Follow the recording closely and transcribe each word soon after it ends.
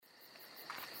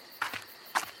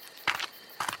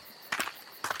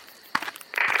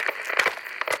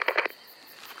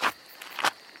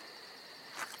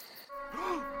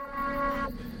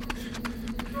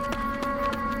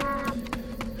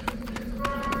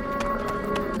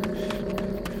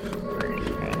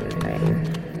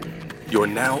You're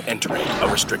now entering a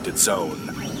restricted zone.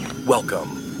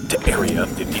 Welcome to Area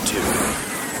 52.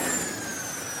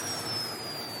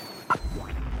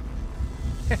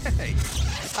 Hey,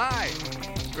 hi.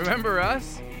 Remember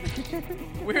us?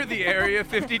 We're the Area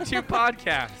 52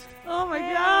 podcast. Oh my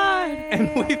God.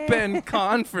 And we've been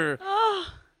gone for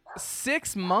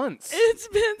 6 months. It's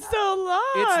been so long.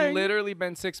 It's literally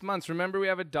been 6 months. Remember we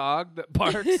have a dog that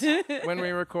barks when we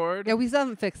record? Yeah, we still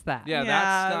haven't fixed that. Yeah,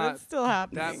 that's not, that's still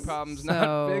happening. that problem's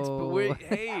not fixed,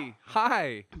 but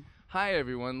hi. Hi,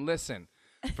 everyone. Listen,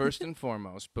 first and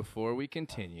foremost, before we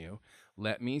continue,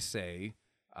 let me say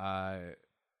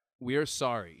we are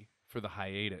sorry for the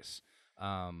hiatus.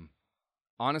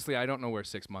 Honestly, I don't know where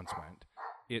 6 months went.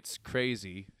 It's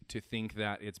crazy to think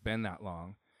that it's been that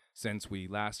long since we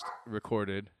last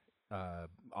recorded,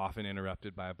 often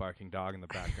interrupted by a barking dog in the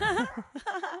background.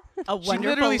 Wonderful She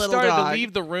literally little started dog. to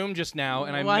leave the room just now,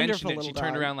 and I Wonderful mentioned it. She little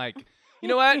turned dog. around like, you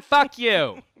know what? Fuck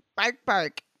you. Bark,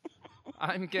 bark.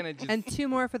 I'm gonna just And 2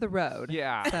 more for the road.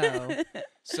 yeah. So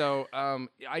So I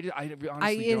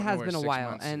honestly it don't has know where been a 6 while,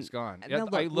 months and- is gone. and Yeah, now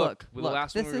I look, looked. look, The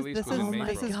last this one we is- released this was is- in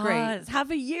this April. is great. It's half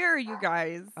a year, you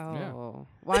guys. well,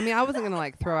 I mean, I wasn't gonna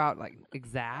like throw out like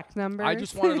exact numbers. I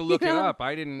just wanted to look you it know? up.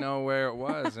 I didn't know where it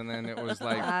was, and then it was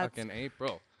like That's- fucking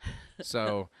April.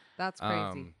 So That's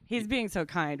crazy. He's being so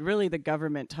kind. Really, the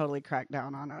government totally cracked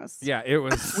down on us. yeah, it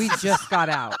was. We just got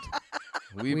out.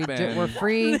 We've been. We're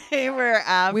free. They were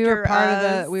after We were part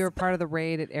us. of the. We were part of the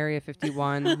raid at Area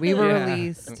 51. We were Yeah.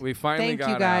 released. We finally Thank got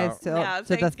you guys out. to, Yeah, to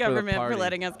thanks the government for party.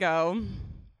 letting us go.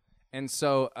 And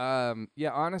so,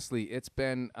 yeah, honestly, it's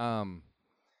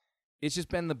just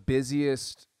been the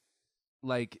busiest.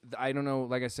 Like, I don't know.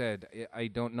 Like I said, I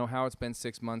don't know how it's been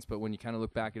 6 months, but when you kind of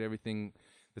look back at everything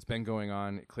that's been going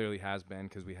on, it clearly has been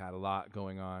because we had a lot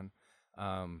going on.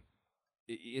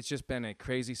 It's just been a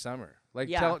crazy summer. Like,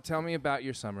 Yeah. tell me about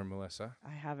your summer, Melissa.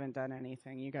 I haven't done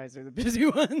anything. You guys are the busy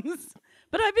ones.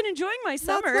 But I've been enjoying my That's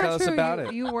summer. not Tell us true. about you,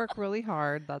 it. You work really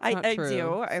hard. That's not I true.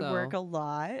 do. I so. work a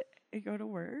lot. I go to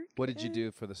work. What did you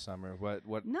do for the summer? What?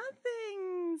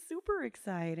 Nothing super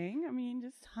exciting. I mean,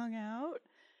 just hung out,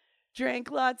 drank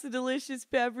lots of delicious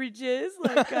beverages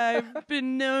like I've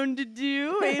been known to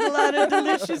do, ate a lot of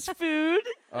delicious food.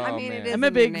 I Oh, mean, man. it is I'm a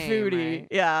in your big name, foodie. right?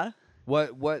 Yeah.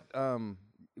 What?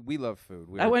 We love food.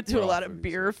 I went to we're a all lot of foodies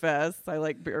beer here. fests. I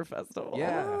like beer festivals.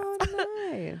 Yeah. Oh,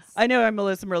 nice. I know I'm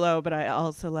Melissa Merlot, but I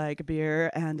also like beer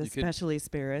and You could- especially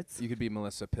spirits. You could be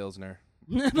Melissa Pilsner.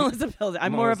 Melissa Pills.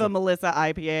 I'm more of a Melissa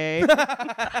IPA.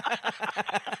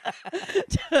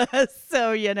 Just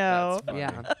so you know. That's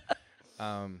funny.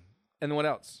 Yeah. And what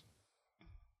else?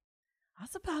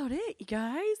 That's about it, you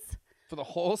guys. For the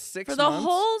whole 6 For the months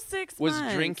whole 6 was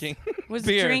months. drinking. Was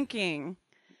beer. drinking.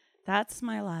 That's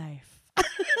my life.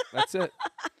 That's it.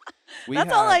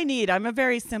 That's all I need. I'm a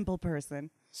very simple person.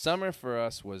 Summer for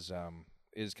us was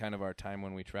is kind of our time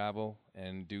when we travel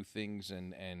and do things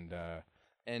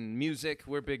and music.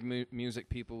 We're big music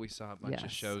people. We saw a bunch of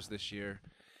Yes. shows this year,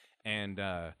 and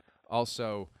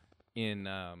also in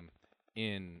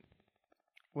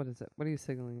What is it? What are you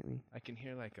signaling at me? I can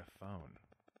hear like a phone.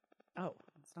 Oh,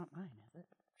 it's not mine, is it?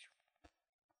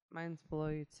 Mine's below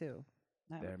you too.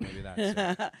 No. There, maybe that's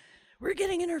it. We're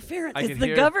getting interference. I It's could the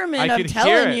hear- government, I I'm could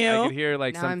telling hear it. you. I could hear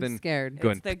like now something I'm scared.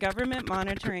 going. It's the government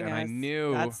monitoring And us. I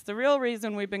knew That's the real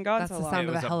reason we've been gone That's so the long. sound it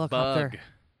of was a helicopter. bug.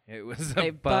 It was They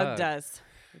a bug. bugged us.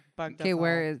 They bugged Okay, us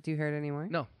where all. is? Do you hear it anymore?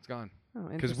 No, it's gone Oh,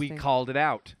 because we interesting. called it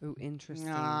out. Ooh, interesting.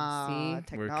 Ah,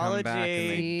 See. We're coming back and they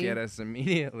Technology. get us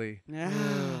immediately. Yeah.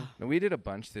 No, we did a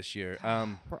bunch this year.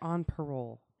 We're on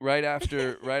parole. Right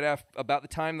after about the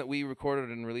time that we recorded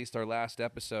and released our last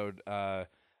episode,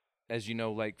 as you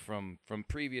know, like from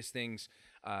previous things,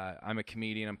 I'm a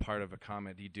comedian. I'm part of a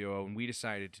comedy duo, and we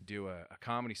decided to do a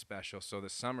comedy special. So the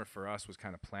summer for us was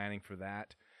kind of planning for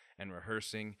that and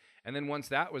rehearsing. And then once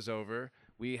that was over,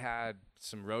 we had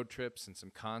some road trips and some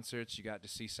concerts. You got to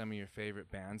see some of your favorite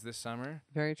bands this summer.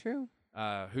 Very true.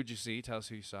 Who'd you see? Tell us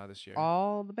who you saw this year.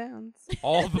 All the bands.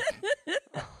 All the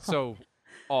so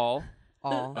all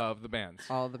All. of the bands.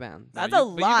 All the bands. That's Now,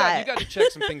 a but you lot. got to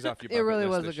check some things off your bucket It really list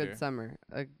was a this good year. summer.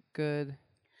 A good.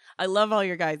 I love all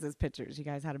your guys' pictures. You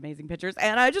guys had amazing pictures.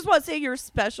 And I just want to say your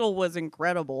special was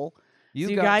incredible. So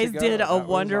you got guys to go. did a That was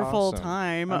wonderful awesome.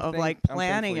 time I'm of like I'm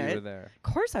planning thankful you it. were there.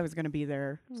 Of course I was going to be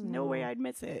there. There's no way I'd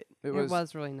miss it. It It was,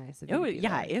 was really nice. Of you Oh, to be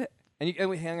yeah. there. and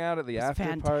we hung out at the It was after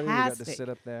party. We got to fantastic. sit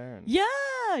up there, and Yeah.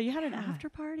 You had an after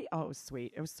party? Oh, it was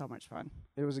sweet. It was so much fun.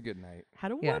 it was a good night.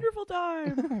 Had a Yeah. wonderful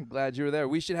time. Glad you were there.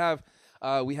 We should have.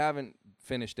 We haven't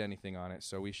finished anything on it,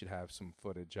 so we should have some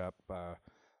footage up.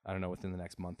 I don't know, within the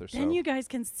next month or so. Then you guys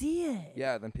can see it.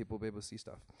 Yeah, then people will be able to see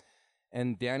stuff.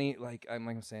 And Danny,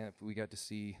 I'm saying, we got to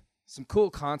see some cool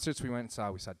concerts. We went and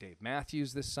saw. We saw Dave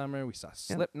Matthews this summer. We saw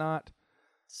Slipknot,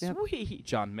 Yep. Sweet.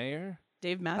 John Mayer.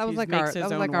 Dave That Matthews was like makes our his that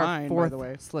was own like wine, our by fourth the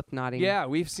way. Slipknotting. Yeah,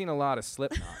 we've seen a lot of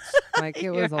Slipknots. Like it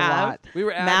You was a have? lot. We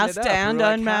were adding Masked it up. and we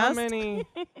were unmasked? Like,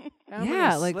 how many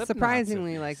Yeah, like Slipknots have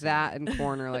surprisingly, we like seen? that and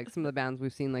Corner, like some of the bands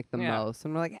we've seen like the Yeah. most,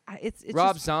 and we're like, it's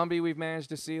Rob just Zombie, we've managed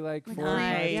to see like 4 or 5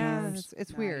 Nice. yeah, times.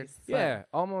 it's weird. Nice. but- Yeah,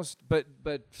 almost. But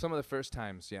some of the first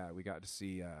times, yeah, we got to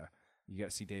see. You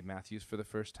got to see Dave Matthews for the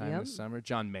first time Yep. this summer.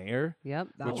 John Mayer. Yep,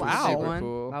 that Which was was a big super one.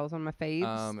 cool. That was one of my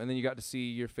faves. And then you got to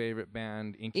see your favorite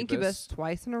band, Incubus. Incubus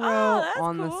twice in a Oh, row that's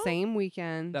on the cool. same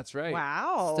weekend. That's right.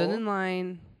 Wow. Stood in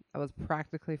line. I was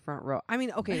practically front row. I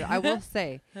mean, okay, I will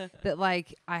say that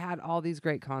like I had all these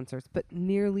great concerts, but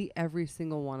nearly every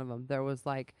single one of them, there was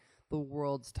like the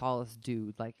world's tallest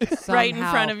dude, like Right in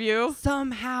front of you.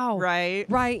 somehow, Right.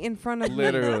 right in front of me.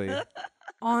 Literally.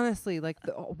 Honestly, like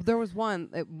there was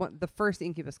the first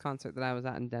Incubus concert that I was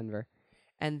at in Denver,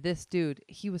 and this dude,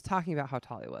 he was talking about how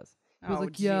tall he was. He was Oh,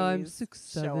 like, "Yeah, I'm geez.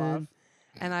 6'7", Show off.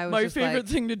 and I was My just favorite like,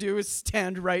 thing to do is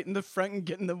stand right in the front and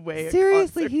get in the way. at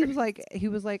seriously, he concerts.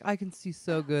 was like, I can see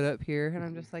so good up here, and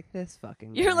I'm just like, this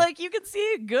fucking. You're guy. like, you can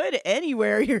see good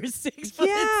anywhere. You're 6'7".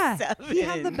 yeah, he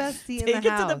had the best seat Take in the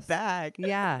it house. to the back.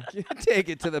 Yeah, Take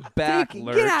it to the back, get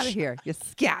Lurch. out of here, you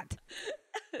scat.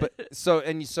 But so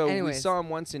we Anyways. saw him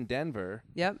once in Denver.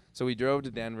 Yep. So we drove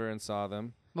to Denver and saw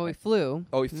them. Well, we flew.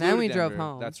 Oh, we and flew then to we drove Denver.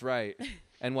 home. That's right.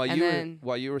 And while And you then- were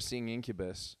while you were seeing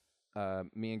Incubus,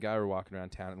 me and Guy were walking around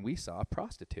town and we saw a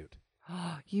prostitute.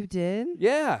 You did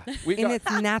Yeah, we in got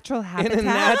its natural in habitat. a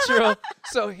natural.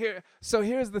 So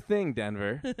here's the thing,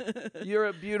 Denver. You're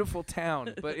a beautiful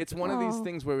town, but it's one of these Oh.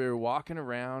 things where we were walking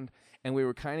around and we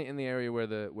were kind of in the area where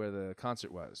the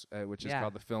concert was, which is Yeah.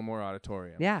 called the Fillmore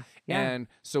Auditorium. Yeah, yeah. And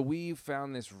so we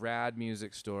found this rad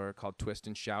music store called Twist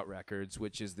and Shout Records,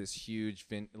 which is this huge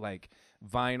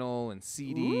vinyl and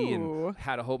CD Ooh. and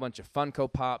had a whole bunch of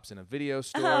Funko Pops and a video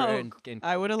store. Oh, and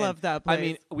I would have and- loved that place. I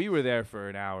mean, we were there for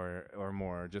an hour or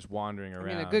more just wandering I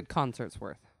around. mean, a good concert's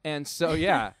worth. And so,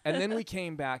 yeah. And then we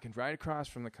came back, and right across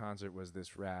from the concert was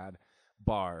this rad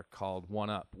bar called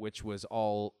One Up, which was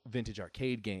all vintage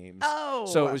arcade games. Oh,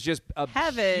 So it was just a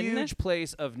heaven. huge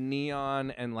place of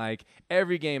neon and like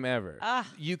every game ever. Ah,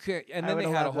 You could, and I then they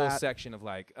would've had a loved whole that. section of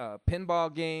like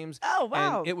pinball games. Oh,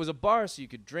 wow. And it was a bar, so you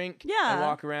could drink Yeah. and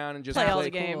walk around and just Play all play the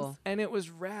games. Cool. and it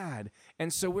was rad.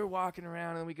 And so we're walking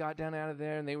around, and we got down out of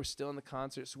there, and they were still in the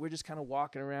concert. So we're just kind of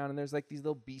walking around, and there's like these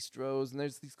little bistros, and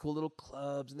there's these cool little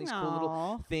clubs, and these cool Aw.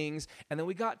 little things. And then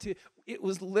we got to, it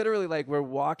was literally like we're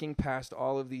walking past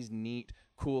all of these neat,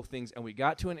 cool things, and we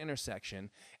got to an intersection,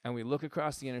 and we look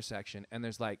across the intersection, and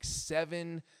there's like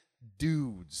 7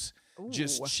 dudes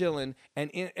just chilling,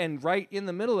 and right in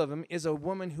the middle of them is a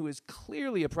woman who is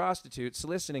clearly a prostitute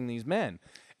soliciting these men.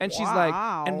 And she's like,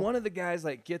 and Wow. one of the guys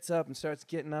like gets up and starts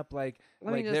getting up like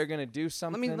Let me they're just- gonna do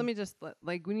something. Let me just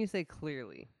like when you say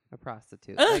clearly a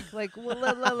prostitute, like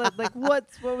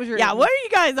what was your yeah, what are you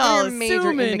guys what all are your major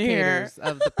assuming here? indicators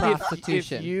of the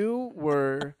prostitution? If you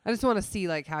were, I just want to see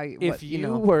like how you, if what, you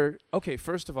know. were, okay.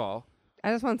 First of all,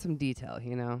 I just want some detail,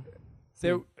 you know,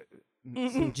 there,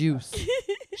 some juice.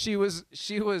 she was.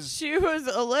 She was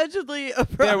allegedly a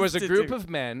prostitute. There was a group of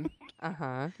men,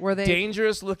 Were they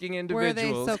dangerous looking were they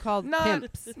individuals. so-called not,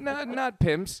 pimps? not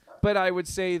pimps, but I would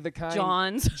say the kind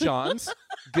Johns.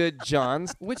 good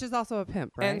Johns. Which is also a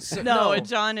pimp, right? And so, No, a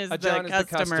John is a John the is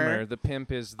customer. the customer. The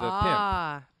pimp is the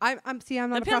pimp. I'm not The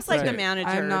a pimp's like the prostitute. manager.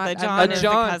 I'm not, The I've John never- is the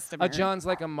customer. A John's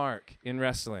like a mark in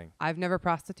wrestling. I've never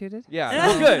prostituted.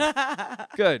 Yeah, good,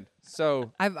 good.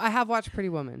 So I have watched Pretty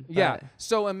Woman. yeah, but-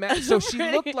 so so she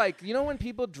looked like, you know when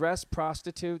people dress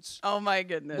prostitutes Oh my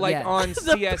goodness. like Yes. on The-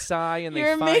 CSI and they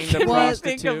You're find making the me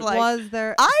prostitute. think of, like, was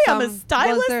there? I am a was there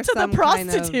stylist to the some kind of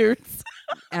prostitutes.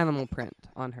 animal print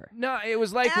on her. No, it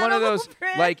was like one of Animal those,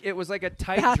 print. like it was like a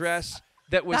tight That's- dress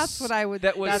that was. that's what I would-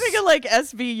 That I was. think of like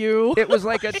SVU. It was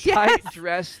like a tight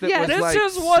dress that Yes. was This like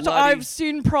is what slutty. I've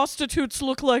seen prostitutes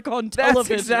look like on That's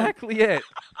television. exactly it.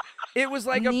 It was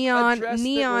like a neon, dress that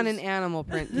neon was, and animal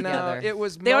print No, together. it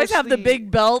was. They always have the mostly-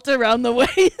 big belt around the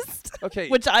waist, Okay,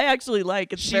 which I actually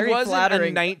like. It's she very wasn't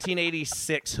flattering. a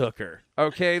 1986 hooker.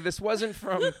 Okay, this wasn't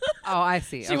from. oh, I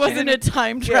see. She okay. wasn't a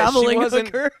time Yeah, she traveling wasn't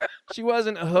hooker. She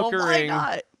wasn't a Well, why hookering.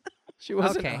 not? She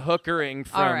wasn't Okay. hookering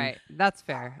from. All right, that's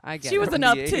fair. I get She it. was an the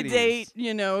up to date,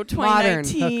 80s. modern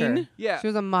 2019 hooker. Yeah. She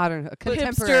was a modern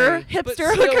contemporary. hipster but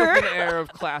still hooker. with an air of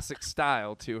classic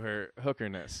style to her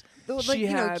hookerness. Like, she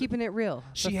had, keeping it real.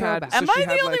 The she had- throwback. so Am she I had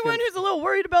the only like one a- who's a little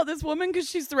worried about this woman because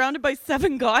she's surrounded by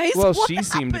 7 guys? well, What she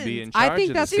seemed to be in happened? charge I think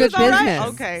of that's this She was good all business. right?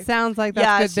 Okay. Sounds like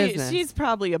that's good business. she's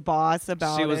probably a boss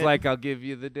about it. She was like, "I'll give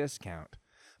you the discount."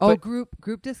 oh, but-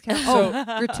 group discount. So-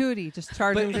 Oh, gratuity. Just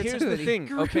charging But gratuity. here's the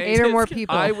thing, okay? 8 or more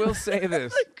people. I will say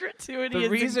this: gratuity the is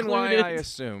reason included.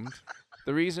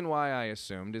 why I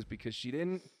assumed is because she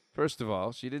didn't. First of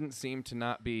all, she didn't seem to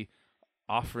not be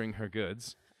offering her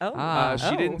goods. Oh, Ah.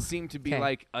 She didn't seem to be 'Kay.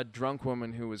 like a drunk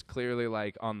woman who was clearly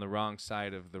like on the wrong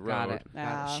side of the road. Got it.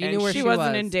 She And knew where she she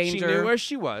wasn't was. in danger. She knew where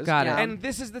she was. Got it. And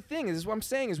this is the thing. This is what I'm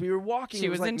saying. Is we were walking. She it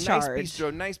was was like in nice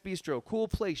charge. nice bistro, cool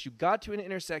place. You got to an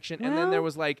intersection, and then there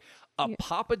was like a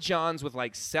Papa John's with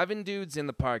like 7 dudes in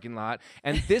the parking lot,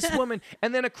 and this woman.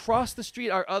 And then across the street,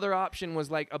 our other option was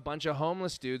like a bunch of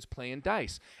homeless dudes playing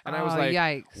dice. And I was Oh, like,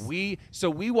 yikes. we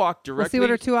walked directly. Let's see what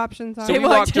her 2 options are. So we walked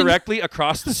walked in- directly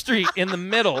across the street in the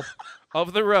middle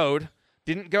of the road.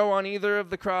 Didn't go on either of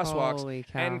the crosswalks, Holy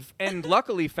cow. and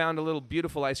luckily found a little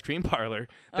beautiful ice cream parlor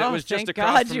that oh, was just thank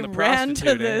across God from you the ran to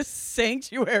prostituting. the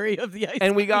sanctuary of the ice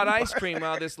And we got cream ice bar. cream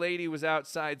while this lady was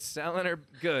outside selling her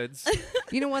goods.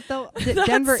 You know what though? That's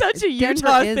Denver, such a Denver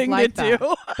Utah is thing like to that.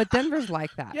 do. But Denver's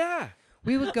like that. Yeah.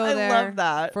 We would go I there love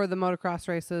that. for the motocross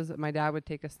races. My dad would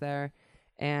take us there,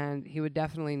 and he would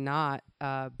definitely not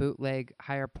bootleg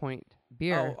Higher Point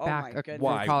beer Oh, back my from goodness.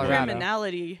 Why? Colorado.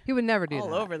 Criminality He would never do all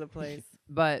that. over the place.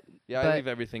 But Yeah, but, I leave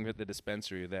everything at the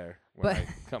dispensary there. When but I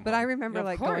come but home. I remember Of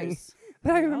like going. course.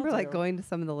 But I We all remember like do. going to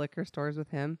some of the liquor stores with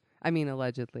him. I mean,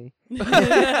 allegedly.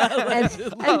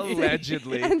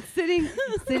 Allegedly. And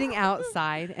sitting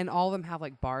outside, and all of them have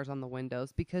like bars on the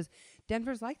windows because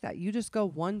Denver's like that. You just go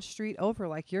one street over,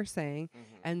 like you're saying,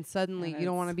 and suddenly And you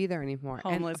don't it's want to be there anymore.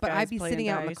 homeless But guys I'd be playing sitting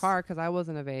out in the dice. car because I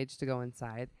wasn't of age to go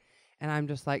inside. And I'm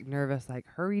just like nervous, like,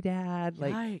 hurry, Dad,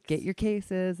 like, Yikes. get your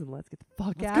cases and let's get the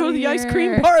fuck Let's out go of to the here. ice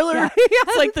cream parlor. Yeah.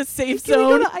 It's like the safe Can we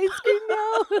zone. go to ice cream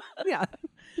now? Yeah.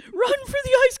 Run for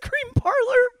the ice cream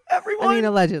parlor, everyone. I mean,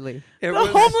 allegedly. It the was-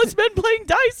 homeless men playing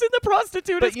dice and the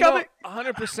prostitute But is you know,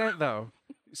 coming. 100% though.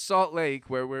 Salt Lake,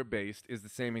 where we're based, is the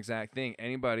same exact thing.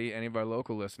 Any of our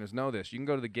local listeners know this. You can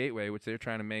go to the Gateway, which they're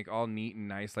trying to make all neat and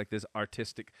nice, like this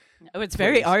artistic. Oh, it's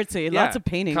very place. artsy. Yeah, Lots of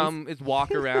paintings. Come, it's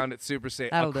walk around. It's super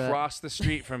safe. That'll do it. Across the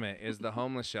street from it is the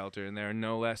homeless shelter, and there are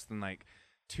no less than like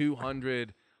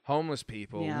 200 homeless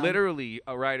people, Yeah. literally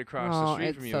right across the Oh, street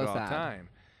it's from you so at all sad. time.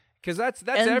 Because that's and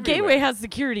everywhere. Gateway has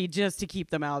security just to keep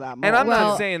them out of that mall. And I'm Well-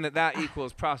 not saying that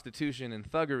equals prostitution and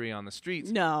thuggery on the streets.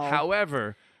 No.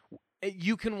 However,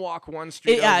 you can walk one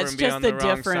street over yeah, and it's be just on the the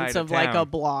wrong difference side of like a town.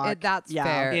 block. That's yeah.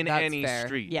 fair. In That's any fair.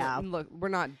 street. Yeah. Look, we're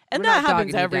not. And we're that not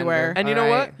happens dogging you, everywhere. Denver, And you know all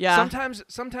what? right? Yeah.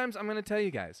 Sometimes I'm going to tell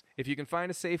you guys, if you can find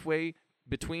a safe way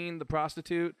between the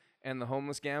prostitute and the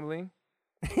homeless gambling,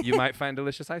 you might find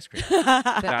delicious ice cream.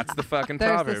 That's the fucking There's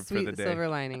proverb the for sweet the day. silver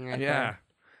lining right Yeah. there.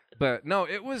 But no,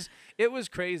 it was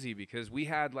crazy because we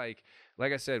had like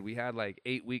I said, we had like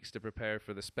 8 weeks to prepare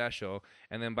for the special,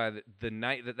 and then by the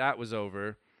night that was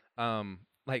over,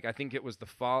 like I think it was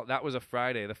that was a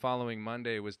Friday. The following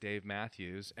Monday was Dave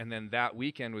Matthews, and then that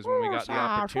weekend was when we got the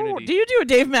opportunity. Do you do a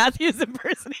Dave Matthews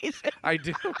impersonation? I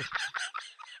do.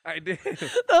 I did.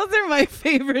 Those are my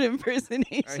favorite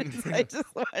impersonations. do. I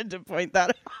just wanted to point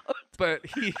that out. But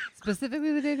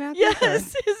Specifically the Dave Matthews. or-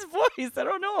 Yes, his voice. I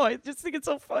don't know. I just think it's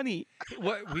so funny.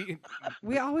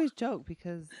 We always joke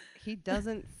because he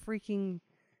doesn't freaking.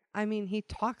 I mean, he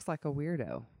talks like a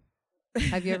weirdo.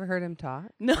 Have you ever heard him talk?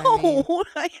 No, I mean,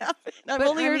 I haven't. I've but,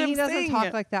 only I heard mean, him he doesn't sing.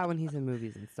 talk like that when he's in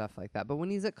movies and stuff like that. But when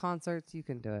he's at concerts, you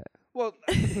can do it. well,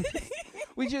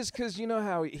 we just because you know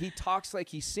how he talks like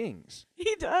he sings.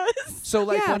 He does. So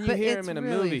like Yeah, when you but hear it's him in a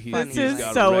really movie, he's, funny. This he's is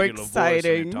got so a regular voice and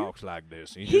exciting. he talks like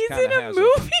this. He He's just kinda in a has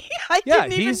movie. I Yeah,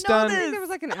 didn't even he's know done- I think this. there was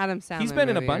like an Adam Sandler. He's been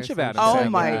in a movie bunch or of Adam Oh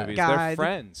Sandler my movies. They're God.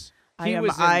 friends. I He am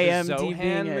was in the IMDbing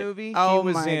Zohan it. movie. Oh he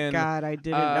was my in, God, I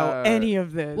didn't know any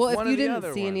of this. Well, One if you of the didn't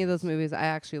other see any of those ones. movies, I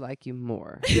actually like you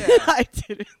more. Yeah, I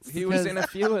didn't. he was in a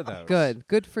few of those.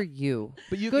 Good for you.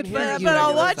 But you Good can for hear you. his But I'll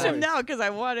regular watch him voice. now because I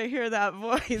want to hear that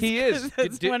voice. He is. 'cause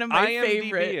That's Did one of my IMDb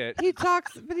favorite. it. He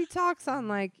talks on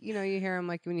like, you know, you hear him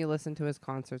like when you listen to his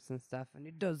concerts and stuff, and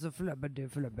he does the flippity.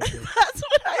 That's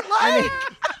what I like.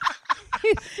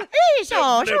 He's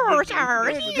so sure.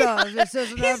 It does. It says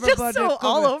He's just everybody so all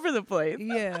come over the place. in.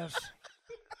 Yes.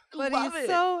 But Love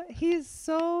it. he's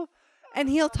so, and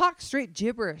he'll talk straight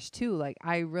gibberish too. Like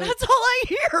I really, That's all I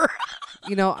hear.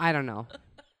 you know, I don't know.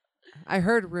 I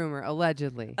heard rumor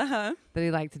allegedly Uh-huh. that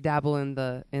he liked to dabble in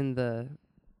the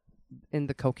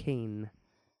cocaine.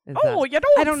 Is Oh, that- you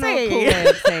don't I don't know a say. cool way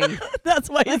of saying. That's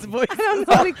why his voice I don't is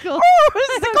know all, any cool. oh,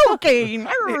 it's the cocaine.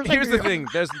 Here's the thing.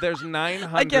 There's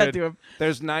 900. I can't do him.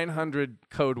 There's 900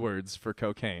 code words for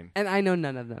cocaine. And I know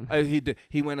none of them.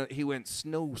 He went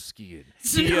snow skiing.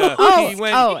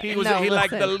 Oh, He was no, he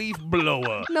liked the listen. leaf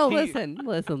blower. No, He-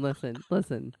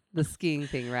 listen. The skiing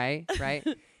thing, right? Right?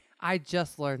 I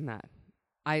just learned that.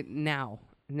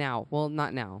 Well,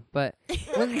 not now, but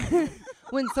when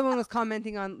when someone was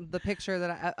commenting on the picture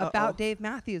that about Dave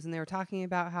Matthews, and they were talking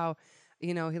about how,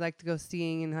 he liked to go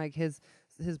skiing, and like his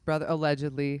brother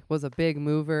allegedly was a big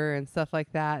mover and stuff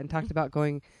like that, and talked about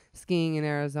going skiing in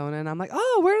Arizona. And I'm like,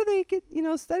 oh, where do they get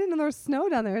studying, and there's snow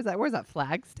down there? Where's that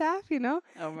Flagstaff?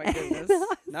 Oh my goodness.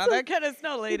 Not that kind of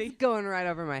snow, lady. It's going right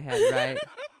over my head, right?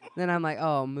 Then I'm like,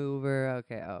 oh, mover.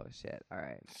 Okay. Oh, shit. All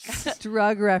right.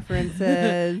 Drug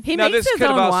references. He now makes this his could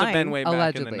have own also wine. been way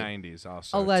back in the Allegedly. 90s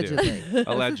also. Allegedly. Too.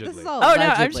 Allegedly. This is all Oh no, I'm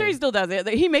allegedly. sure he still does it.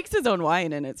 He makes his own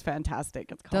wine and it's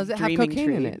fantastic. It's called Does it have Dreaming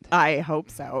cocaine in Tree. it? I hope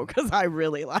so because I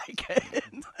really like it.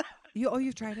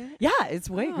 You've tried it? yeah, it's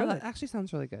way Oh, good. that actually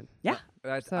sounds really good. Yeah.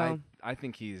 So- I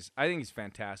think he's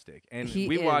fantastic. And He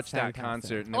we is watched that fantastic.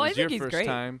 concert, and Oh, it I was your think he's first great.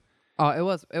 time, Oh, it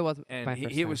was and my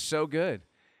first he time. was so good.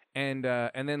 And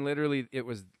then literally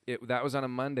that was on a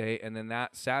Monday, and then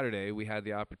that Saturday we had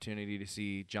the opportunity to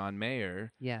see John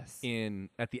Mayer Yes.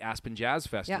 at the Aspen Jazz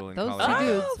Festival in those two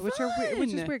Colorado. Oh, dudes, which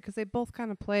is fun. weird because they both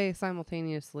kind of play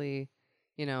simultaneously,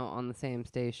 on the same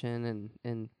station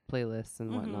and playlists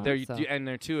and whatnot. so.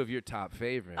 They're two of your top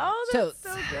favorites. Oh, that's Totes.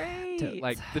 so great.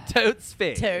 Like the Totes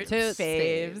fave. Totes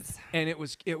faves. And it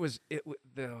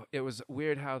was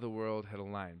weird how the world had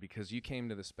aligned because you came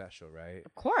to the special, right?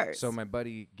 Of course. So my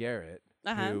buddy Garrett,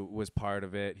 Uh-huh. who was part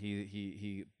of it,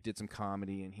 he did some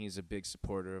comedy, and he's a big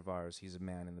supporter of ours. He's a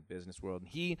man in the business world, and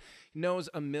he knows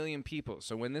a million people.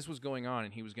 So when this was going on,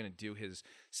 and he was going to do his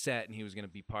set, and he was going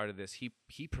to be part of this, he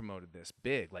promoted this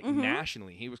big, like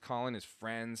nationally. He was calling his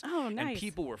friends, Oh, nice. and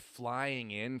people were flying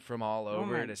in from all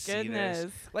over my to see this.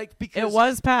 goodness. Like because It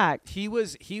was packed. he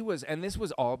was, and this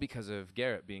was all because of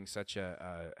Garrett being such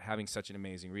having such an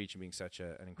amazing reach and being such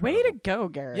an incredible. Way to go,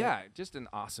 Garrett. Yeah, just an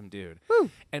awesome dude.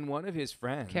 Woo. And one of his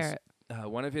friends, Carrot.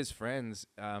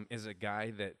 is a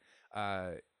guy that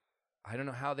I don't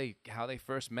know how they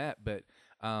first met, but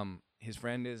his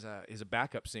friend is a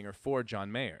backup singer for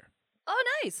John Mayer, Oh,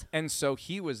 nice. and so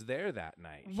he was there that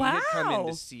night. He had come in Wow.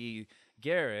 to see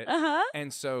Garrett. Uh-huh.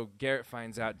 And so Garrett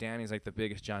finds out Danny's like the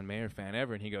biggest John Mayer fan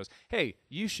ever, and he goes, "Hey,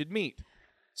 you should meet."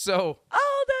 So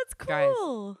Oh, that's Guys,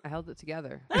 cool. I held it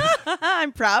together.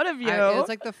 I'm proud of you. It's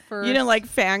like the first. You didn't like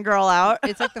fangirl out.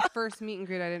 It's like the first meet and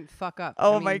greet I didn't fuck up.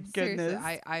 Oh I mean, my seriously,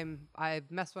 goodness.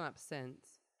 I've messed one up since.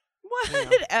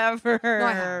 Whatever.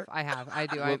 No, I have. I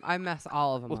do. I mess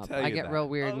all of them we'll up. tell I you get that. real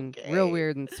weird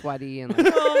Okay. and sweaty and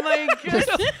like. Oh my goodness.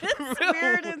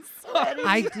 Weird and sweaty.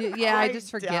 I do. Yeah, I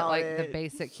just forget doubt like the it.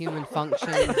 basic human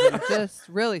functions and just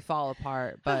really fall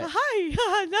apart. But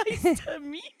Hi, nice to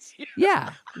meet you.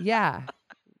 yeah.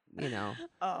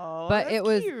 Oh, But that's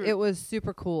it cute. was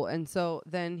super cool. And so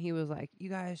then he was like, "You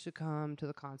guys should come to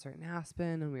the concert in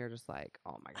Aspen," and we were just like,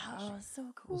 "Oh my gosh, Oh, so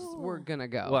cool. we're gonna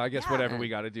go." well, I guess Yeah. whatever we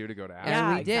got to do to go to and Aspen.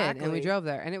 Yeah, we did, and exactly. we drove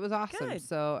there, and it was awesome. Good.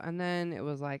 So, and then it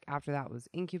was like after that was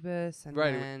Incubus, and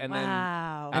Right, then and then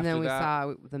Wow. and then after we that-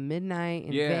 saw the Midnight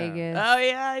in Yeah. Vegas. Oh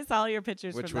yeah, I saw your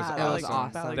pictures Which from was that. It was That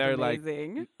awesome. That looked They're like-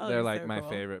 amazing. Oh, They're that's like so my cool.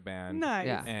 favorite band. Nice.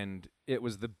 Yeah. And it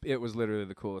was literally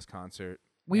the coolest concert.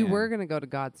 We And were gonna go to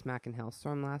Godsmack and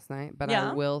Hellstorm last night, but Yeah.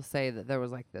 I will say that there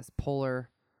was like this polar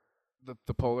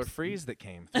the polar freeze that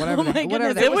came. whatever. Oh my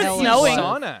whatever goodness, that it was hell snowing.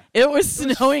 Sauna. It was It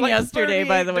was snowing like yesterday,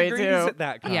 by the way, 38 degrees too. at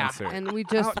that concert. Yeah, and we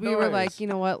were like, Outdoors. you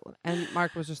know what? And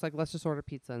Mark was just like, let's just order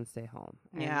pizza and stay home.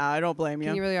 And Yeah, I don't blame Can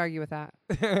you. you really argue with that?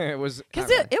 it was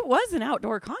Because it was an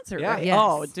outdoor concert, Yeah. right? Yes.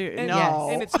 Oh, dude, and, no.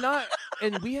 and it's not.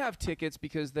 And we have tickets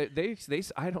because they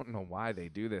I don't know why they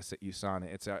do this at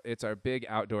USANA. It's our big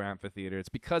outdoor amphitheater. It's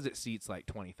because it seats like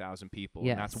 20,000 people,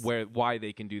 and that's Yes. why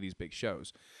they can do these big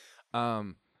shows.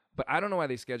 But I don't know why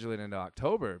they schedule it into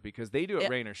October because they do it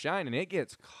rain or shine, and it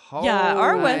gets cold. yeah,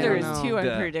 our I weather don't is too know.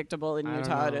 unpredictable in I don't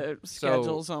Utah know. to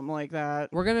schedule something like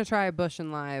that. We're gonna try Bush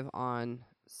and Live on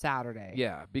Saturday.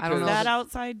 Yeah, I don't because know Is if that it's-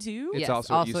 outside too? It's Yes,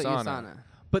 also at at USANA. USANA.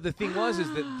 But the thing was, is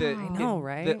that I know,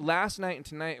 right? That last night and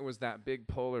tonight was that big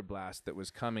polar blast that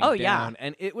was coming Oh, down, yeah.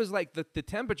 and it was like the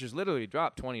temperatures literally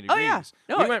dropped 20 Oh, degrees. yeah.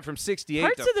 No, we it- went from 68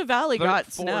 Parts to of the valley got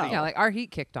 40. snow. Yeah, like our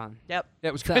heat kicked on. Yep. Yeah,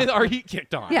 it was So- crazy. Our heat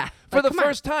kicked on. Yeah, for like, the come on.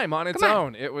 first time on its Come on.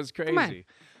 own. It was Come on. crazy.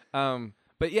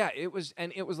 But yeah, it was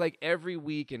like every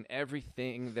week and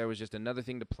everything there was just another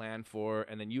thing to plan for,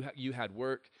 and then you had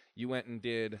work. You went and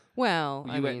did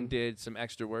some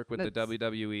extra work with the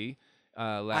WWE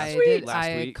last week.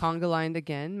 I conga lined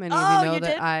again. Many Oh, of you know you that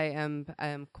did? I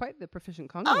am quite the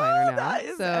proficient conga liner now. That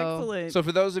is excellent. So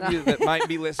for those of you that might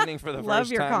be listening for the Love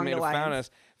first your time, may conga have found lines.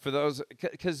 us. For those,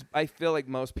 because I feel like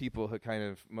most people who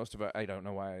I don't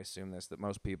know why I assume this, that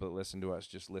most people that listen to us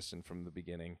just listen from the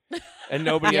beginning, and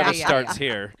nobody Yeah, ever yeah, starts yeah.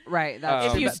 here. Right. That's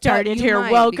If true. you But started you here,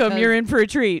 might welcome. because- You're in for a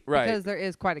treat. Right. Because there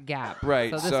is quite a gap. Right,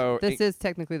 So this, so this is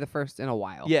technically the first in a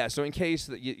while. Yeah, so in case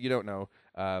that you don't know,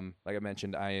 like I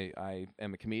mentioned, I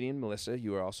am a comedian. Melissa,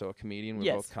 you are also a comedian. We're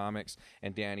Yes. both comics,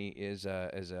 and Danny is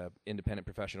a independent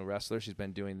professional wrestler. She's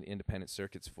been doing the independent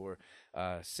circuits for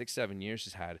 6-7 years.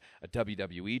 She's had a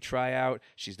WWE tryout.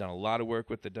 She's done a lot of work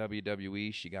with the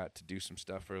WWE. She got to do some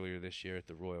stuff earlier this year at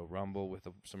the Royal Rumble with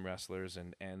some wrestlers,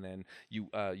 and then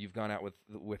you've gone out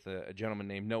with a gentleman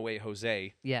named No Way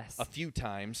Jose Yes. a few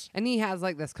times. And he has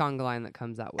like this conga line that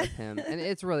comes out with him, and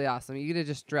it's really awesome. You get to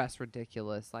just dress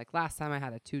ridiculous. Like last time, I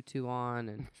had a tutu on,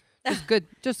 and just good.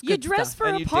 Just You good dress stuff. for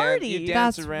and a you party. you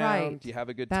dance That's around. right. You have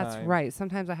a good That's time. right.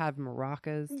 Sometimes I have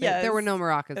maracas. There were no Yes.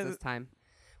 maracas this time,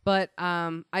 but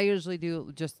I usually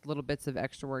do just little bits of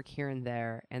extra work here and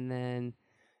there, and then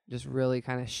just really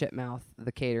kind of shit mouth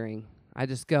the catering. I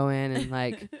just go in and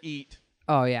like, Eat.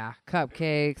 oh yeah,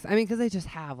 cupcakes. I mean, because they just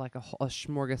have like a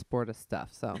smorgasbord of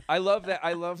stuff. So I love that.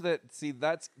 I love that. See,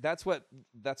 that's what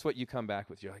you come back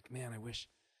with. You're like, man, I wish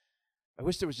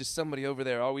there was just somebody over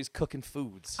there always cooking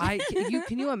foods.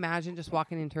 can you imagine just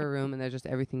walking into a room and there's just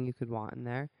everything you could want in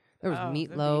there? There was Oh, that'd be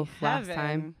meatloaf last time.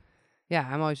 heaven. Yeah,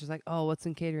 I'm always just like, oh, what's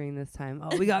in catering this time?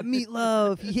 Oh, we got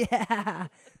meatloaf. Yeah,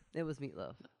 it was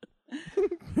meatloaf.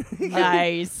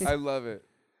 Nice. I love it.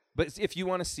 But if you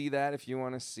want to see that, if you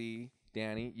want to see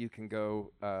Danny, you can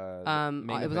go. It was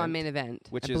on Main Event,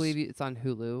 which I is- believe it's on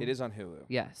Hulu. It is on Hulu.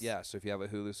 Yes. Yeah. So if you have a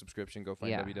Hulu subscription, go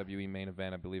find Yeah. WWE Main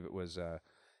Event. I believe it was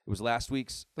last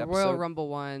week's The episode. Royal Rumble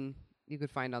one you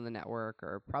could find on the network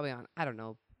or probably on, I don't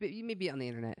know, maybe on the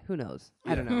internet. Who knows?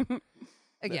 I don't know.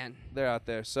 Again, They're out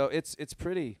there. So it's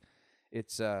pretty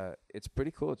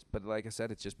cool. But like I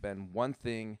said, it's just been one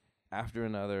thing after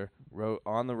another,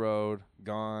 on the road,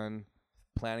 gone,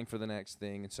 planning for the next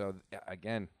thing. And so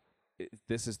again,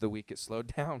 this is the week it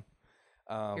slowed down.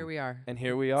 here we are. And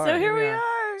here we are. So here we are.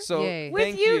 are. So Yay. With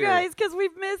thank you guys, because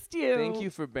we've missed you. Thank you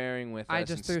for bearing with us. I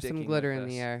just and threw some sticking glitter with in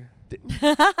the us. air.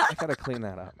 I gotta clean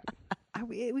that up.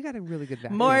 We got a really good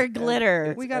vacuum. More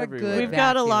glitter. We got everywhere. a good We've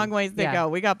got a vacuum. long ways to Yeah. go.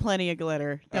 We got plenty of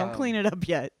glitter. Don't Um, clean it up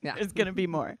yet. Yeah. There's going to be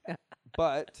more.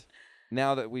 But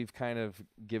now that we've kind of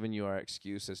given you our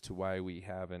excuse as to why we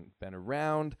haven't been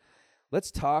around, let's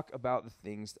talk about the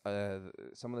things,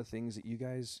 some of the things that you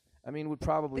guys, would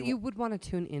probably That you would want to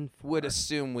tune in for. would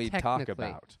assume we'd talk technically.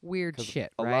 about. Weird 'Cause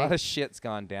shit, A right? lot of shit's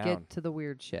gone down. Get to the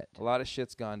weird shit. A lot of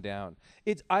shit's gone down.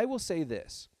 I will say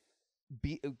this,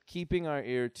 keeping our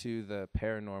ear to the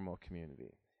paranormal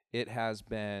community. It has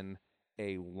been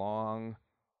a long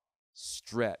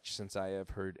stretch since I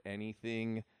have heard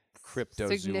anything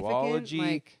cryptozoology,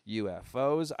 like-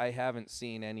 UFOs. I haven't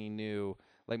seen any new,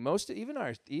 like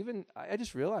I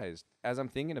just realized as I'm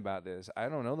thinking about this, I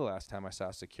don't know the last time I saw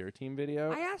a Secure Team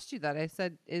video. I asked you that. I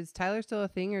said, is Tyler still a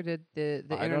thing, or did the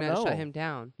I don't internet know. shut him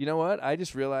down? You know what? I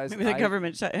just realized Maybe the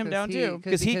government shut him 'Cause down he- too.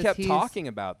 because he kept he's- talking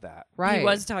about that. Right. He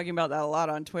was talking about that a lot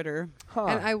on Twitter. Huh.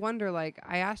 And I wonder, like,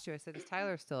 I asked you, I said, is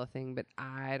Tyler still a thing? But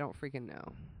I don't freaking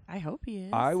know. I hope he is.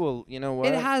 I will, you know what?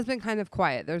 It has been kind of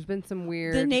quiet. There's been some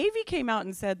weird. The Navy came out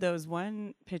and said those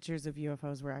pictures of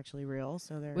UFOs were actually real.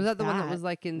 So there's was that the one that was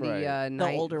like in the Right.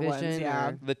 night older ones, vision? yeah.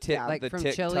 or- The Yeah. Like the from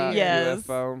TikTok Chile? Yes.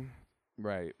 UFO.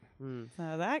 Right. Hmm.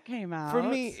 So that came out. For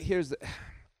me, here's the,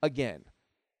 again,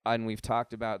 and we've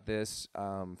talked about this.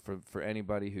 For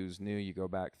anybody who's new, you go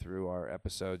back through our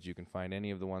episodes. You can find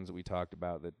any of the ones that we talked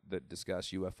about that discuss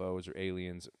UFOs or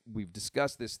aliens. We've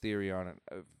discussed this theory on it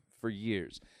for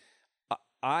years.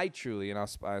 I truly, and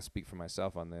I'll speak for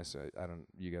myself on this. I don't.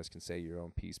 You guys can say your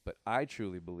own piece, but I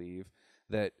truly believe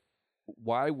that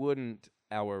why wouldn't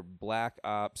our black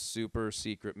ops super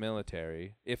secret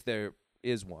military, if there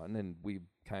is one, and we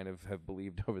kind of have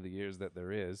believed over the years that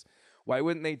there is, why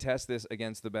wouldn't they test this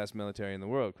against the best military in the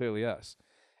world? Clearly us.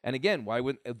 And again,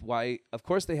 why of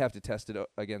course they have to test it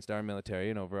against our military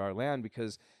and over our land,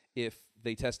 because if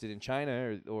they test it in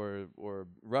China or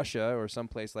Russia or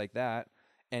someplace like that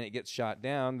and it gets shot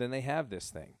down, then they have this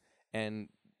thing. And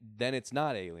then it's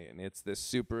not alien. It's this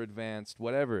super advanced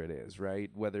whatever it is, right?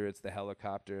 Whether it's the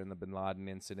helicopter in the Bin Laden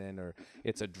incident or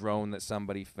it's a drone that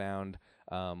somebody found,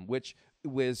 which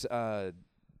was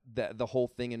the whole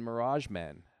thing in Mirage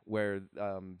Men where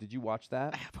did you watch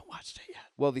that? I haven't watched it yet.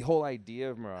 Well, the whole idea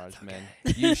of Mirage Men,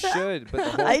 you should, but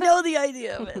the whole I know the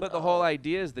idea of it. but the whole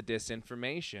idea is the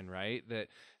disinformation, right?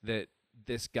 That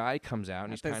this guy comes out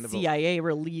and he's the kind of CIA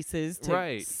releases to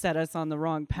Right. set us on the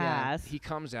wrong path. he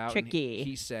comes out Tricky. and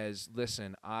he says,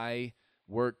 "Listen, I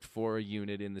worked for a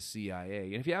unit in the CIA."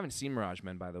 And if you haven't seen Mirage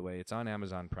Men, by the way, it's on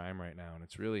Amazon Prime right now, and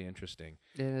it's really interesting.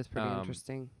 It is pretty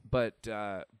interesting. But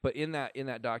in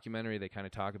that documentary, they kind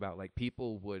of talk about like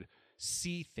people would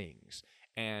see things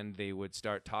and they would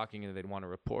start talking and they'd want to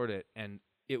report it, and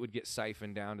it would get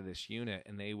siphoned down to this unit,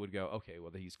 and they would go, "Okay,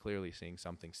 well, he's clearly seeing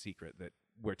something secret that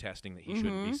we're testing that he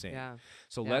shouldn't be seeing. Yeah.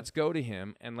 So Yeah. let's go to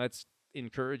him and let's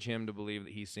encourage him to believe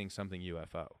that he's seeing something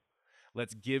UFO.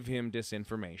 Let's give him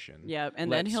disinformation." Yeah, and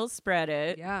then he'll spread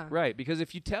it. Yeah. Right, because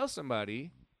if you tell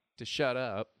somebody to shut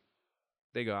up,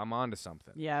 they go, "I'm on to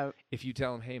something." Yeah. If you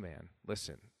tell them, "Hey man,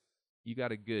 listen, you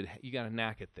got a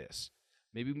knack at this.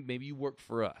 Maybe you work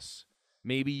for us.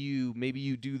 Maybe you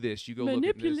do this. You go look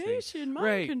at this thing." Manipulation, mind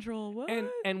Right. control. What?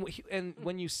 And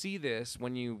when you see this,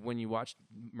 when you watch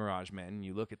Mirage Men, and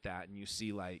you look at that and you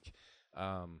see like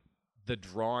the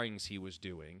drawings he was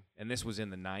doing, and this was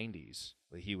in the 90s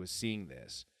that he was seeing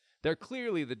this. They're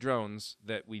clearly the drones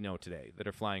that we know today that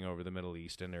are flying over the Middle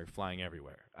East, and they're flying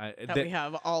everywhere. that we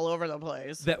have all over the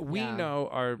place. That we Yeah. know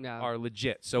are Yeah. are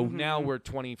legit. So now Mhm. we're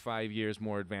 25 years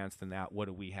more advanced than that. What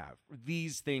do we have?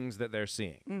 These things that they're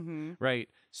seeing, Mm-hmm. right?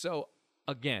 So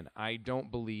again, I don't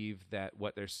believe that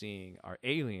what they're seeing are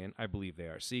alien. I believe they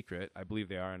are secret. I believe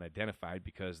they are unidentified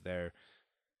because they're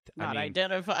Not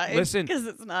identified. listen, because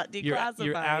it's not declassified.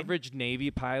 Your average Navy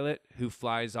pilot who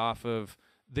flies off of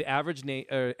the average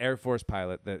Air Force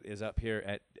pilot that is up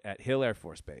here at Hill Air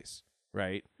Force Base,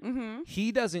 right? Mm-hmm.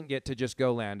 He doesn't get to just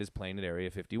go land his plane at Area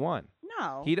 51.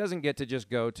 No. He doesn't get to just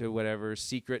go to whatever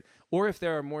secret, or if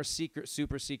there are more secret,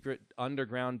 super secret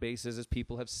underground bases, as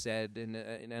people have said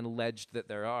and alleged that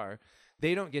there are,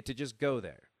 they don't get to just go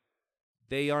there.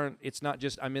 They aren't. It's not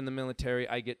just I'm in the military.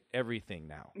 I get everything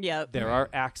now. Yep. There are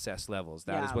access levels.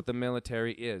 That is Yeah. what the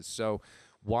military is. So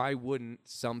why wouldn't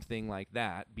something like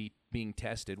that be being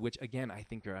tested? Which again, I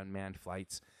think are unmanned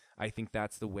flights. I think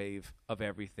that's the wave of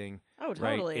everything. Oh,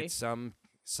 totally. Right? It's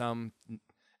some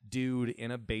dude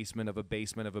in a basement of a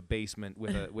basement of a basement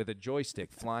with a with a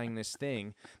joystick flying this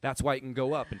thing. That's why it can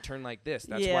go up and turn like this.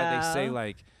 That's why they say Yeah.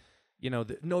 like,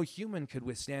 no human could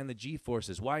withstand the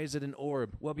G-forces. Why is it an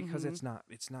orb? Well, because there's not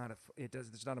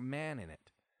a man in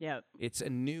it. Yep. It's a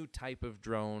new type of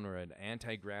drone or an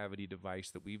anti-gravity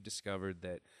device that we've discovered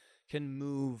that can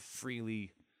move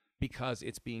freely because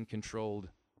it's being controlled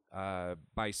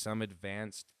by some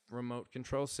advanced remote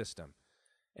control system.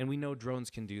 And we know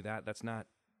drones can do that. That's not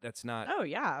Oh,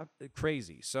 yeah.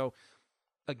 crazy. So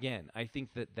again, I think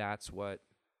that's what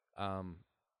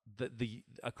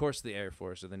of course the Air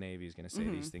Force or the Navy is going to say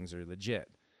these things are legit.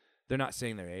 They're not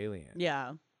saying they're alien.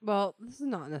 Yeah. Well, this is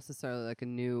not necessarily like a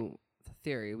new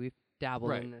theory. We've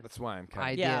dabbled Right. in this That's why I'm kind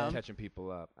idea of catching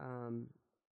people up.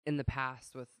 in the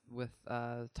past with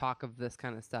talk of this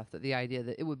kind of stuff. That the idea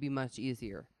that it would be much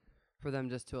easier for them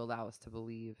just to allow us to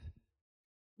believe.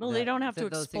 Well, they that- don't have to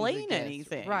that those things explain exist.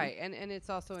 anything. Right? And it's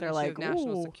also an They're issue like, of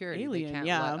national "Ooh, security. alien," They can't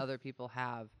yeah. let other people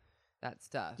have that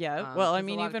stuff. Yeah. Well, I 'cause a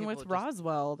mean, lot of even people with just-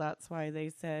 Roswell, that's why they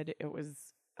said it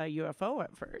was a UFO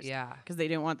at first. Yeah. Because they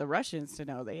didn't want the Russians to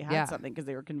know they had Yeah. something because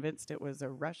they were convinced it was a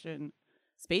Russian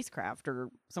spacecraft or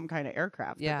some kind of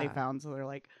aircraft that Yeah. they found. So they're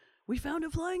like, we found a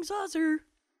flying saucer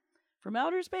from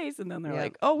outer space. And then they're Yep.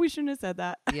 like, oh, we shouldn't have said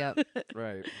that. Yep.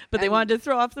 Right. But they And- wanted to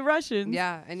throw off the Russians.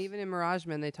 Yeah, and even in Mirage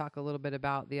Men, they talk a little bit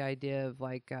about the idea of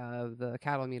like the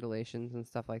cattle mutilations and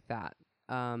stuff like that.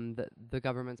 The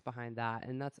government's behind that,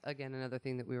 and that's again another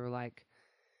thing that we were like,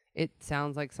 it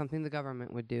sounds like something the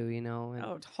government would do, and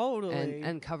Oh, totally.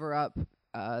 and cover up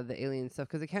the alien stuff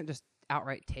because they can't just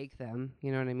outright take them.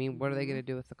 You know what I mean? What are they going to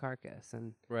do with the carcass?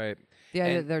 And Right. the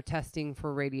idea And- that they're testing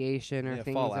for radiation or Yeah,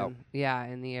 things, fallout.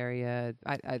 in the area.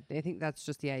 I think that's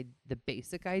just the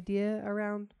basic idea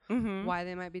around Mhm. why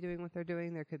they might be doing what they're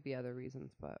doing. There could be other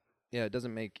reasons, but Yeah, it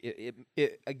doesn't make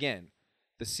it again,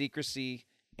 the secrecy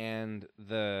and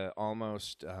the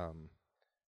almost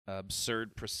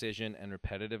absurd precision and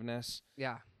repetitiveness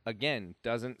yeah, again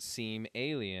doesn't seem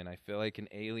alien. I feel like an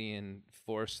alien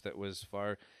force that was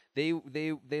far. They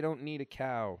don't need a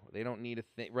cow. They don't need a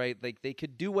thing, right? Like they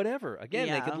could do whatever. Again,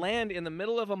 they Yeah. could land in the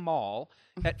middle of a mall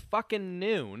at fucking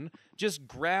noon, just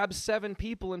grab 7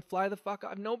 people and fly the fuck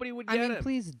off. Nobody would I get mean, it.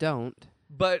 please don't.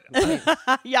 But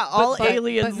Yeah, all but-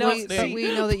 aliens. but will we- say, we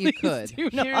know that you "Please could." do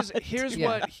not." here's Yeah.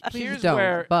 what Please here's don't.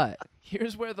 where But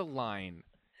here's where the line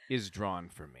is drawn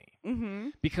for me. Mm-hmm.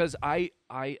 Because I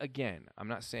again, I'm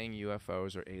not saying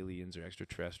UFOs or aliens or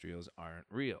extraterrestrials aren't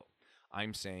real.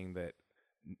 I'm saying that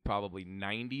probably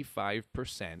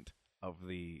 95% of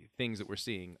the things that we're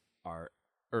seeing are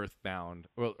earthbound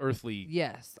or earthly.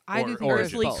 Yes, I do Or- think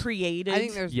there's Earthly both. created. I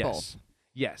think there's Yes. both.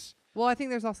 Yes. Well, I think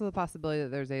there's also the possibility that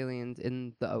there's aliens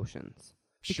in the oceans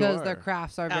because their Sure.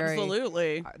 crafts are very.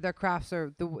 Absolutely. Their crafts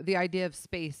are the idea of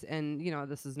space, and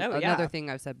this is Oh, another yeah. thing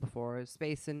I've said before. Is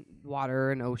space and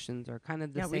water and oceans are kind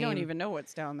of the Yeah, same. we don't even know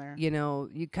what's down there. You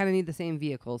kind of need the same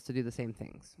vehicles to do the same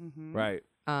things. Mm-hmm. Right.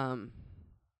 Um,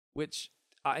 Which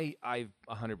I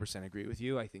 100% agree with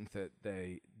you. I think that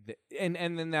and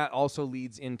then that also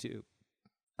leads into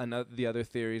the other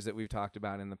theories that we've talked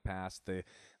about in the past.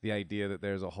 The idea that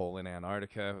there's a hole in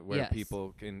Antarctica where Yes.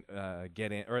 people can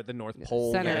get in, or at the North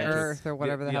Pole, Center get into Earth or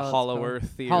whatever the hell it's hollow called. Earth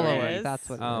theory. Hollow Yes. Earth. That's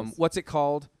what it is. What's it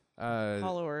called?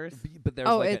 Hollow Earth. But there's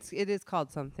Oh, like it is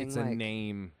called something it's like a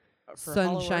name. For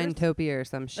Hollow Sunshine Earth? Topia or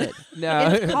some shit. No,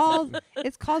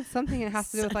 it's called something. It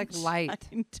has to do with like light.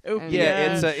 Sunshine-topia. and-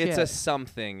 yeah, it's a shit.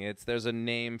 something. There's a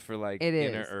name for like It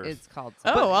inner is. Earth. It's called. Oh,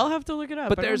 Something. I'll have to look it up.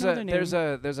 but I don't there's know a the there's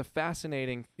name. a there's a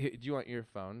fascinating. Do you want your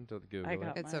phone to Google I it?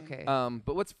 got It's mine. okay.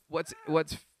 But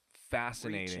what's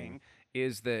fascinating Reaching.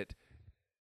 is that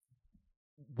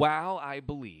while I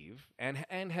believe and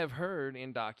have heard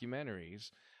in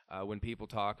documentaries when people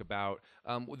talk about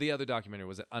the other documentary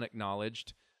was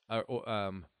Unacknowledged,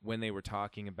 when they were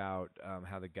talking about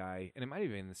how the guy, and it might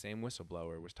have been the same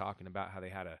whistleblower, was talking about how they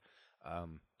had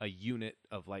a unit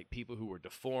of like people who were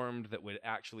deformed that would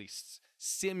actually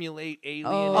simulate alien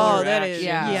Oh, that is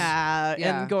interactions. yeah,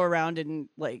 and go around and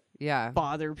like Yeah.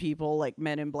 bother people like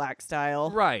Men in Black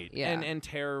style. Right. Yeah. And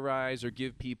terrorize or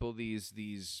give people these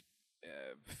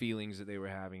feelings that they were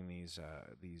having,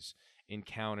 these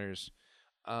encounters.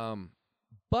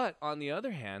 But on the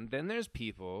other hand, then there's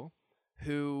people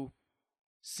who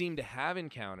seem to have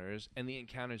encounters, and the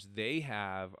encounters they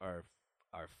have are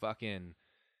fucking.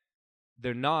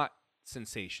 They're not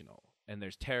sensational, and they're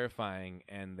terrifying,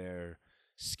 and they're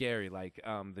scary. Like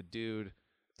the dude.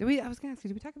 I was gonna ask you.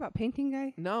 Did we talk about Painting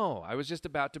Guy? No, I was just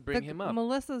about to bring him up.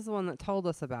 Melissa's the one that told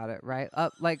us about it, right?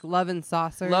 Like Love and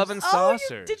Saucers. Love and Oh,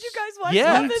 Saucers. did you guys watch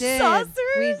Yeah. Love We and did. Saucers?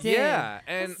 We did. Yeah,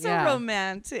 and It's so Yeah.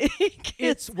 romantic.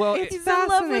 it's well, It's he's in love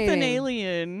with an fascinating.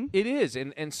 alien. it is,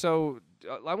 and so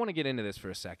I want to get into this for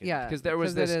a second. Yeah, because there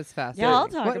was it this. is fascinating. Yeah, I'll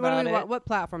talk what, about what, it. what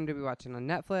platform did we watch it on?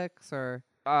 Netflix or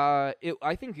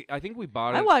I think we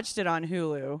bought it, I watched it on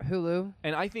Hulu. Hulu?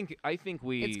 and I think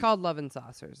we. It's called Love and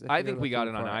Saucers. I think we got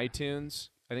it on iTunes.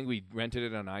 I think we rented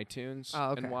it on iTunes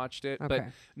Oh, okay. and watched it. Okay. But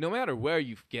no matter where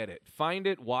you get it, find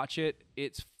it, watch it.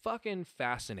 It's fucking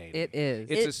fascinating. It is.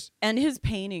 It's It- a s- And his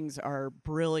paintings are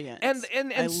brilliant. and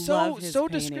I so love his so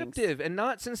paintings. descriptive and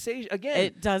not sensation. Again,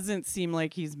 It doesn't seem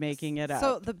like he's making it up.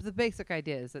 So the basic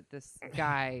idea is that this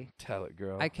guy, tell it,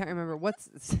 girl. I can't remember what's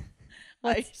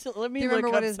Let me do you look remember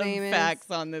up what his some name is? facts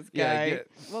on this Yeah, guy.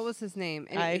 what was his name?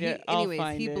 I'll Anyways,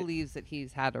 find he it. believes that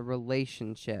he's had a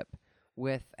relationship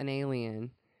with an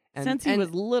alien. And, Since he and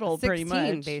was little, 16, pretty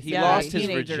much. basically. He lost his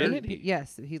teenager. virginity.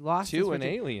 Yes, he lost his to an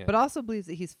virginity, alien. but also believes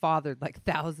that he's fathered like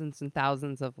thousands and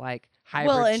thousands of like hybrid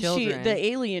Well, and children. the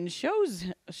alien shows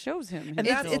him. And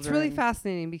his it's really children.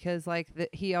 fascinating because like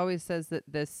he always says that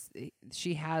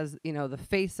she has the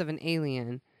face of an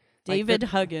alien. like, David the-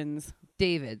 Huggins,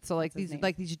 David. So like What's his these name?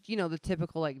 like these the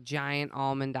typical like giant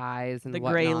almond eyes and the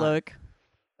gray whatnot. look.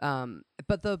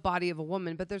 But the body of a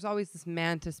woman. But there's always this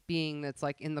mantis being that's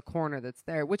like in the corner that's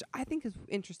there, which I think is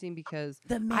interesting because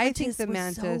I think the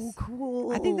mantis. so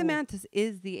cool. I think the mantis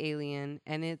is the alien,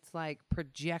 and it's like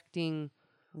projecting.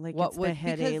 like what it's the would-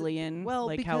 head because- alien, well,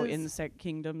 like how because- insect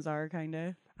kingdoms are, kind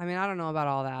of. I mean, I don't know about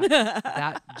all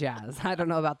that jazz. I don't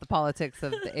know about the politics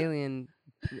of the alien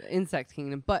insect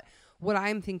kingdom, but what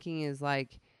I'm thinking is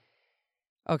like,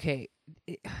 okay,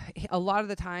 a lot of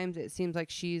the times it seems like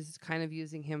she's kind of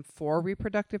using him for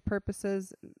reproductive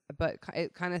purposes, but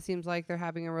it kind of seems like they're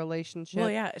having a relationship. Well,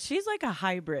 yeah, she's like a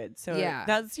hybrid, so Yeah,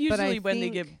 that's but I usually when they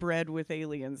think- get bred with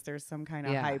aliens. There's some kind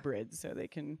of Yeah. hybrid, so they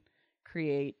can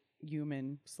create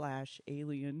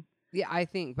human/alien. Yeah, I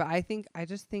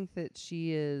just think that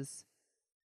she is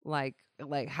like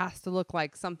has to look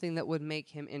like something that would make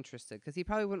him interested, because he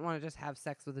probably wouldn't want to just have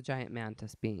sex with a giant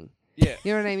mantis being. yeah.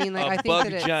 You know what I mean? Like I a think that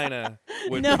bug it's, gina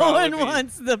would No probably one be-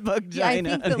 wants the vagina.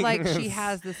 Yeah, I think that like she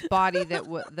has this body that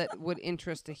would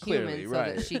interest a human, Clearly, so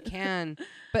right. that she can.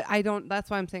 But I don't. That's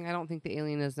why I'm saying I don't think the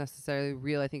alien is necessarily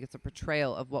real. I think it's a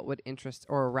portrayal of what would interest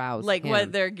or arouse like him.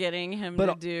 what they're getting him But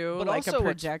to al- do, but like also a what's-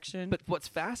 projection. But what's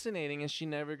fascinating is she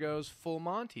never goes full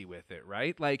Monty with it,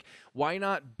 right? Like, why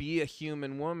not be a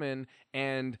human woman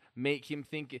and make him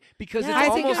think it? Because Yeah, it's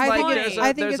I almost think- like I there's think a,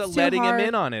 it's there's a too letting hard. him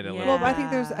in on it a Yeah. little. Well, I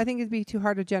think Yeah. I think it'd be too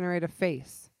hard to generate a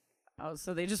face. Oh,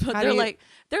 so they just put, How do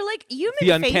they're you- like human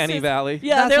The uncanny faces. valley.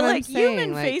 Yeah, That's they're what I'm like saying,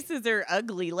 human like- faces are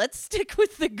ugly. Let's stick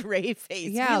with the gray face.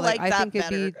 Yeah, we like I that think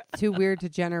better. it'd be too weird to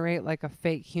generate like a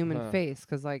fake human Huh. face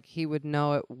because like he would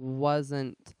know it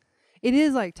wasn't. It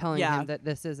is like telling Yeah. him that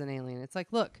this is an alien. It's like,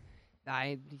 look,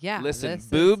 Listen, this is-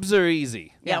 boobs are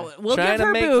easy. yeah, Yeah. we'll Trying give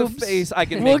her to make boobs. the face, I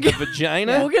can We'll make the give-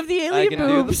 vagina. We'll give the I alien can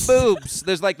boobs. do the boobs.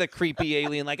 There's like the creepy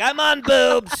alien, like I'm on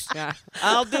boobs. Yeah.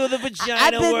 I'll do the vagina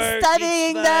I've been work.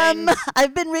 studying It's fine. them.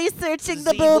 I've been researching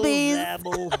the Zeeble boobies.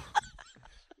 zabble.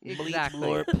 Exactly.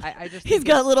 blorp. I just He's think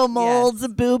got it's- little yes. molds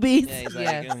of boobies. Yeah, he's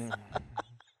Yes. like,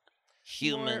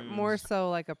 human. More so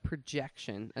like a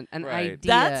projection, an Right. idea.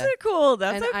 That's a cool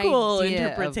An cool idea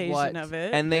of interpretation what- of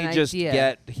it. And they an just idea.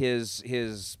 get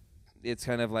his. It's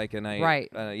kind of like a night. Right.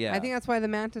 Yeah. I think that's why the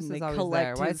mantis They is always collect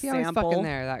there. Why his is he always sample. fucking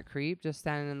there? That creep, just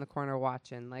standing in the corner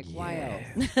watching. Like, why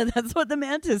else? That's what the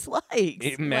mantis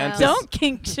likes. Mantis. Don't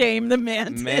kink shame the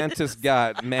mantis. Mantis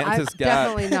got.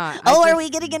 Definitely not. Oh, I are think- we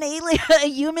getting an alien, a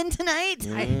human tonight?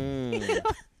 Mm.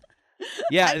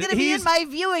 Yeah, I'm gonna be in my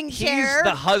viewing chair. He's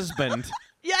the husband.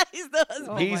 Yeah, he's the husband.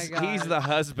 Oh he's my God. the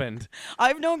husband.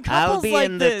 I've known couples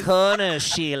like this. corner,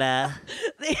 Sheila.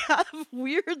 They have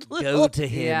weird little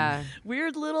Yeah.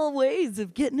 weird little ways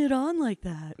of getting it on like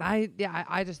that.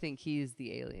 I just think he's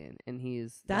the alien, and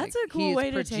That's like, a cool he's way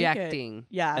to take it. projecting.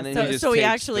 Yeah, And then so, he just so he takes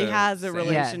actually the has a sand-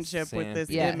 relationship with sand. this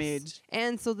Yes. image.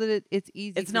 And so that it's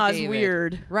easy. It's for not as David.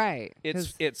 weird. right?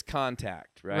 It's 'cause-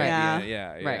 contact, right? Right.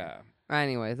 Yeah. Yeah. Right.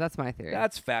 Anyways, that's my theory.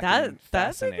 That's fucking That's a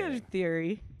fascinating. good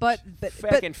theory. but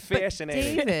fucking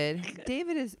fascinating.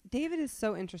 David is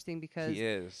so interesting because He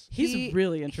is. He's he-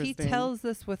 really interesting. He tells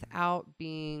this without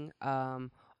being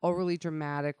overly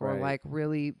dramatic or Right. like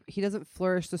really. He doesn't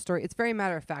flourish the story. It's very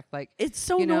matter of fact. Like It's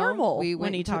so you know, normal we when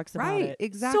went he to- talks about right, it.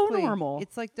 Exactly. So normal.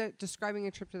 It's like describing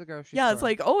a trip to the grocery Yeah, store. it's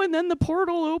like, oh, and then the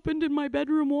portal opened in my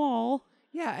bedroom wall.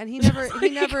 yeah, and he never like, he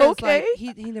never is okay. like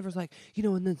he never's like, you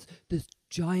know, and this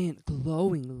giant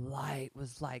glowing light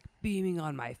was like beaming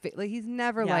on my face. Like he's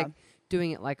never Yeah. like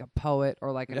doing it like a poet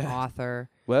or like an Yeah. author.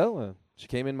 Well, she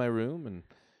came in my room and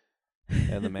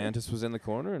the mantis was in the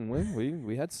corner and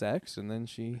we had sex and then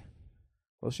she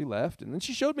left and then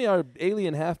she showed me our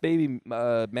alien half baby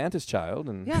mantis child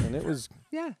and Yeah. it was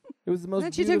Yeah. the most. And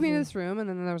then she took me to beautiful- this room, and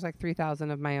then there was like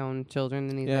 3,000 of my own children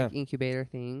in these Yeah. like incubator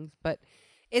things. But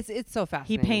it's so He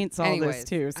fascinating. paints all Anyways, this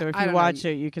too. So if I you don't know, watch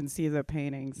it, you can see the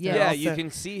paintings. Yeah. They're Yeah, also, you can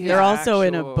see. his They're also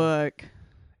in a actual- book.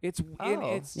 It's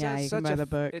Oh. it's Yeah, just you can such buy a the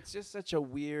book. It's just such a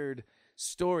weird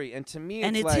story, and to me,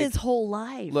 And it's like, his whole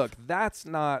life. Look, that's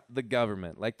not the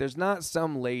government. Like, there's not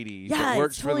some lady Yeah, that it's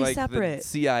works totally for like separate. the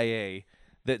CIA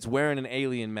that's wearing an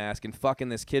alien mask and fucking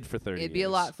this kid for 30 It'd be a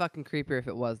years. lot fucking creepier if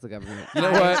it was the government. You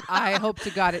know what? I hope to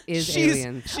God it is She's-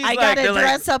 aliens. she's I like- gotta they're like,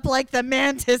 dress up like the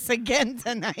mantis again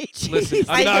tonight. Listen,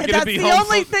 I'm not gonna that's be the home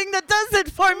only for- thing that does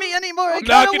it for me anymore. I I'm not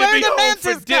gotta gonna wear be the home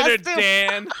mantis for dinner, costume.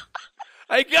 Dan.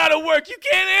 I gotta work. You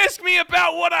can't ask me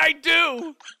about what I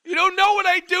do. You don't know what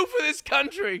I do for this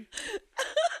country.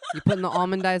 You putting the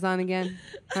almond eyes on again?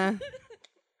 Huh?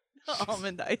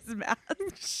 Almond eyes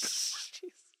mask.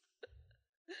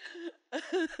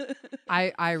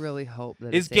 I really hope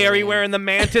that Is it's Gary aliens. wearing the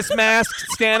mantis mask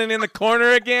standing in the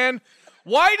corner again?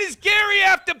 Why does Gary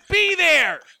have to be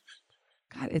there?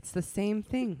 God, it's the same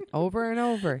thing over and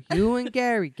over. You and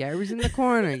Gary. Gary's in the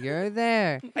corner. You're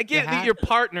there. I get that ha- you're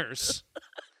partners.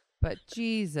 But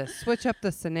Jesus, switch up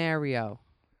the scenario.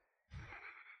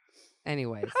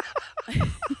 Anyways.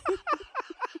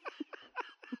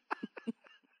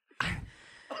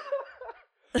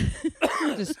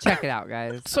 Just check it out,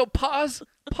 guys. So pause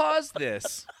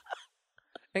this.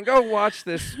 And go watch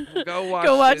this. Go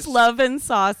watch this Love and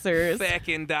Saucers.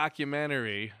 fucking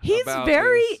documentary. He's about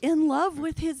very this. in love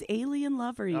with his alien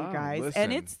lover, you Oh, guys,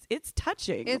 listen. and it's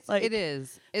touching. It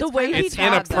is. It's way kind of he It's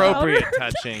talks sad, though. about inappropriate her.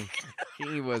 touching.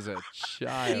 He was a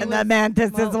child. And the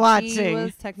mantis Well, is watching. He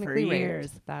was technically for raped.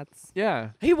 years. That's Yeah.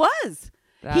 He was,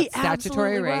 statutory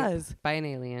absolutely rape was. by an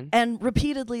alien. and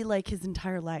repeatedly, like his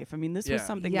entire life. I mean, this was Yeah.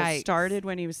 something that Yikes. started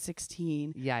when he was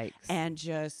 16, Yikes. and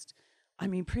just, I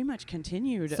mean, pretty much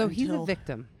continued. So he's a until-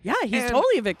 victim. Yeah, he's And-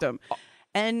 totally a victim,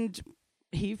 and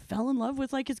he fell in love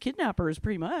with like his kidnappers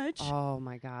pretty much. Oh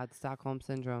my God, Stockholm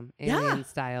syndrome, Yeah. alien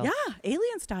style. Yeah,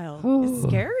 alien style. Ooh. It's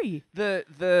scary.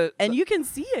 The You can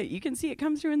see it. You can see it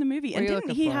come through in the movie. What And are you didn't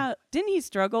looking he for? didn't he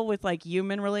struggle with like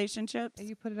human relationships?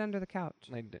 You put it under the couch.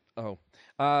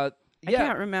 I yeah.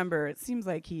 can't remember. It seems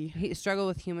like He struggled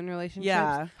with human relationships.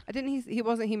 Yeah. Didn't he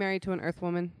wasn't he married to an Earth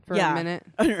woman for Yeah. a minute?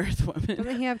 an Earth woman.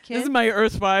 Doesn't he have This kids? is my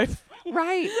Earth wife.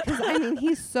 Right, because I mean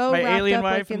he's so My wrapped alien up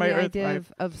wife like, and in my the Earth idea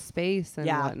wife. of space and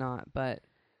Yeah. whatnot. But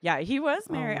Yeah, he was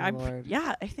Oh, married. my Lord.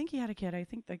 Yeah, I think he had a kid. I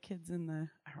think the kid's in the.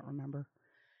 I don't remember.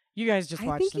 You guys just I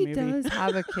watched think the he movie. does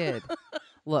have a kid.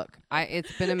 Look,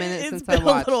 it's been a minute It's since been I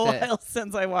watched a little it. while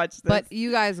since I watched this. But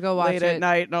you guys go watch late it. at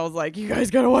night, and I was like, "You guys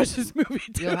gotta watch this movie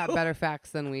too." You'll have better facts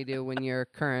than we do when you're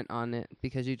current on it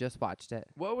because you just watched it.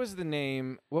 What was the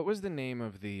name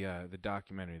of the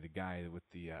documentary? The guy with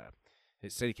the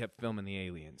it said he kept filming the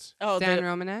aliens. Oh, Stan the,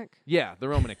 Romanek. Yeah, the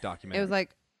Romanek documentary. It was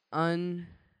like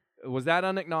was that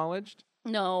unacknowledged?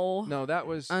 no, No, that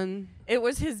was it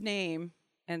was his name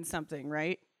and something,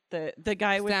 right? The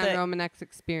guy with Stan the Romanek's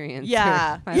experience.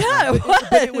 yeah, I don't yeah, know. it was.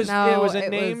 But it was No, a it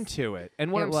name was- to it.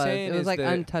 And what it I'm was. saying It was is like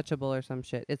that untouchable or some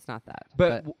shit. It's not that.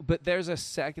 but there's a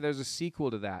sequel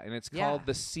to that, and it's called Yeah.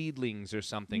 The Seedlings or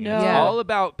something. No. And it's Yeah. all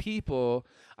about people.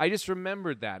 I just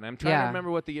remembered that, and I'm trying to Yeah.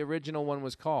 remember what the original one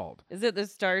was called. Is it the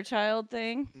Star Child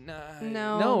thing?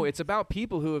 No, it's about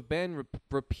people who have been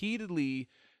repeatedly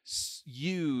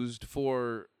used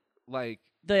for like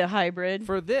The hybrid.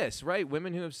 for this, right?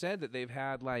 Women who have said that they've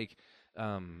had like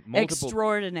multiple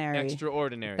Extraordinary. That's what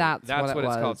it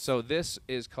it's called. was. So this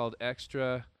is called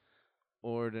Extraordinary.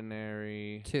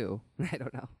 2. I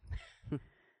don't know.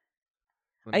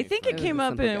 Let I me think find it was came a up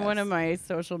simple in one guess. of my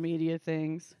social media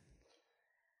things.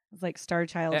 It's like Star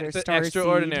Child or Star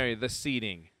Extraordinary, the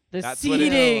seeding. The That's what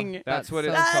it- seeding. That's That's what so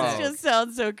it's That called. just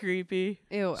sounds so creepy.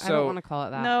 Ew, I So- don't want to call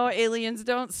it that. No, aliens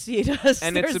don't seed us.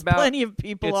 And it's There's about- plenty of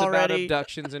people It's about already.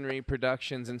 abductions and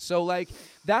reproductions, and so like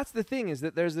that's the thing is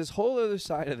that there's this whole other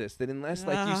side of this that unless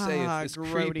like you say it's this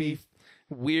creepy, grody.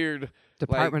 weird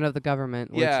Department of the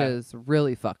government, which Yeah. is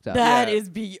really fucked up. That Yeah. is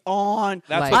beyond.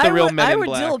 That's Like- what the I real would, Men I in would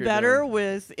Black deal are better doing.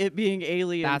 with it being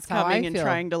aliens That's how coming I and feel.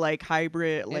 trying to like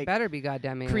hybrid, It like better be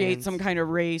goddamn aliens. create some kind of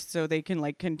race so they can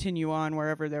like continue on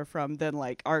wherever they're from. Than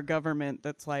like our government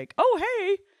that's like, oh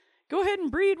hey, go ahead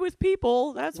and breed with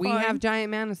people. That's We fine. have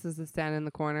giant mantises that stand in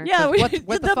the corner. Yeah, 'Cause we,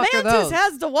 what the the fuck are mantis those?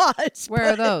 has to watch. Where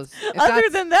are but those? If Other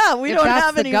that's- than that, we if don't that's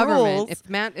have the any government, rules.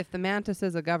 If the mantis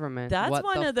is a government, That's what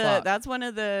one the of the fuck? that's one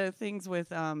of the things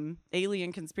with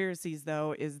alien conspiracies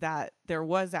though is that there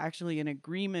was actually an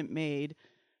agreement made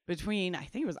between I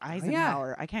think it was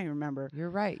Eisenhower, I can't even remember.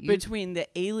 You're right. You- Between the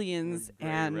aliens Great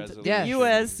and resolution. the Yes.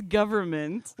 US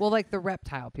government. well, like the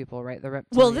reptile people, right? The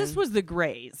reptilian. Well, this was the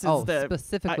Greys. It's oh, the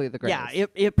specifically the Greys. Yeah,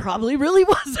 it probably really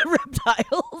was the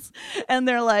reptiles. And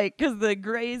they're like, because the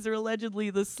Greys are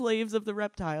allegedly the slaves of the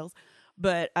reptiles.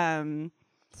 But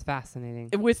It's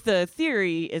fascinating. with the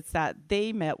theory, it's that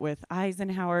they met with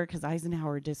Eisenhower because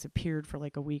Eisenhower disappeared for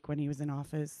like a week when he was in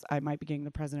office. I might be getting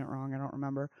the president wrong. I don't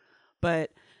remember.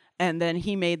 And then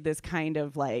he made this kind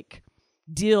of like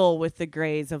deal with the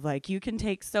Greys of like, you can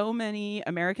take so many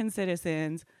American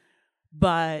citizens,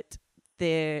 but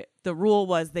the rule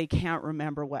was they can't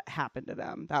remember what happened to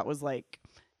them. That was like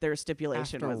their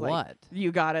stipulation After was what? like,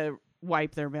 you got to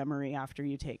wipe their memory after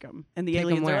you take them. And the Take 'em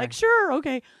aliens are where? like, sure,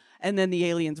 okay. And then the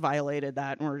aliens violated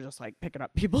that and were just like picking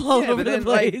up people all Yeah, over but the then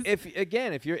place. like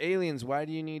if you're aliens, why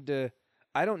do you need to?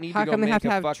 I don't need How to go come they make have to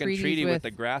a have fucking treaties treaty with with-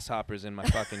 the grasshoppers in my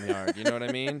fucking yard. You know what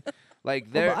I mean? Like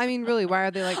Well, they're but I mean, really, why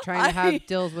are they like trying to have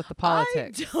deals with the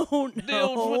politics? I don't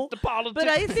know. politics. But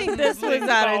I think this was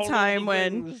at a time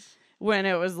when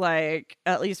it was like,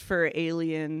 at least for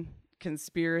alien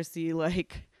conspiracy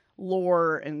like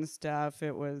lore and stuff,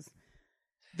 it was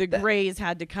the Greys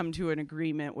had to come to an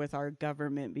agreement with our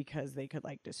government because they could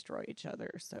like destroy each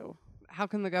other. So, How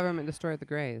can the government destroy the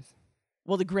Greys?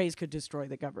 well, the Greys could destroy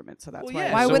the government, so that's Well, why.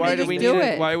 yeah, Why so would why they do just we do need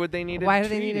it? Why would they need a Why do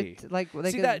treaty? they need it? Like,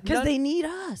 they See could, that- Because they need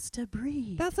us to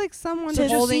breathe. that's like someone To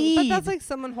holding. But seed. that's like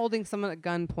someone holding someone at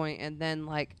gunpoint and then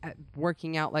like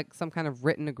working out like some kind of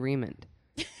written agreement.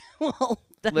 well, You know what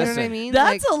I Listen, mean?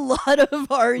 that's like, a lot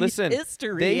of our Listen,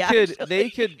 history. they actually.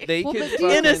 they Well, could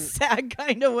but in a fucking- sad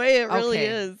kind of way. It really okay,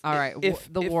 is. All right,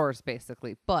 If- the if- wars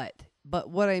basically. But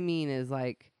what I mean is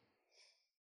like,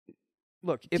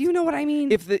 look. do you know what I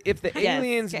mean? If the Yes,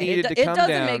 aliens okay, needed it to come doesn't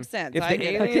down, make sense. if I the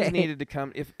get it. aliens Okay. needed to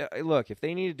come, if look, if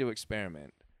they needed to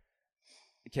experiment,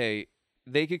 okay,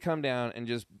 they could come down and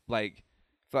just like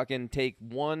fucking take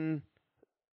one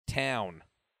town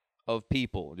of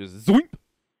people, just zoink,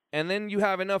 and then you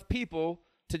have enough people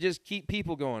to just keep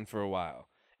people going for a while.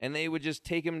 and they would just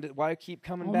take him to. Why keep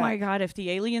coming Oh back? my God! If the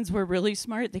aliens were really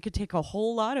smart, they could take a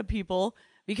whole lot of people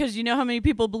because you know how many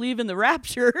people believe in the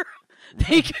rapture.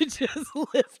 They could just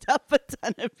lift up a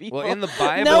ton of people. Well, in the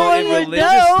Bible, no one it would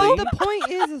religiously, know. The point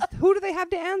is who do they have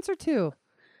to answer to?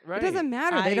 right? It doesn't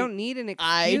matter. They I- don't need an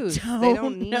I excuse. They don't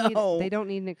don't need. know. They don't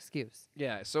need an excuse.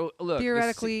 Yeah. So look, the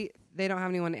Theoretically, they don't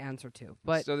have anyone to answer to.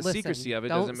 But so the listen, secrecy of it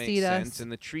don't doesn't make seed sense, us.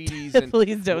 and the treaties and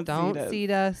Please don't Seed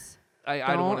us. I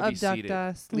don't Don't want to be abduct seated.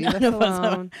 us. Leave None us of us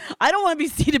alone. I don't want to be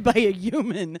seated by a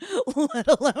human, let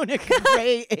alone a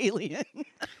gray alien.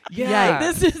 Yeah.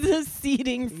 This is a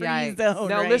seating free Yikes. zone.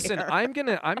 Now right listen, here. I'm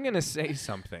gonna say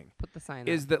something. Put the sign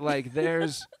Is up. that like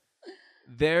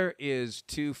there is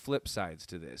two flip sides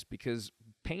to this, because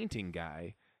painting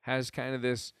guy has kind of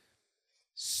this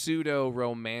pseudo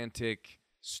romantic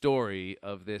story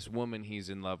of this woman he's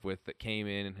in love with that came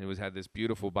in and had this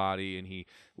beautiful body, and he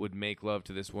would make love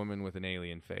to this woman with an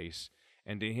alien face,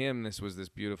 and to him this was this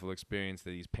beautiful experience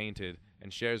that he's painted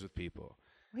and shares with people.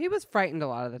 He was frightened a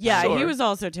lot of the time. Yeah, Sure. he was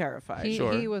also terrified. He,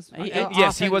 Sure. he was.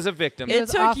 Yes, he was a victim. He It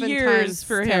was took oftentimes years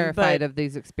for him, terrified but- of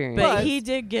these experiences. but he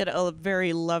did get a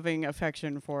very loving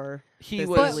affection for He this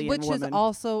was- But alien which woman. is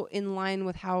also in line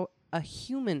with how a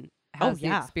human has the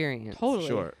yeah. experience. Totally.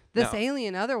 Sure. This No.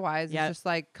 alien otherwise Yep. is just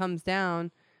like comes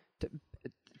down,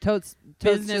 totes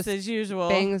business just as usual.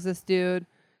 bangs this dude,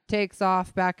 takes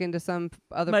off back into some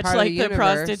other Much part like of the the universe.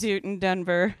 prostitute in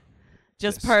Denver.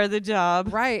 Just Yes. part of the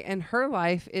job. Right, and her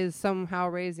life is somehow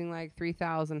raising like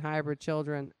 3,000 hybrid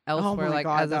children elsewhere, my like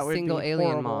God, as a that would be single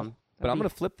alien horrible. mom. But I'm gonna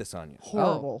flip this on you.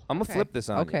 Horrible. I'm gonna Okay. flip this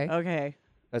on you. Okay. Okay.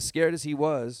 As scared as he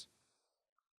was,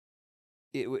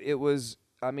 it was.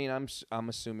 I mean, I'm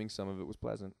assuming some of it was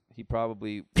pleasant. He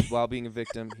probably, while being a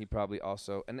victim, he probably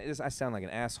also. And I sound like an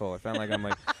asshole. I sound like I'm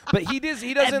like, but he does.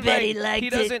 He doesn't bet like. he liked He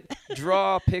it. doesn't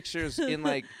draw pictures in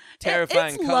like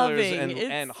terrifying It's colors loving. and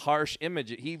It's- harsh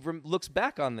images. He looks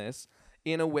back on this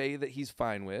in a way that he's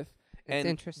fine with. It's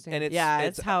interesting. And it's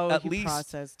It's how at he least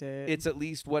processed it. it's at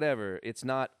least whatever. It's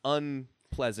not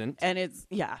unpleasant. and it's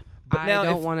But I now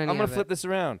don't if- want any I'm gonna of it. flip this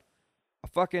around. A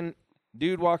fucking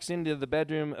dude walks into the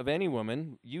bedroom of any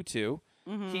woman, you two.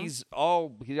 Mm-hmm. He's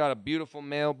got a beautiful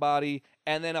male body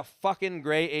and then a fucking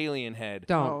gray alien head.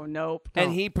 Don't. Oh nope.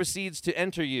 And he proceeds to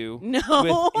enter you No.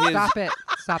 with his Stop it.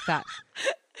 Stop that.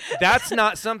 That's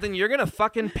not something you're gonna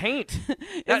fucking paint.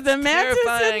 That's the mantis in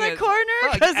terrifying the as corner?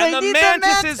 fuck. 'Cause and I the need the mantis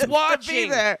mantis is to be watching.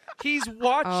 there. He's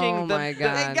watching Oh the my the-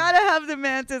 God. They gotta have the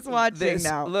mantis watching this,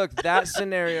 now. Look, that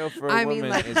scenario for a I mean, woman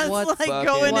like, is That's what's like fucking-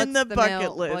 going What's in the bucket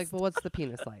male, list. Like, well, what's the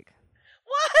penis like?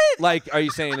 What? Like, are you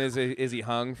saying is he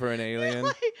hung for an alien?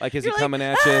 Like, is he You're coming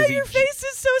like, at you? "Ah, Is he your face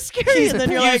is so scary. He's and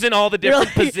then you're like, using all the you're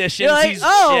different like- positions. you're like, He's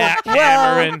oh,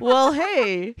 jackhammering. well,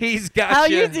 hey, He's got how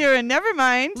you. you doing? Never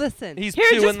mind. Listen. He's Here,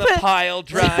 doing just the put- pile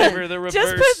driver, the reverse.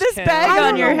 just put this cam. bag I on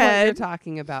don't your know what head. you're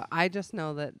talking about. I just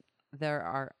know that there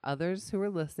are others who are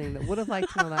listening that would have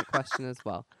liked to know that question as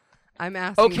well. I'm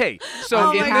asking. Okay, so Oh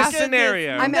my in goodness. this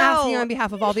scenario, I'm No. asking on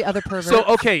behalf of all the other perverts. so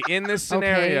okay, in this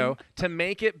scenario, to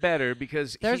make it better,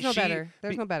 because There's no she- better.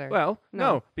 There's no better. Well,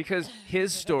 No. no, because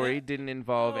his story didn't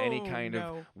involve any Oh, kind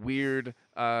no. of weird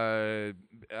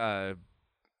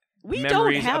We don't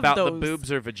memories have about those. the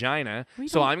boobs or vagina. We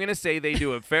So don't- I'm going to say they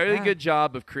do a fairly Yeah. good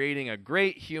job of creating a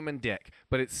great human dick,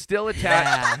 but it's still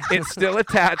attached. It's still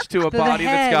attached to a the body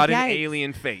that's head, got an yikes.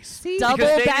 alien face. See? Because Double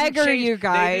they didn't bagger, change- you they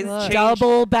guys. didn't change-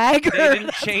 Double bagger. They didn't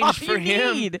That's change all for you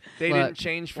him. need. They Look, didn't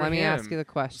change for Let him. me ask you the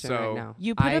question So- right now.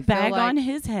 You put I a feel bag like on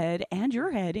his head and your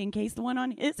head in case the one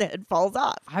on his head falls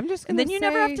off. I'm just And gonna then you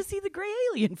never have say- to see the gray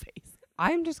alien face.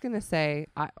 I'm just gonna say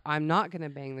I'm not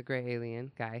gonna bang the gray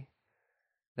alien guy.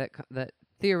 That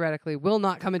theoretically will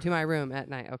not come into my room at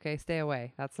night. Okay, stay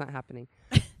away. That's not happening.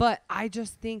 But I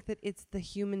just think that it's the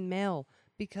human male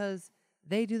because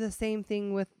they do the same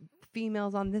thing with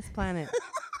females on this planet.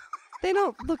 They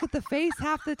don't look at the face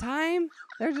half the time.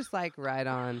 They're just like, right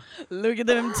on. Look at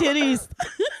them titties.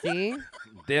 See?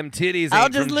 Them titties ain't I'll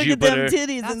just from look Jupiter. at them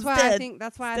titties That's instead. why I think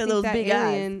instead of that those big eyes.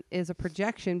 alien is a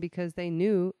projection because they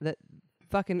knew that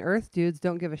fucking Earth dudes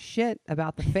don't give a shit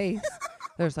about the face.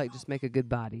 They're just like, just make a good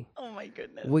body. Oh my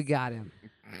goodness. We got him.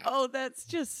 Oh, that's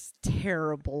just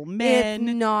terrible, It's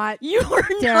man. not. You are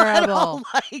not terrible. all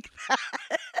like that.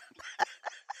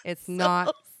 It's not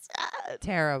So sad.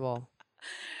 terrible.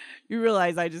 You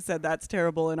realize I just said that's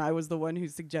terrible, and I was the one who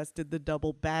suggested the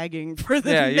double bagging for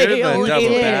the Yeah, you're the male double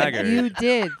alien. bagger. You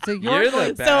did. So You're you're the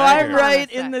going. bagger. So I'm Hold on a right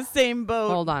sec. in the same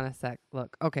boat. Hold on a sec.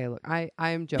 Look. Okay. Look. I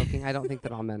am joking. I don't think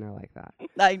that all men are like that.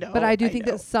 I know. But I do think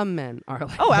know. that some men are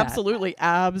like Oh, that. absolutely,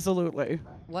 absolutely.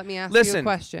 Let me ask you a Listen.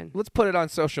 question. Let's put it on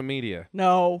social media.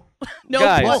 No, no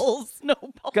Guys. polls, no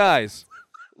polls. Guys,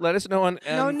 Let us know on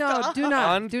No, do not.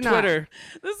 on do not. Twitter.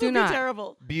 This Do will be not.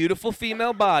 terrible. Beautiful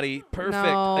female body, perfect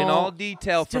in all No.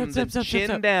 detail from Stop, the stop, stop, chin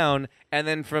stop. down, and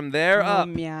then from there Oh up,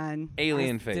 man,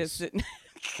 alien This- face.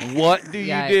 this- what do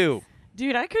you Yikes. do?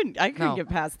 Dude, I couldn't No. get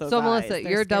past those. So eyes. Melissa, They're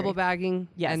you're scary. double bagging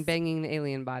Yes. and banging the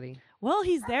alien body. Well,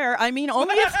 he's there. I mean,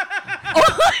 only if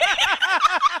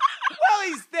Well,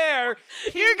 he's there.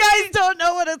 you guys don't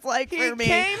know what it's like He for me.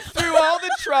 came through all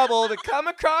the trouble to come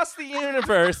across the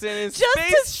universe in his Just to see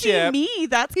spaceship me,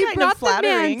 that's He kind brought of the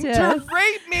flattering. mantis. to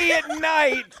rape me at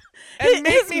night and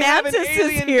make His me have an mantis is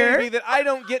alien here. baby that I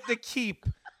don't get to keep.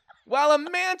 While a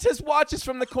mantis watches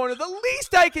from the corner, the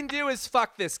least I can do is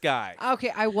fuck this guy. Okay,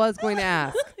 I was going to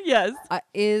ask: Yes.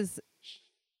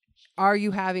 are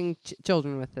you having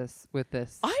children with this? I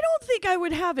don't think I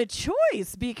would have a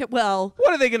choice because, well,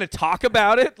 What are they going to talk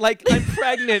about it? Like, I'm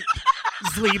pregnant,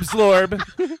 Zleebslorb.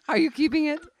 Are you keeping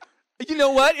it? You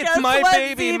know what? It's Guess my what,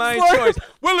 baby, my Zleebslorb? choice.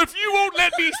 Well, if you won't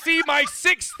let me see my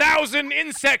 6,000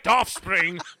 insect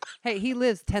offspring. Hey, he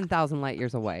lives 10,000 light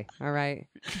years away. All right,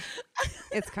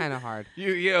 it's kind of hard.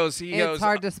 He goes, It's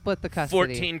hard to split the custody.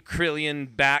 14 trillion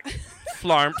back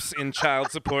flarms in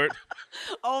child support.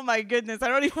 oh my goodness, I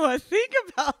don't even want to think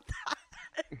about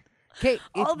that. Okay,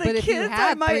 All the but if you kids I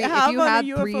had might if have you on a had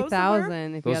UFO somewhere?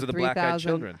 3,000, if you Those had are the black-eyed 3,000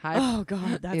 children. Oh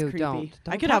God, that's Ew, creepy. don't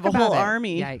I could talk have a whole about it.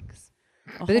 army. Yikes!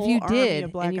 A But if you whole army of did, and you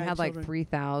black-eyed had like children.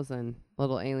 3,000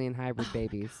 little alien hybrid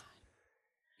babies,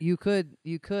 you could,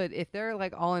 if they're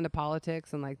like all into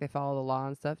politics and like they follow the law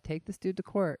and stuff, take this dude to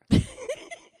court.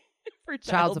 For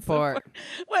Child support.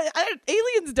 What?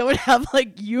 Aliens don't have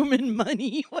like human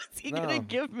money. What's he No. gonna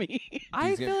give me?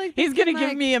 I feel like He's they gonna can, give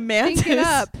like, me a think mantis. it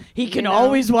up, He you can know?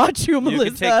 always watch you, Melissa.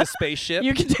 You can take the spaceship.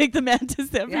 You can take the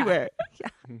mantis everywhere.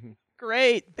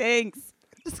 Great, thanks.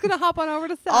 Just gonna hop on over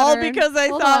to Saturn. All because I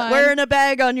Hold thought on. wearing a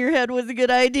bag on your head was a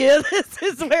good idea. This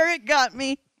is where it got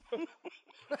me.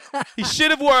 He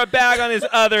should have wore a bag on his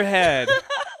other head.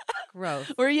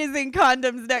 Gross. We're using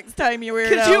condoms next time, you weirdo.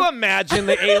 Could you imagine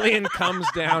the alien comes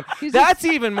down? He's That's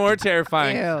even more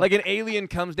terrifying. Ew. Like an alien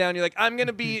comes down, you're like, I'm going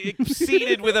to be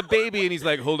seated with a baby. And he's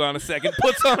like, hold on a second,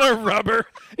 puts on a rubber.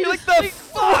 You're like, the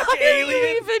fuck, Why are alien?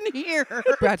 you even here?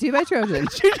 Brought to you by Trojan.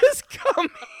 You just come.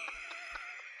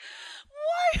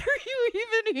 Why are you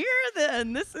even here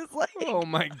then? This is like Oh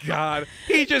my God.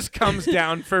 He just comes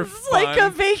down for this is fun. like a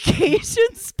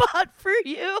vacation spot for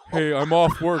you. Hey, I'm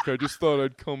off work. I just thought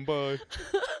I'd come by.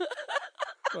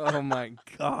 Oh my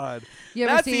God. You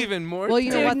ever That's seen- even more Well,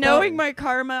 you know Dude, what, though? knowing my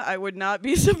karma, I would not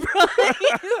be surprised.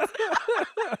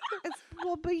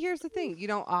 Well, but here's the thing: you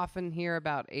don't often hear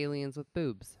about aliens with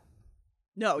boobs.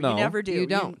 No, No. you never do. You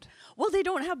don't. Well, they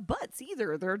don't have butts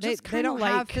either. They're They, just they kind of don't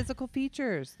like have physical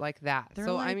features like that. They're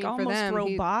So I like mean, for almost them,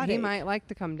 he robotic. might like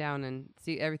to come down and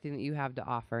see everything that you have to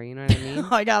offer. You know what I mean?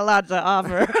 I got a lot to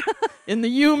offer in the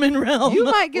human realm. You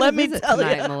might get Let a me visit tell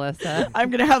tonight, you. Melissa. I'm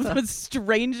gonna have the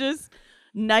strangest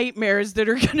nightmares that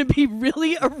are gonna be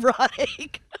really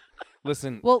erotic.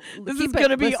 Listen, Well, This keep is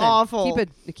gonna be awful.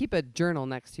 Keep a journal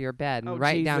next to your bed and Oh,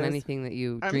 write down Jesus. anything that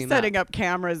you I'm dream setting up. up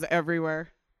cameras everywhere.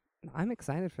 I'm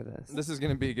excited for this. this is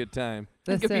going to be a good time.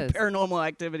 This It could is. be paranormal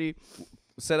activity.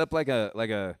 Set up like a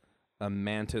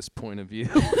mantis point of view.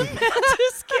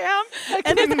 Just cam,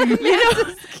 and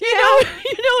it's, you know,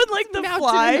 in like the Mounted in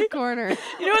fly, the corner.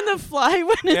 you know, in the fly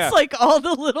when it's Yeah. like all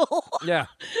the little, Yeah,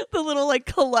 the little like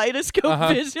kaleidoscope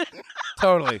Uh-huh. vision.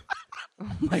 totally.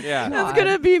 My Yeah. God. That's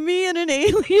gonna be me and an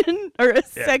alien or a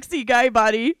sexy guy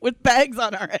body with bags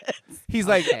on our heads He's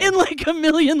like, Okay. in like a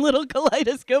million little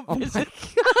kaleidoscope Oh my vision.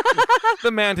 the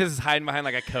mantis is hiding behind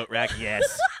like a coat rack.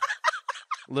 Yes.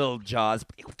 Little jaws.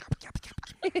 Ew.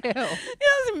 He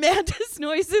has mantis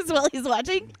noises while he's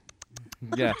watching.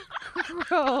 Yeah.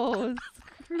 Gross.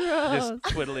 Gross. Just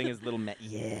twiddling his little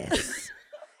Yes.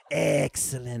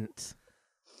 Excellent.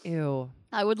 Ew.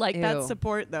 I would like that Ew.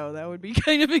 support though. That would be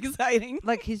kind of exciting.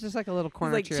 Like he's just like a little He's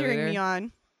corner like cheering cheerleader. me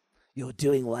on. You're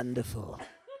doing wonderful.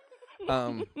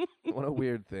 What a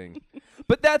weird thing.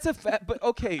 But that's a but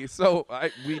okay, so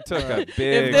we took a big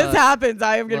If this happens,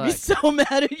 I am gonna be Look. so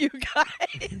mad at you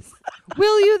guys.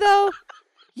 Will you though?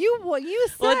 You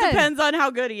said. Well, it depends on how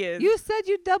good he is. You said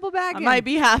you double back. I might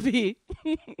be happy.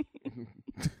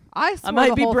 I I might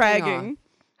the be whole thing bragging.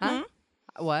 off. Huh?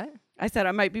 What? I said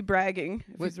I might be bragging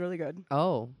if Wait. he's really good.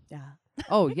 Oh. Yeah.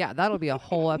 Oh yeah, that'll be a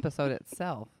whole episode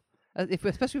itself.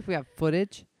 Especially if we have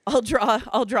footage. I'll draw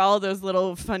all those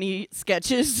little funny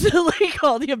sketches like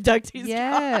all the abductees.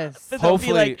 Yes. Draw. They'll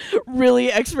be like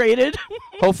really X-rated.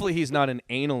 hopefully he's not an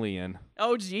alien.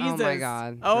 Oh Jesus. my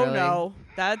God. Oh Really? no.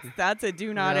 That's a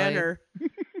do not Really? enter.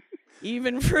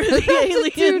 Even for the That's a do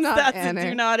aliens, not that's a enter.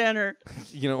 do not enter.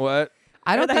 You know what?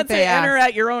 I don't think That's they enter ask.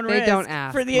 at your own They risk don't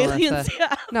ask, for the Melissa. aliens.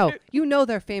 Yeah. No, you know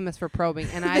they're famous for probing,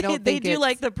 and I don't they think do it's,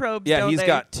 like the probes. Yeah, don't he's they?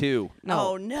 got 2. no.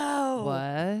 Oh no.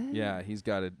 What? Yeah, he's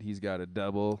got a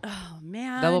double. Oh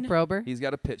man. Double prober? He's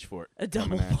got a pitchfork. A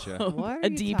double coming at ya. probe. What are a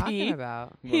you DP. talking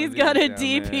about? He's One of got a these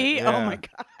down there. DP. Oh Yeah. my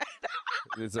god.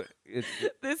 It's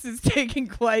This is taking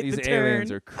quite these the turn.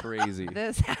 aliens are crazy.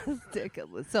 This has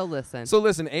so listen. So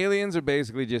listen, aliens are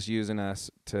basically just using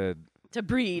us to to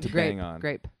breed. grape, hang on.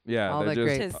 grape, yeah, All they're the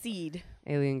just grape. To seed.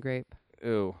 alien grape,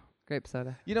 ew. grape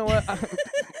soda. You know what?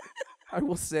 I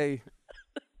will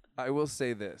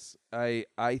say this. I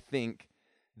think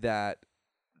that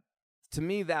to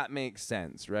me that makes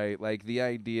sense, right? Like the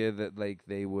idea that like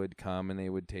they would come and they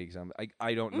would take some.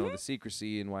 I don't know the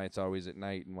secrecy and why it's always at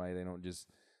night and why they don't just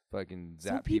fucking So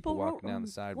zap people walking down the won't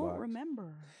sidewalk.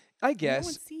 remember. I No one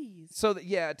guess sees. so.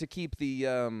 To keep the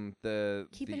Keep the,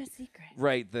 it a secret.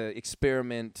 right, the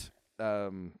experiment.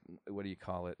 What do you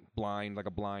call it? Blind, like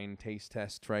a blind taste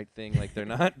test, right? Thing. Like they're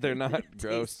not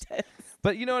gross. Taste test.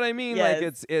 But you know what I mean? Like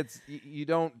Yes. it's you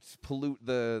don't pollute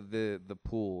the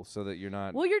pool so that you're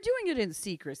not. Well, you're doing it in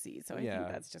secrecy, so I Yeah.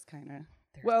 think that's just kind of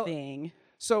their Well, thing.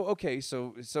 So okay,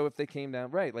 so if they came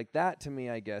down right, like that to me,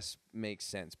 I guess makes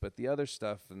sense. But the other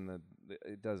stuff and the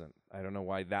it doesn't. I don't know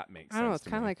why that makes I sense. don't know. It's to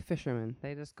kind of me. like fishermen.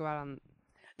 They just go out on.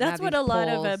 That's have what these a lot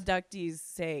of poles. abductees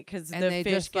say, because And the they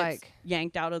fish just, gets like-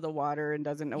 yanked out of the water and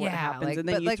doesn't know what happens, like, and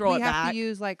then but you like throw we it have back. to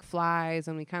use like flies,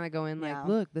 and we kind of go in Yeah. like,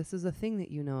 look, this is a thing that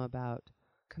you know about.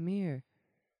 Come here,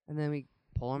 and then we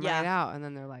pull them Yeah. right out, and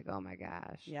then they're like, oh my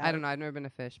gosh. Yeah. I don't know. I've never been a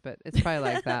fish, but it's probably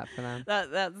like that for them.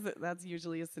 That's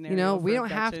usually a scenario. You know, for we don't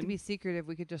have to abduction. be secretive.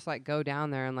 We could just like go down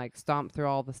there and like stomp through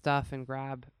all the stuff and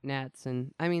grab nets.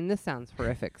 And I mean, this sounds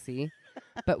horrific, see?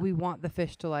 But we want the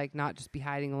fish to like not just be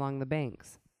hiding along the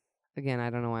banks. Again, I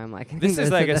don't know why I'm like This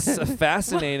is like a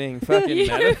fascinating fucking You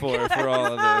metaphor for all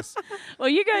of this. Well,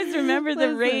 you guys remember the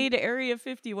Listen. raid Area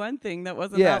 51 thing that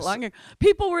wasn't Yes. that long ago?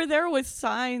 People were there with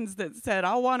signs that said,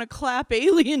 "I want to clap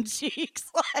alien cheeks."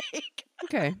 Like,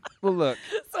 Okay. Well, look,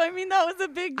 so I mean, that was a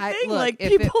big thing. look, Like,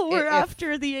 if it- people were if-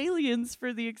 after the aliens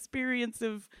for the experience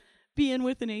of being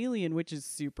with an alien, which is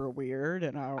super weird,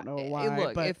 and I don't know why.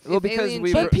 Look, but if, Well, if because alien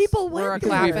we but were- people were went a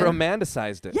there. we've clapping.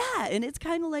 romanticized it. Yeah, and it's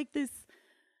kind of like this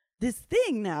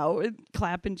thing now.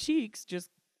 Clapping cheeks just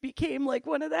became like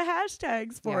one of the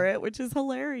hashtags for it, which is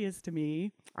hilarious to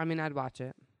me. I mean, I'd watch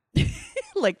it.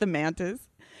 Like the mantis.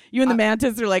 You and the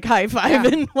mantis are like high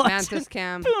fiving. Mantis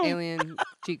cam, Boom. alien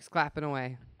cheeks clapping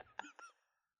away.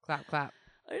 Clap, clap.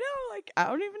 I know, like I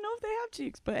don't even know if they have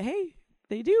cheeks, but hey,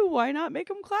 they do. Why not make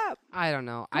them clap? I don't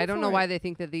know. Go I don't know for why it. they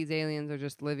think that these aliens are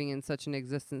just living in such an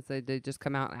existence that they just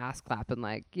come out ass clapping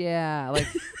like, yeah, like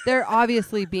they're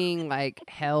obviously being like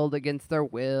held against their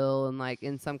will and like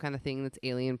in some kind of thing that's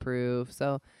alien proof.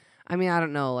 So, I mean, I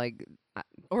don't know. Like,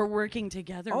 Or working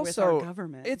together with Also, our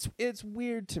government. It's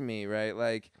weird to me, right?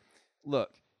 Like, look,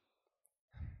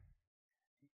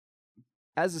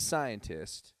 as a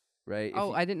scientist, right? if oh,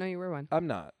 you- I didn't know you were one. I'm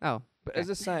not. Oh, But okay. as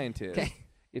a scientist, Okay.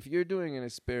 if you're doing an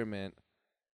experiment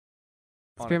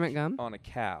on a Spearmint gum? on a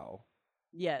cow,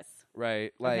 yes.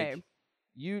 right? Like Okay.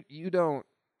 you don't,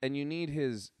 and you need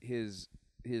his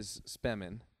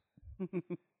spemen.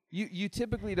 You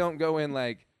typically don't go in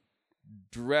like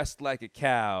dressed like a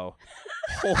cow,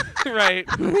 right?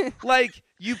 Like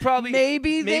you probably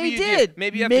Maybe they you did.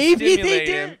 Maybe you have Maybe to they stimulate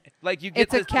did. him. Like you get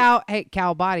It's a this- cow. Hey,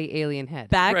 cow body, alien head.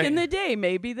 Back Right. in the day,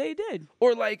 maybe they did.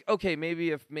 or like okay,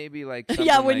 maybe like Yeah,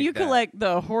 something when like you that. collect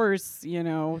the horse, you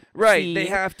know, right, seed, they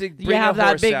have to bring you have a that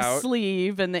horse big out.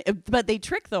 sleeve, and but they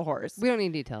trick the horse We don't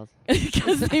need details.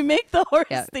 because they make the horse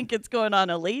Yeah. think it's going on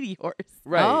a lady horse,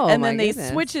 Right. Oh, and my then they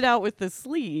goodness. switch it out with the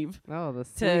sleeve Oh, the to,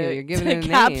 sleeve. You're giving to it a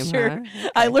capture. name, huh?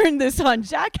 I learned this on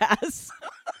Jackass.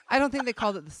 I don't think they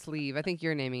called it the sleeve. I think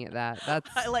you're naming it that. That's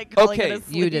I like calling Okay, it a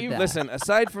sleeve. you did that. Listen,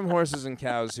 aside from horses and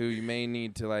cows, who you may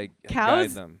need to like guide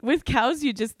Cows them. with cows,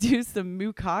 you just do some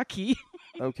mukaki.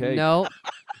 Okay. nope,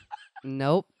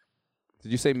 nope,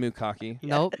 Did you say mukaki?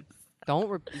 nope.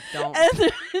 Don't don't.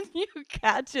 And then you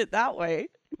catch it that way.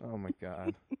 Oh my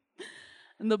god.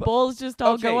 And the bulls just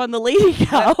all go okay. on the lady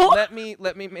cow. let me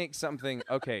make something.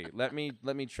 Okay, let me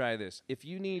try this. If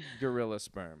you need gorilla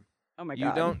sperm, Oh my you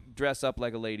god. don't dress up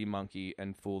like a lady monkey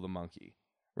and fool the monkey,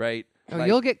 right? Oh, Like,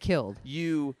 you'll get killed.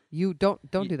 you You don't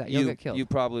do that. You'll you, get killed. You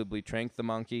probably trank the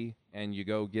monkey and you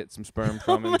go get some sperm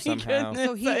from Oh him my somehow. goodness,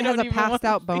 So he I has don't a even passed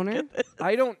wanna out think boner? of this.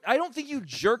 I don't think you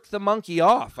jerk the monkey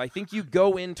off. I think you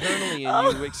go internally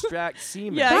and you extract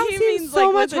semen. Yeah, that he seems means, so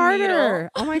like, much with a needle. harder.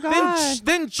 Oh my Then, god.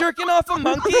 then jerking off a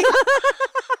monkey?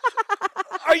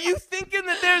 Are you thinking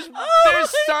that there's Oh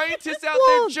my scientists out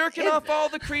Well, there jerking off all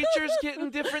the creatures, getting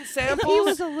different He samples.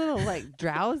 was a little like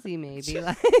drowsy, maybe.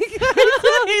 Like,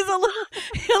 he's a little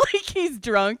like he's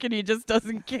drunk and he just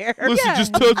doesn't care. Yeah.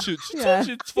 just touch it. Just Yeah. touch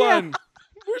it. It's fun.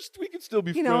 We can still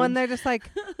be you know, and they're just like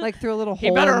through a little He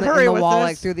hole better in the, hurry in the with wall, this.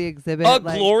 like through the exhibit. a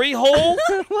like, glory hole?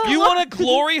 You want a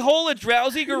glory hole, a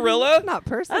drowsy gorilla? Not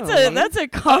personal. That's a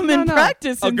common no.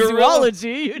 practice A in gorilla. zoology.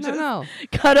 You no, just no.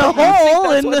 cut a You think hole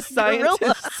that's in what the gorilla.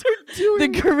 scientists are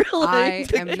doing? The gorilla. I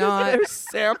am not Their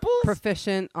samples?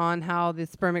 proficient on how the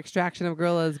sperm extraction of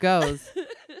gorillas goes.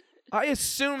 I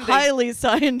assume they highly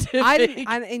scientific.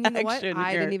 and you know what? action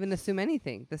I here. didn't even assume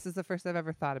anything. This is the first I've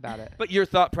ever thought about it. But your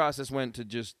thought process went to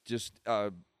just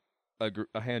a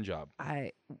hand job.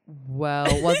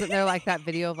 Wasn't there like that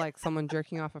video of like someone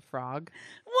jerking off a frog?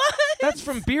 What? That's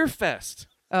from Beer Fest.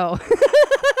 Oh,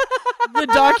 The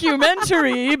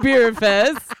documentary Beer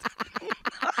Fest.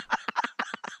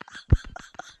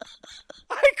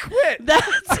 I quit.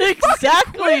 That's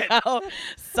exactly how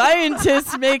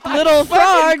scientists make little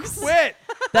Fucking frogs. quit.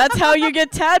 That's how you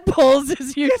get tadpoles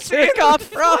is you jerk off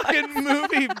frogs. Fucking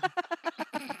movie.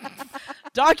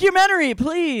 Documentary,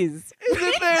 please.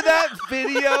 Isn't there that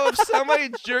video of somebody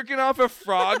jerking off a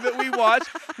frog that we watched?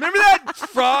 Remember that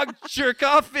frog jerk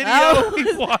off video That we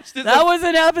was- watched? As That a- was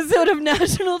an episode of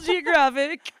National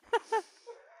Geographic.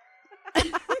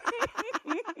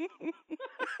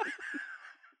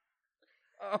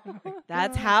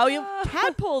 That's how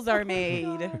tadpoles are made.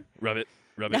 Rub it.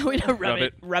 Rub No, we don't rub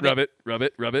it. Rub it. Rub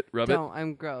it. Rub it. Rub it. don't.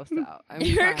 I'm grossed out. I'm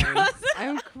You're crying. grossed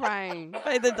I'm crying.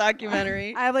 By the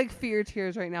documentary. I have like fear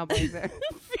tears right now back there.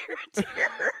 Fear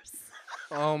tears.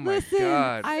 Oh my Listen,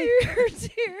 god. Fear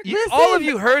tears. All of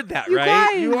you heard that, you right?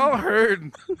 guys. You all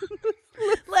heard.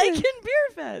 Like in Beer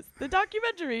Fest, the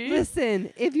documentary.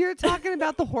 Listen, if you're talking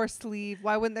about the horse sleeve,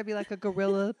 why wouldn't there be like a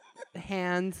gorilla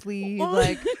hand sleeve?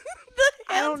 Like,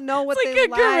 I don't know what it's they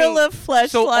like a gorilla fleshlight.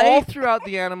 So all throughout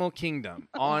the animal kingdom,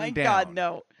 Oh on my down, God,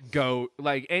 no. go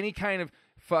like any kind of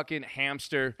fucking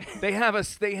hamster. They have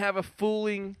a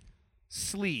fooling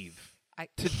sleeve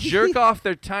to jerk off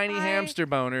their tiny hamster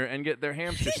boner and get their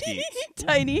hamster skeets.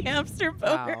 Tiny hamster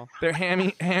boner. wow, Their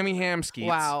hammy ham skeets.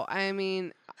 wow. I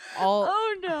mean, all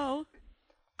Oh no.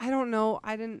 I don't know.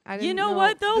 I didn't. You know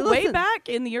what though? Way Listen, back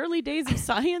in the early days of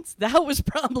science, that was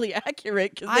probably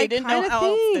accurate because they I didn't know kinda how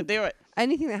else to think- do it.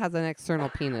 anything that has an external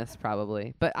penis,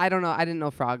 probably. But I don't know. I didn't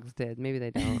know frogs did. Maybe they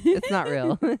don't. It's not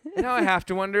real. Now I have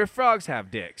to wonder if frogs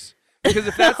have dicks. Because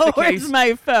if that's the Where's case,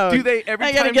 my phone? do they every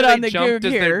I gotta time get they on the jump, Goog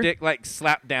does here. their dick like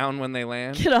slap down when they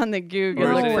land? Get on the Google.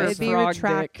 Or is Look it for it'd be frog dick.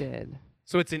 retracted.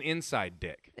 So it's an inside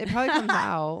dick. It probably comes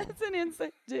out. It's an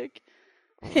inside dick.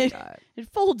 Oh my It, God. it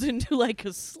folds into like a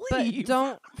But sleeve.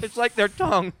 don't It's like their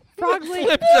tongue frogs lay?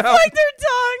 flips It's out. like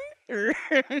their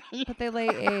tongue. But they lay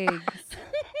eggs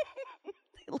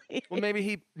Well, maybe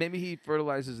he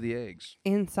fertilizes the eggs.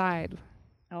 inside.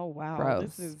 Oh wow.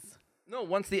 Gross. This is No,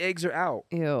 once the eggs are out,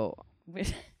 Ew.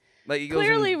 like he goes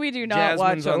clearly and we do not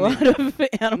watch Jasmine's a on lot the- of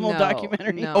animal No,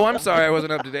 documentaries. no. Oh, I'm sorry, I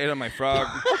wasn't up to date on my frog.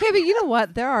 Okay, but you know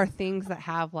what? There are things that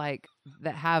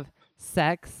have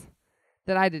sex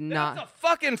that I did That's not. a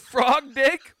fucking frog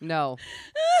dick. No.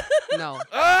 No.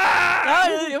 Ah!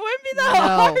 It wouldn't be that No.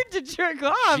 hard to jerk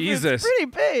off. Jesus. It's pretty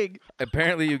big.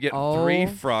 Apparently, you get Oh 3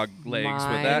 frog legs my-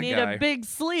 with You that need guy. a big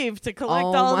sleeve to collect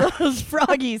Oh all my- those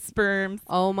froggy sperms.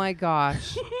 Oh my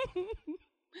gosh.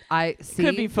 I see.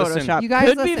 Could be Listen, Photoshop. You guys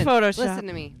Could listen. be Photoshop. Listen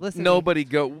to me. Listen. Nobody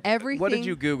go. What did Everything-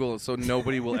 you Google? So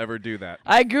nobody will ever do that.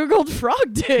 I googled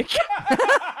frog dick.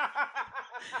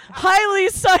 Highly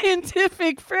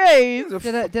scientific phrase. To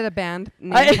me. Did a band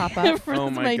name pop up? That's Oh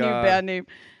my my God. new band name.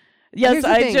 Yes, Here's the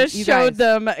I thing, just you showed guys.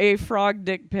 them a frog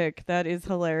dick pic. That is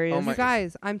hilarious. Oh my- You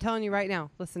guys, I'm telling you right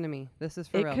now. Listen to me. This is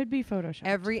for it real. could be Photoshop.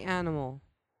 Every animal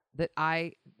that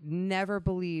I never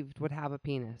believed would have a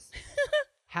penis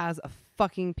has a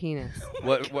fucking penis.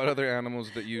 What other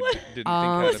animals that you didn't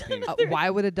Um, think had a penis? Why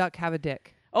would a duck have a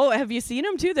dick? Oh, have you seen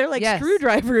them too? They're like Yes.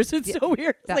 screwdrivers. It's Yeah, so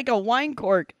weird. It's that- like a wine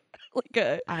cork, like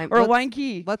a I'm- or a let's- wine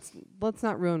key. Let's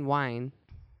not ruin wine.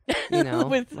 You know,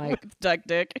 with, like with duck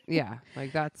dick. yeah,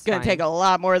 like that's It's gonna fine. take a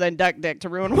lot more than duck dick to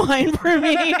ruin wine for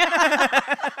me.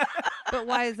 But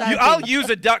why is that? a I'll thing? use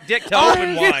a duck dick to I'll open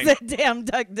use wine. a damn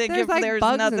duck dick There's if like there's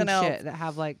bugs nothing and else. shit that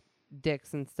have like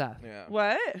dicks and stuff. Yeah.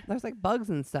 What? There's like bugs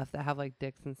and stuff that have like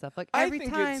dicks and stuff. Like I every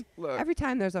think time, it's- look. every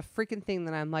time there's a freaking thing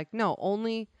that I'm like, no,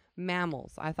 only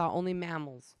mammals. I thought only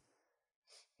mammals.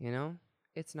 You know,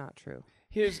 it's not true.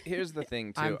 Here's the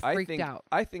thing too. I'm I freaked think out.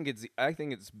 I think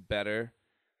it's better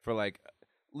for like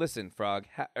listen, frog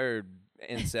or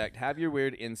insect, have your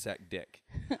weird insect dick.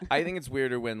 I think it's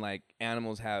weirder when like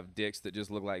animals have dicks that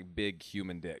just look like big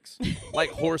human dicks,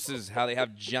 like horses, how they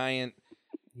have giant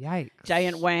Yikes.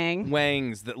 Giant wang.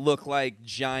 wangs that look like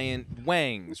giant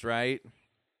wangs, right?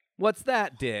 What's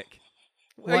that dick?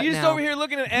 Are What you just now? over here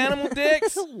looking at animal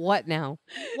dicks? What now?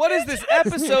 What has this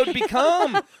episode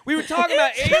become? We were talking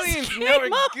about It just aliens, and now we're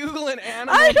came up. Googling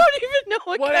animals. I don't even know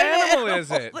what What kind animal of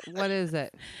is it? What is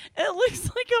it? It looks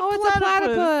like a Oh, it's a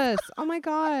platypus. Oh my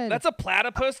god. That's a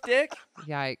platypus dick?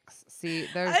 Yikes. See,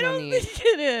 there's I no don't need. think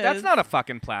it is. That's not a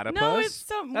fucking platypus. No, it's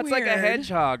something That's like a weird.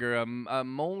 hedgehog or a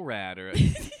mole rat or a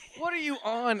What are you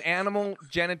on, animal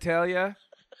genitalia?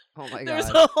 Oh my There's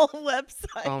god. a whole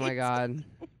website. Oh my god.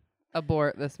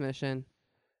 Abort this mission.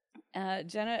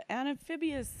 Jenna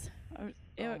Amphibious. Oh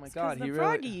my God, the he really-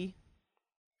 froggy.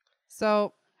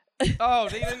 So, Oh,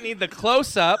 they didn't need the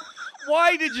close up.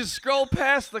 Why did you scroll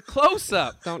past the close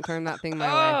up? don't turn that thing my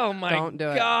way. Oh my Don't do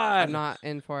it. God. I'm not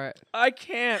in for it. I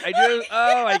can't. I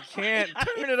can't.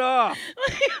 Turn it off.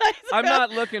 I'm not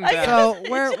looking back. So,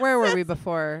 where were we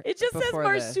before? It just says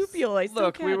before this? marsupial. I still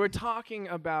Look, we can't- were talking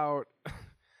about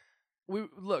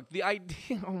the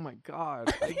idea. Oh my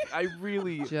God. I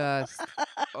really Just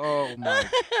oh my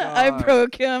God. I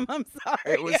broke him. I'm sorry.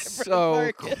 It was I so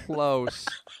broke him. close.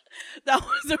 That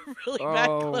was a really bad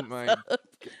Oh close my up.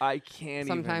 I can't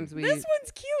sometimes even. we. This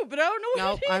one's cute, but I don't know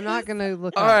No, what it I'm not is. gonna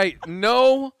look. All up. right,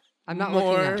 no I'm not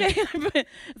more. looking at it. Okay,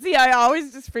 but see, I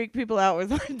always just freak people out with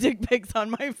my dick pics on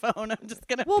my phone. I'm just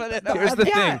gonna put it Here's on. the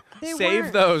Yeah, they thing. Save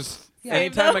weren't. those. Yeah.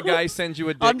 Anytime a Save guy those. sends you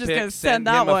a dick I'm just pic, gonna send send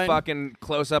that him a one. fucking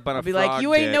close up on a I'll be frog like,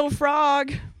 you ain't dick. no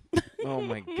frog. Oh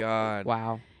my God.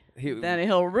 Wow. Then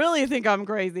he'll really think I'm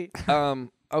crazy.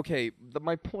 Okay.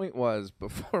 My point was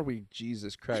before we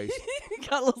Jesus Christ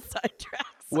Got a little sidetracked.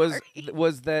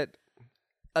 was that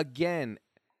again.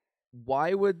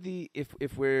 Why would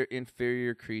if we're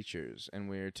inferior creatures and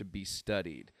we're to be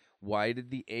studied, why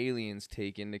did the aliens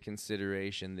take into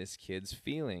consideration this kid's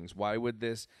feelings? Why would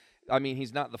this? I mean,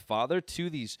 he's not the father to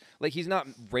these. Like, he's not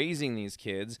raising these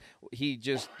kids. He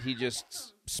just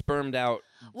spermed out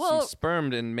Well, some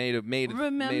spermed and made a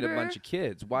remember- bunch of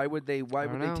kids. Why would they? Why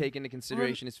would don't they know. take into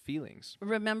consideration his feelings?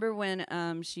 Remember when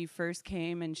she first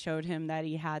came and showed him that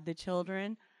he had the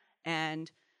children, and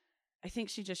I think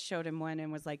she just showed him one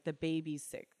and was like, the baby's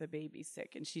sick,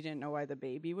 and she didn't know why the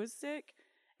baby was sick,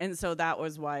 and so that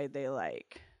was why they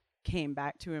like came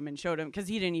back to him and showed him, because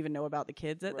he didn't even know about the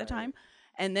kids at the time,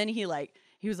 and then he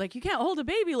was like, you can't hold a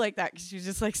baby like that, because she was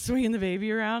just like swinging the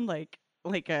baby around like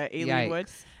a alien would,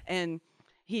 Yikes. and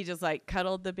he just like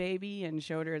cuddled the baby and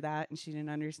showed her that, and she didn't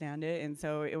understand it, and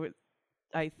so it was,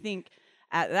 I think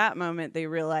at that moment they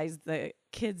realized that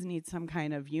kids need some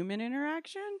kind of human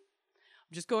interaction.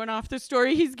 I'm just going off the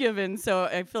story he's given, so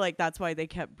I feel like that's why they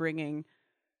kept bringing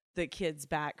the kids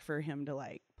back for him to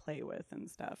like play with and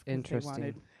stuff. 'Cause they Interesting.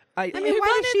 wanted- I I mean, They why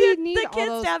wanted does she the need all kids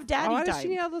those? to have daddy why does she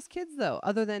time. need all those kids though?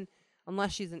 Other than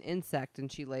unless she's an insect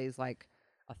and she lays like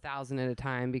 1,000 at a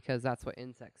time because that's what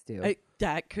insects do.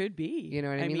 that could be. You know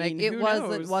what I mean? Like it who wasn't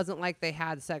knows? wasn't like they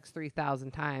had sex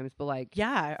 3,000 times, but like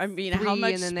Yeah, I mean, how 3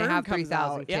 much and then they sperm have comes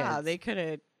 3,000 out? Yeah, kids. they could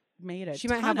have made a she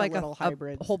might ton have of like little a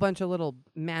hybrids. whole bunch of little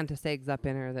mantis eggs up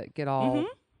in her that get all,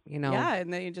 you know. Yeah,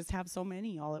 and they just have so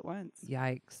many all at once.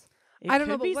 Yikes. It I don't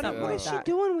could know, but be what something what like is she that.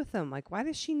 doing with them? Like, why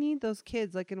does she need those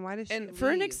kids? Like, and why does she And For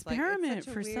an leave? Like, it's such experiment,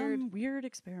 a for weird- some weird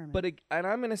experiment. But and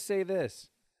I'm gonna say this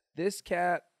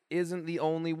cat isn't the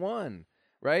only one,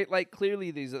 right? Like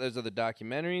clearly there's other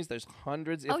documentaries. There's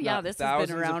hundreds, if oh yeah, not this has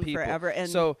thousands been of around people. forever. And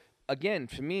So again,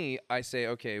 for me, I say,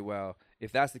 okay, well,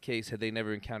 if that's the case, had they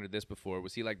never encountered this before?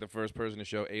 Was he like the first person to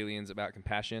show aliens about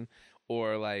compassion,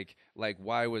 or like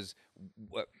why was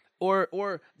what?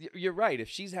 Or you're right. If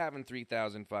she's having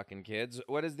 3,000 fucking kids,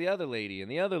 what is the other lady and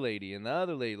the other lady and the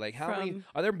other lady? Like, how many From-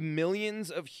 are there?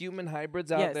 Millions of human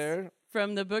hybrids out Yes. there.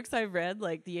 from the books I've read,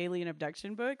 like the alien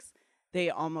abduction books, they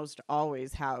almost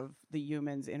always have the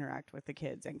humans interact with the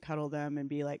kids and cuddle them and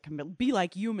be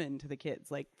like human to the kids.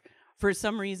 Like for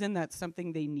some reason, that's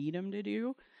something they need them to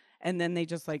do, and then they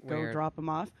just like go Weird. drop them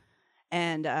off.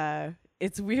 And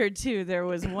it's weird too. There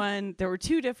were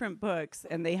 2 different books,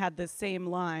 and they had the same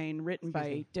line written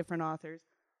by different authors.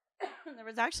 There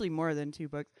was actually more than 2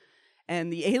 books,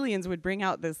 and the aliens would bring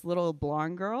out this little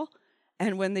blonde girl.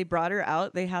 And when they brought her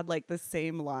out, they had like the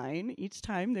same line each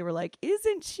time. They were like,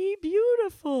 "Isn't she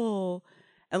beautiful?"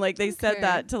 And like they said Okay.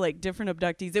 that to like different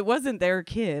abductees. It wasn't their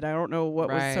kid. I don't know what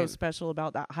was so Right. special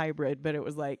about that hybrid, but it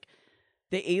was like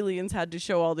the aliens had to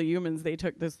show all the humans they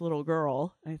took this little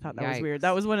girl. I thought that was weird.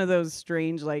 That Yikes. was one of those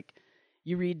strange, like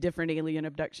you read different alien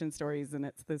abduction stories and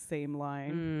it's the same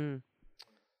line.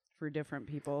 for different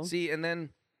people. See, and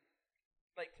then,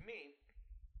 like, to me,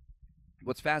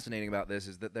 what's fascinating about this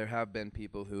is that there have been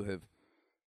people who have,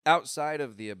 outside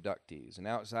of the abductees and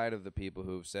outside of the people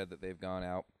who have said that they've gone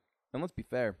out, and let's be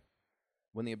fair,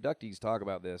 when the abductees talk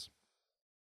about this,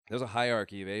 there's a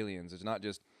hierarchy of aliens. It's not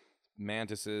just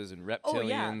mantises and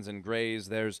reptilians and greys.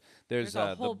 There's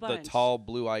a whole the bunch. tall,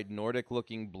 blue-eyed,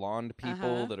 Nordic-looking blonde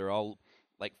people that are all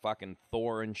like fucking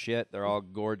Thor and shit. They're all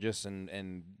gorgeous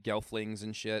and gelflings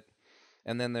and shit.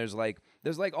 And then there's like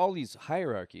all these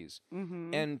hierarchies.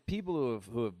 And people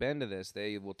who have been to this,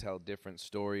 they will tell different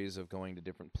stories of going to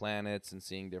different planets and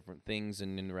seeing different things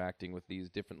and interacting with these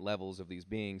different levels of these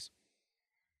beings.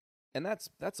 And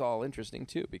that's all interesting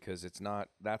too, because that's not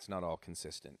all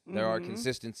consistent. There are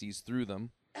consistencies through them.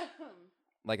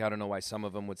 Like, I don't know why some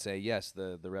of them would say, yes,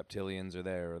 the reptilians are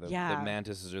there, or the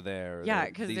mantises are there. Yeah,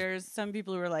 because there's some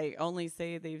people who are like, only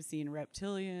say they've seen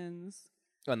reptilians.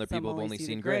 And the Some people have only see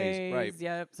seen the greys. Right.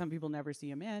 Yep. Some people never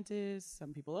see a mantis.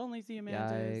 Some people only see a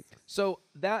mantis. Yikes. So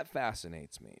that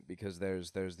fascinates me, because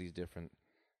there's these different,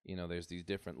 there's these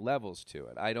different levels to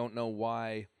it. I don't know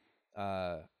why,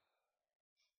 I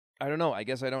don't know. I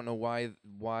guess I don't know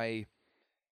why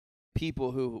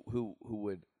people who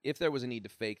would, if there was a need to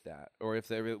fake that, or if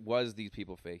there was these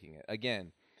people faking it,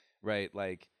 again, right?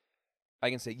 Like, I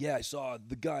can say, yeah, I saw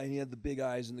the guy and he had the big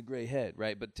eyes and the gray head,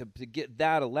 right? But to get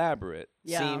that elaborate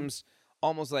seems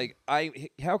almost like,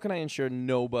 how can I ensure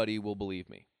nobody will believe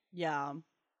me? Yeah.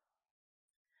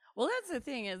 Well, that's the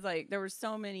thing, is like there were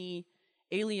so many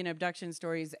alien abduction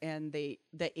stories, and the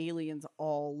aliens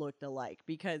all looked alike,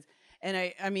 because, and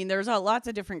I mean, there's lots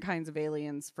of different kinds of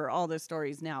aliens for all the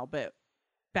stories now, but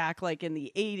back like in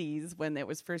the 80s when it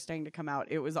was first starting to come out,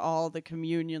 it was all the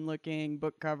communion looking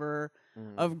book cover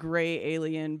of gray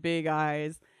alien, big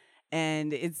eyes.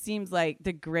 And it seems like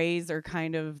the grays are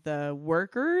kind of the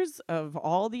workers of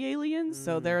all the aliens.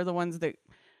 So they're the ones that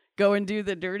go and do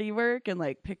the dirty work and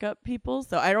like pick up people.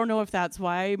 So I don't know if that's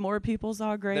why more people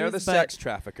saw grays. They're the sex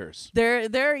traffickers. They're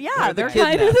the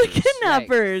kind of the kidnappers.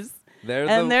 kidnappers.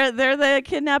 They're They're the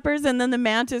kidnappers, and then the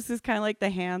mantis is kind of like the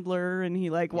handler, and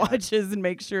he like watches and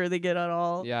makes sure they get it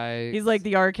all. Yeah, he's like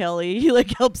the R. Kelly. He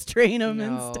like helps train them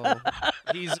and stuff.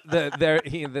 He's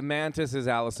the mantis is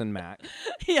Allison Mack.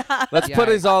 Yeah. Let's put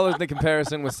his all in the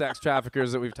comparison with sex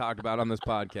traffickers that we've talked about on this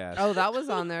podcast. Oh, that was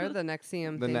on there, the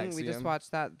Nexium The thing. We just Nexium.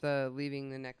 watched that, the leaving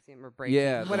the Nexium or breaking,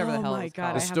 Yeah. whatever the Oh hell my it's God,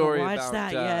 called. I The haven't story watched about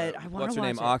that yet. I wanna what's her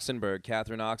name, watch Oxenberg,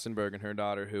 Catherine Oxenberg, and her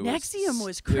daughter, who Nexium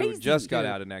was who crazy, just got dude.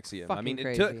 out of Nexium. I Fucking mean,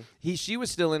 crazy. she was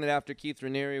still in it after Keith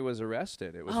Raniere was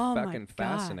arrested. It was Oh my fucking God.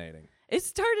 fascinating. It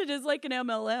started as like an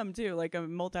MLM too, like a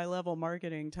multi-level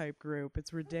marketing type group.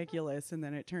 It's ridiculous, and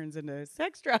then it turns into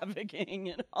sex trafficking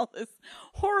and all this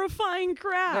horrifying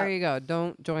crap. There you go.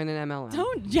 Don't join an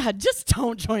MLM. Just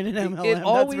don't join an MLM. It That's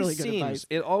always really good seems. advice.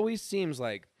 It always seems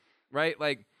like, right?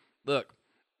 Like, look,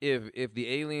 if the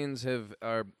aliens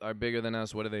are bigger than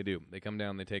us, what do? They come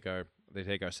down. They take our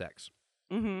sex.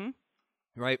 Mm-hmm.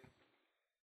 Right?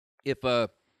 If a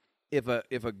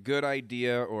good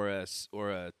idea or a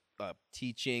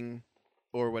teaching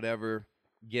or whatever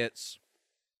gets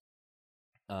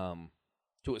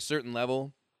to a certain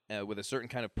level with a certain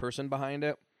kind of person behind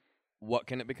it, what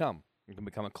can it become? It can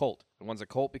become a cult. And once a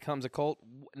cult becomes a cult,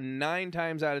 9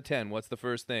 times out of 10, what's the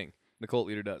first thing the cult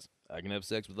leader does? I can have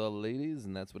sex with all the ladies,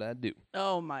 and that's what I do.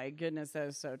 Oh my goodness, that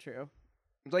is so true.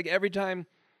 It's like every time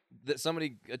that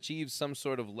somebody achieves some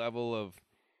sort of level of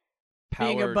power,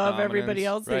 Being above everybody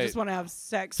else, dominance, they right. just want to have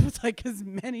sex with like as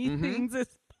many things as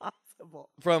possible.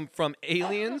 From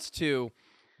aliens to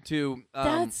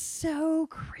That's so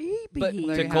creepy. but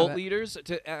There to you cult have it. leaders,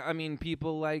 to I mean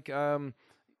people like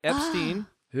Epstein,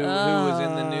 who was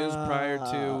in the news prior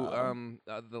to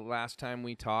the last time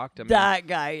we talked. I mean, that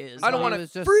guy is. I don't a wanna- It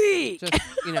was just, freak. Just,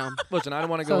 you know, listen, I don't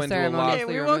want to So go into a lot. ceremonious. Okay,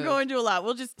 we Obviously won't go removed. into a lot.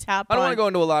 We'll just tap I don't on. want to go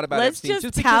into a lot about Let's Epstein.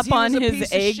 just because tap he was on a his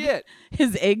piece of egg, shit.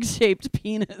 his egg-shaped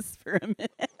penis for a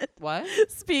minute. what?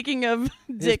 Speaking of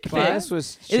dick His pics, penis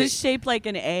was it is shaped shaped like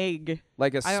an egg.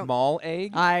 like a I don't- small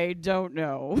egg, I don't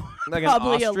know. like an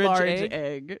Probably a ostrich large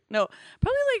egg. No,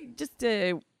 probably like just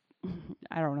a.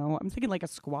 I don't know. I'm thinking like a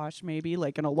squash, maybe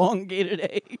like an elongated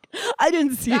egg. I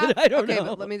didn't see it. I don't okay, know.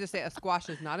 but let me just say, a squash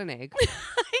is not an egg. I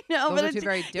know, Those but are it's, two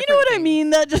very you know different what I things. mean?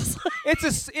 That just like,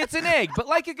 It's an egg, but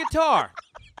like a guitar.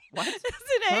 What? it's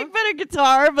an egg, but a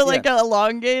guitar, but like an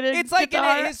elongated. It's like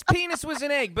guitar. his penis was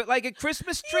an egg, but like a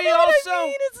Christmas tree You know what also. I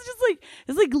mean? It's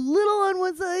just like little on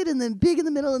one side and then big in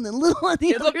the middle and then little on the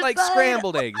It other looked like side.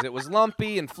 scrambled eggs. It was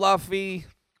lumpy and fluffy.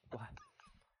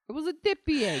 It was a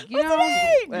dippy egg. You It's know,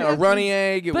 an egg. A runny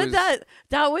egg. It But was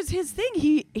that was his thing.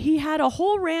 He had a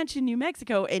whole ranch in New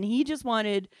Mexico, and he just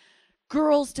wanted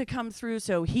girls to come through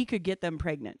so he could get them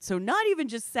pregnant. So not even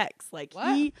just sex. Like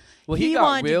What? he got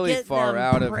wanted to really get far them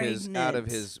out of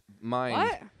pregnant. his mind.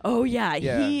 What? Oh yeah,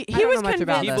 Yeah. he I don't was know much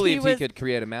about convinced He this. believed he was, could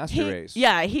create a master race.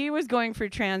 Yeah, he was going for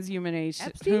transhumanization.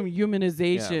 Epstein?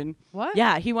 Humanization. What?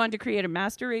 Yeah, he wanted to create a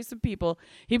master race of people.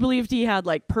 He believed he had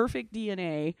like perfect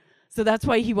DNA. So that's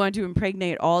why he wanted to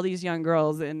impregnate all these young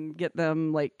girls and get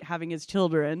them like having his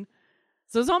children.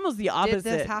 So it's almost the opposite.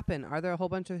 Did this happen? Are there a whole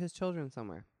bunch of his children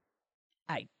somewhere?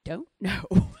 I don't know.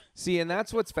 See, and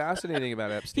that's what's fascinating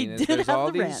about Epstein is did there's have all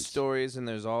the these ranch. stories and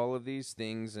there's all of these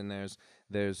things and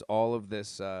there's all of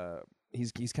this.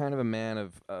 He's kind of a man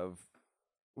of.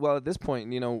 Well, at this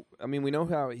point, I mean, we know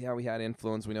how he had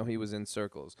influence. We know he was in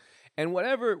circles, and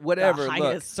whatever. The Look,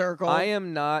 highest circle.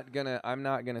 I'm not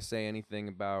gonna say anything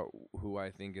about who I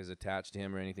think is attached to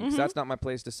him or anything, because that's not my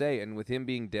place to say. And with him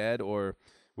being dead, or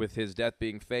with his death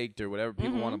being faked, or whatever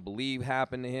people want to believe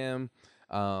happened to him,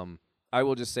 I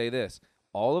will just say this: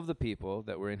 all of the people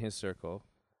that were in his circle,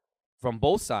 from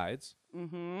both sides,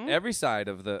 every side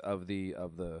of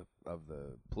the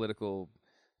political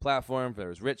platform. There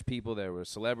was rich people, there were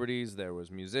celebrities, there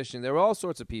was musicians, there were all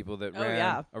sorts of people that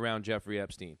ran around Jeffrey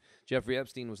Epstein. Jeffrey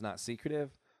Epstein was not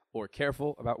secretive or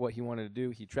careful about what he wanted to do.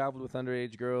 He traveled with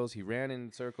underage girls. He ran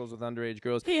in circles with underage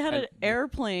girls. He had And an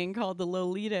airplane called the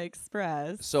Lolita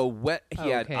Express. So he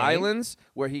had Okay. islands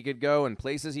where he could go and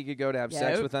places he could go to have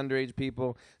sex Yep. with underage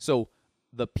people. So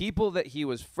the people that he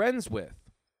was friends with,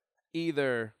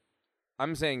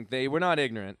 I'm saying they were not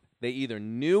ignorant. They either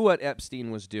knew what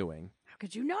Epstein was doing How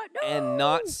could you not know? and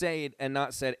not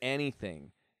said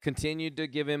anything. Continued to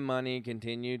give him money,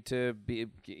 continued to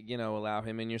allow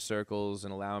him in your circles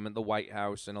and allow him at the White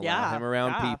House and allow him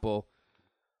around people,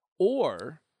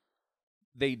 or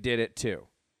they did it too.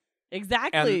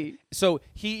 Exactly. And so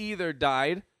he either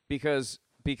died because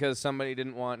somebody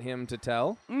didn't want him to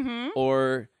tell,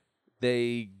 or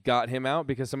they got him out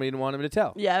because somebody didn't want him to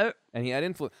tell. Yeah. And he had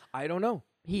influence. I don't know.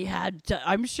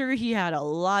 I'm sure he had a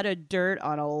lot of dirt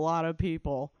on a lot of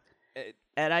people.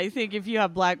 And I think if you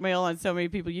have blackmail on so many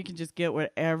people, you can just get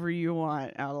whatever you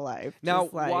want out of life. Now,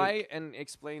 Just like, why, and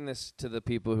explain this to the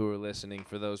people who are listening,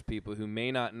 for those people who may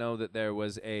not know that there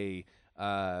was a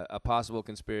possible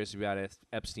conspiracy about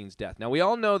Epstein's death. Now, we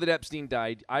all know that Epstein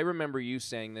died. I remember you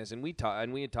saying this, and we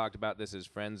had talked about this as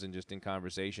friends and just in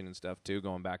conversation and stuff too,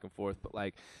 going back and forth. But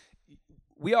like,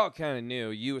 we all kind of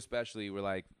knew, you especially, were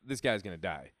like, this guy's gonna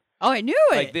die. Oh, I knew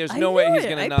it. Like, there's I no way knew he's it.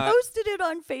 gonna I not- posted it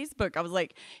on Facebook. I was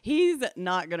like, he's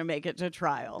not going to make it to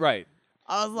trial. Right.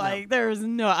 I was like, there's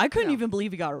no. I couldn't even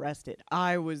believe he got arrested.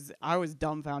 I was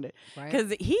dumbfounded Right.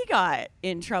 because he got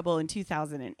in trouble in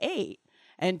 2008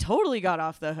 and totally got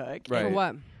off the hook. Right. For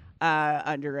what?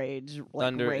 Underage,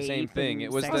 like rape same thing. and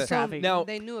It was sex the- trafficking. Now-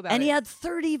 They knew about and it. he had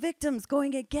 30 victims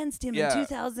going against him Yeah. in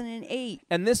 2008.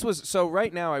 And this was so.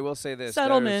 Right now, I will say this: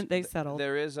 Settlement, there's- they settled.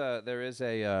 There is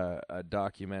a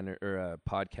documentary or a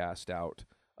podcast out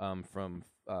from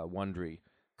Wondery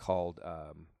called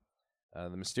 "The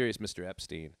Mysterious Mr.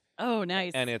 Epstein," Oh,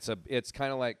 nice. and it's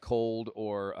kind of like Cold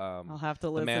or I'll have to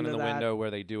The listen Man to in the that. Window, where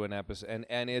they do an episode,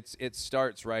 and it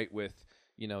starts right with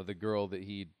the girl that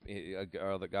a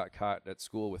girl that got caught at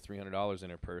school with $300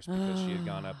 in her purse because she had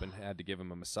gone up and had to give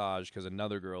him a massage because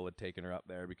another girl had taken her up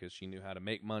there because she knew how to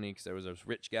make money because there was this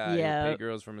rich guy who Yep. paid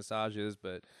girls for massages,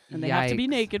 but And they have to be Yikes.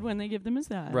 naked when they give them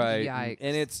massage. right, Yikes.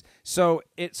 and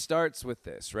it starts with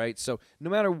this, right? So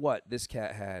no matter what, this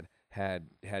cat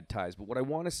had ties, but what I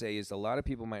want to say is a lot of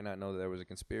people might not know that there was a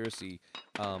conspiracy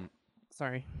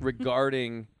Sorry.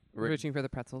 regarding Reaching for the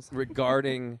pretzels.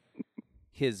 regarding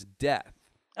his death.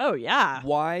 Oh, yeah.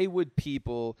 Why would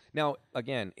people now?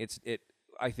 Again,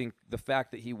 I think the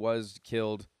fact that he was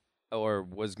killed or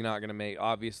was not going to make,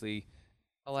 obviously,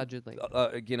 Allegedly.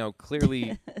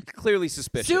 clearly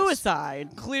suspicious. Suicide.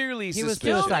 Clearly He was suspicious.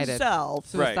 Killed Suicided.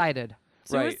 himself. Right. Suicided.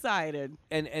 Right. Suicided.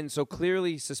 And so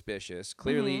clearly suspicious.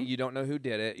 Clearly, you don't know who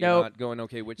did it. You're Nope. not going,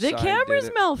 okay, which The side cameras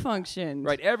did it? malfunctioned.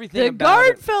 Right. Everything The about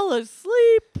guard it. fell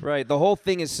asleep. Right. The whole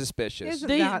thing is suspicious. Isn't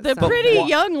The that the something? pretty Wha-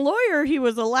 young lawyer he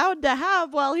was allowed to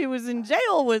have while he was in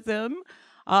jail with him,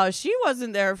 she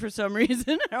wasn't there for some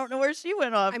reason. I don't know where she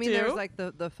went off I mean, to. there was like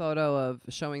the photo of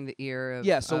showing the ear of.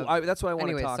 Yeah, so of- that's what I want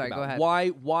Anyways, to talk sorry, about. go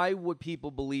ahead. Why would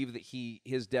people believe that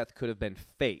his death could have been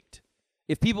faked?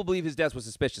 If people believe his death was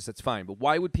suspicious, that's fine. But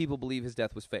why would people believe his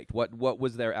death was faked? What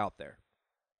was there out there?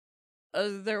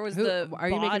 There was Who- the are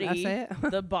you making us body, say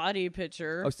it? the body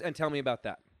picture. And tell me about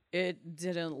that. It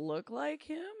didn't look like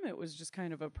him. It was just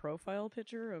kind of a profile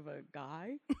picture of a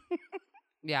guy.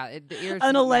 Yeah, the ears An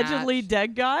didn't allegedly match.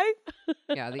 dead guy.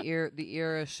 Yeah, the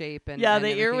ear shape and Yeah, and the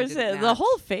ear everything was didn't the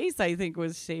whole match. face. I think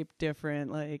was shaped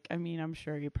different. Like, I mean, I'm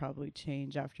sure you probably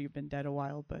change after you've been dead a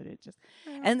while, but it just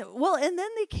and then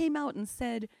they came out and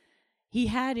said he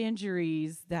had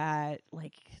injuries that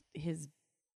like his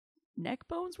neck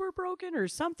bones were broken or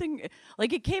something.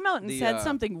 Like it came out and The, said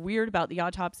something weird about the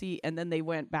autopsy, and then they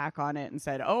went back on it and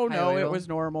said, "Oh no, it Hiatal. was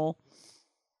normal."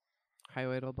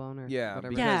 Hiatal bone or Yeah, whatever.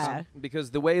 because, Yeah.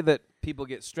 because the way that people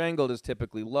get strangled is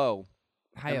typically low.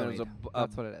 And there's Hyoid.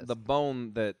 That's what it is. The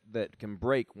bone that can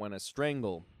break when a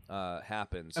strangle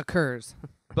happens. Occurs.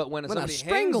 But when when a somebody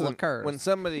strangle occurs. when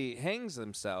somebody hangs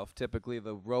themselves, typically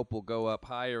the rope will go up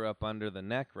higher up under the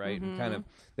neck, right? And kind of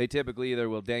they typically either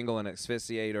will dangle and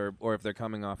asphyxiate, or if they're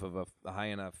coming off of a high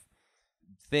enough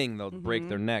thing, they'll break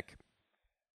their neck.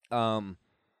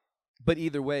 But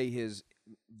either way,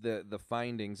 the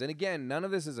findings, and again, none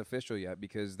of this is official yet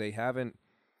because they haven't.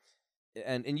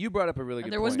 And you brought up a really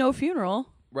good There point. was no funeral.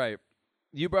 Right.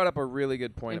 You brought up a really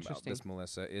good point about Interesting. this,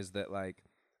 Melissa, is that like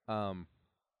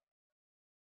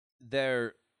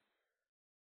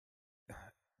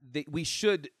we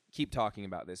should keep talking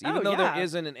about this. Even Oh, though yeah. there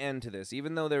isn't an end to this,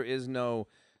 even though there is no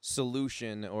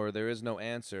solution or there is no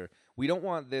answer, we don't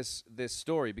want this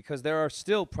story because there are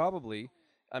still probably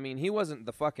I mean, he wasn't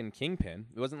the fucking kingpin.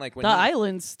 It wasn't like when The he,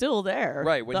 island's still there.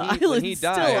 Right, when the he island's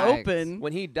still died- open.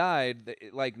 when he died,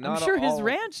 like not I'm sure his all-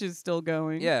 ranch is still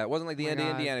going. Yeah, it wasn't like the my end of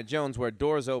God. Indiana Jones where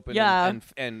doors open Yeah.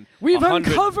 and We've 100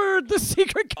 uncovered the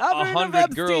secret cavern of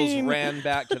 100 girls Epstein. ran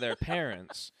back to their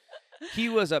parents. He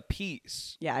was a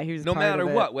piece. Yeah, he was No part matter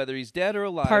of it. what, whether he's dead or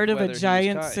alive. Part of whether a he's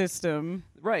giant tied. system.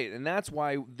 Right, and that's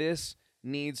why this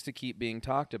needs to keep being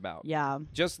talked about. Yeah.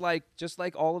 Just like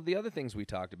all of the other things we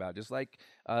talked about. Just like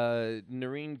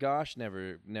Noreen Gosh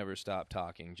never stopped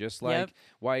talking. Just like Yep.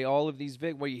 why all of these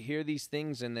where you hear these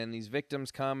things and then these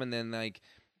victims come and then like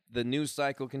the news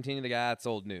cycle continue to go, it's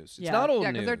old news. It's Yeah. not old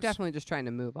Yeah, news. because they're definitely just trying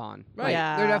to move on. Right. Like,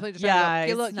 Yeah. they're definitely just Yeah, trying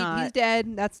to go, okay, it's look, not- he's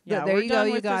dead. That's Yeah, there we're you go. done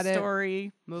You with got the it.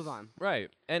 story. Move on. Right.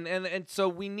 And so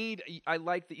we need I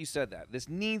like that you said that. This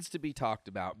needs to be talked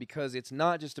about because it's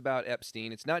not just about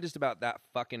Epstein. It's not just about that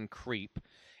fucking creep.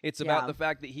 It's about Yeah. the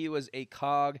fact that he was a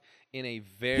cog in a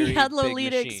very He had big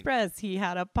Lolita machine. Express. He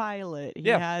had a pilot. He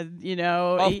Yeah. had,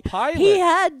 A he, pilot. he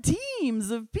had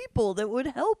teams of people that would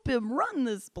help him run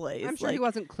this place. I'm sure he Like,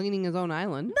 wasn't cleaning his own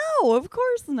island. No, of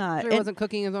course not. I'm sure he And wasn't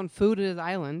cooking his own food at his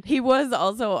island. he was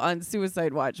also on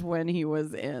suicide watch when he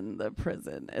was in the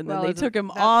prison, and Well, then they isn't- took him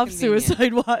that's off convenient.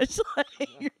 suicide watch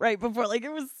like, right before. Like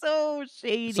it was so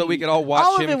shady. So we could all watch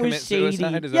all him of it commit was shady.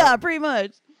 suicide? Is Yeah, that- pretty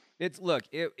much.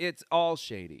 It's all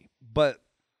shady. But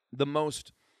the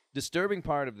most disturbing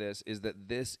part of this is that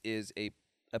this is a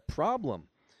problem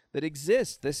that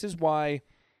exists. This is why,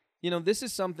 this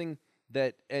is something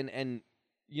that and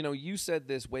you said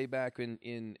this way back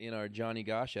in our Johnny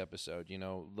Gosh episode.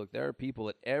 Look, there are people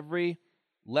at every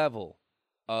level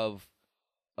of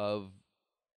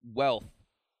wealth,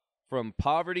 from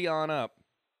poverty on up,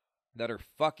 that are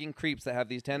fucking creeps that have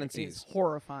these tendencies. It's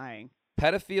horrifying.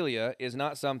 Pedophilia is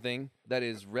not something that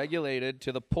is regulated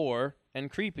to the poor and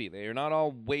creepy. They are not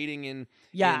all waiting in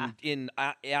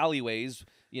alleyways,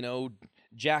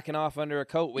 jacking off under a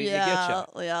coat waiting to get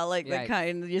you. Yeah, like the Yikes.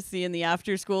 kind you see in the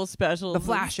after-school specials, The and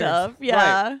flashers. stuff.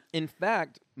 Yeah, Right. In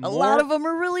fact, a lot of them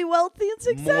are really wealthy and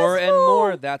successful. more and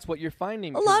more. That's what you're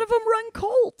finding. A lot of them run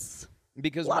cults.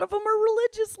 because A lot of them are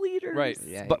religious leaders. right.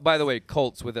 Yikes. But by the way,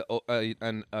 cults with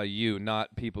a U,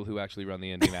 not people who actually run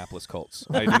the Indianapolis Colts.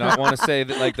 I do not want to say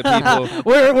that like the people.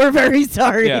 We're very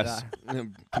sorry. Yes.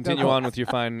 Continue on with your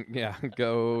fine. Yeah,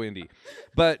 go Indy.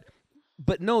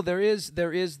 But no, there is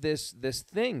this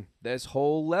thing, this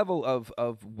whole level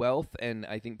of wealth, and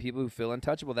I think people who feel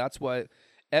untouchable. That's what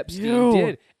Epstein Ew.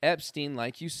 did. Epstein,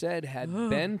 like you said, had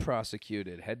been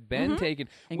prosecuted, had been taken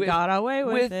And with, got away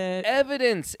with it.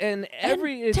 evidence and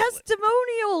every And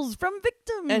testimonials from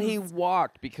victims. and he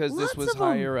walked because this Lots was of 'em.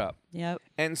 higher up. Yep.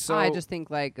 And so I just think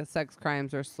like sex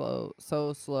crimes are so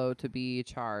slow to be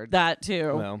charged. That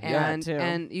too. Well, and too.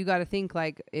 and you got to think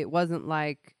like it wasn't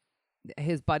like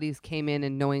his buddies came in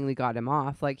and knowingly got him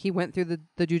off. Like he went through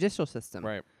the judicial system,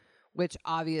 right. which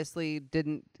obviously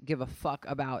didn't give a fuck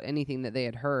about anything that they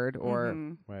had heard or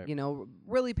Mhm. Right.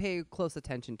 really pay close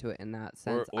attention to it in that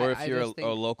sense. Or if I you're just a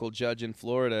think- local judge in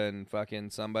Florida and fucking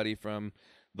somebody from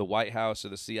the White House or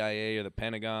the CIA or the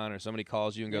Pentagon or somebody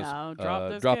calls you and goes, Yeah, drop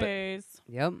this drop it. case.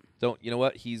 Yep. Don't, you know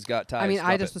what? He's got ties. I mean,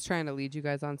 I Drop just it. was trying to lead you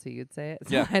guys on so you'd say it.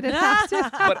 So Yeah. I didn't have to.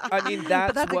 But I mean,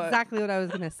 But that's what. exactly what I was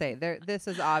gonna say. This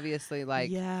is obviously like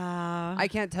yeah. I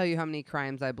can't tell you how many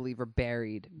crimes I believe are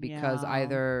buried because Yeah.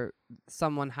 either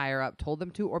someone higher up told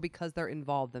them to or because they're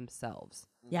involved themselves.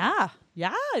 Yeah,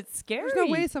 it's scary. There's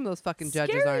no way some of those fucking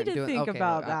judges Scary aren't to doing. think okay,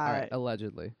 about all right, that.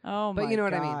 allegedly. Oh my But you know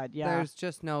what God, I mean. Yeah. There's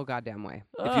just no goddamn way.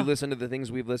 If you listen to the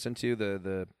things we've listened to,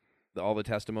 the all the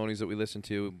testimonies that we listen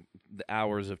to, the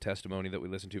hours of testimony that we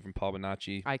listen to from Paul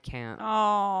Bonacci. I can't.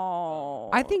 Oh,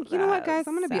 I think, you know what, guys?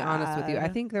 I'm going to be that's honest with you. I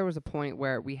sad. think there was a point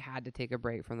where we had to take a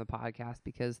break from the podcast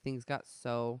because things got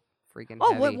so freaking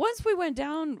Oh, heavy. once we went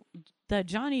down the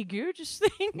Johnny Gooch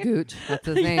thing. Gooch. That's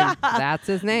his name. Yeah. That's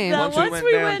his name. That Once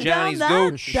we went down Johnny's down,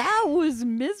 Gooch. that was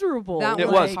miserable. That It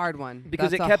was was. a hard one.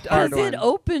 Because That's it a kept hard Because on. it one.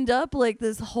 opened up like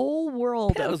this whole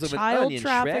world Petals of of an child onion, Shrek.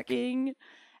 trafficking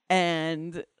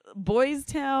and Boys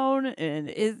Town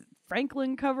and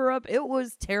Franklin cover up. It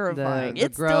was terrifying. The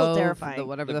it's Grove, still terrifying.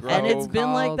 Whatever The the Grove. and it's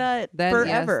been like called. that Then,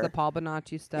 forever. Yes, the Paul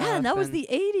Bonacci stuff. yeah, and that was and- the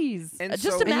 80s. And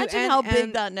Just so- imagine and- how big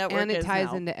and- that network and it is ties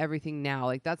now. into everything now.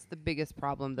 Like that's the biggest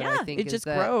problem that yeah, I think it is just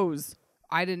that grows.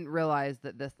 I didn't realize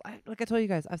that this. Like I told you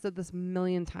guys, I've said this a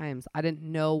million times. I didn't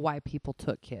know why people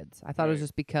took kids. I thought it was Right.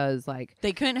 just because like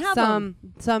They couldn't have them.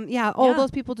 yeah. Yeah. Those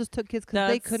people just took kids because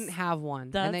they That's- couldn't have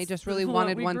one, and they that's just really what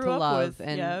wanted we one grew to up love, with,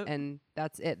 and yep. and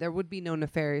that's it. There would be no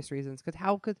nefarious reasons because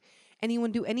how could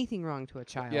anyone do anything wrong to a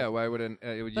child? Yeah, why would you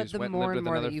But just the went and more lived and with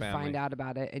more another that you family? find out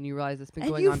about it, and you realize it's been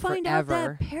And going you on find forever.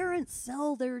 out that parents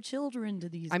sell their children to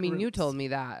these I mean, you groups. told me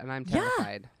that, and I'm Yeah.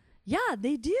 terrified. Yeah,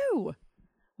 they do.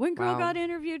 One girl Wow. got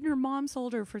interviewed and her mom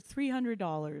sold her for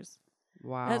 $300.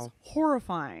 Wow. That's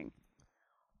horrifying.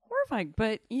 Horrifying.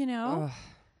 But, you know, Ugh.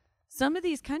 some of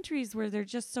these countries where they're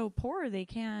just so poor, they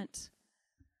can't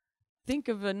think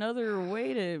of another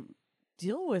way to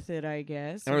deal with it, I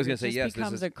guess. I was It gonna say, just yes, this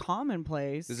becomes is- a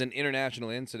commonplace. This is an international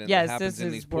incident yes, that happens this in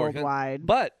is these poor countries. worldwide.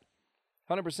 But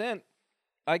 100%,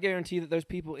 I guarantee that there's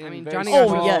people in I mean, very Johnny small-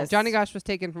 Oh, Gosh, yes. Johnny Gosh was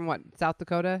taken from what? South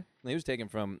Dakota? He was taken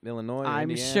from Illinois. or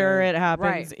I'm Indiana. sure it happens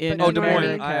Right, in but Oh, you Des know what I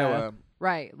Moines, mean? Iowa.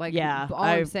 Right. Like, Yeah, all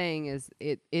I'm I've- saying is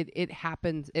it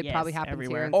happens. It Yes, probably happens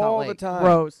everywhere. here in Salt All Lake. the time.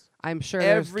 Gross. I'm sure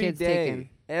there's Every kids day. taken.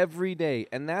 Every day.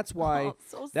 And that's why Oh,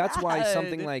 so that's why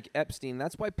something sad. like Epstein,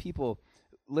 that's why people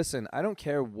listen, I don't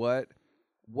care what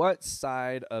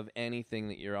side of anything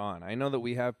that you're on. I know that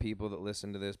we have people that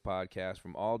listen to this podcast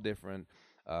from all different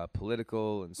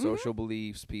political and social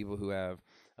beliefs, people who have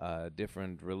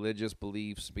different religious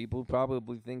beliefs, people who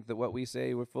probably think that what we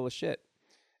say we're full of shit.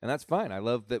 And that's fine. I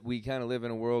love that we kind of live in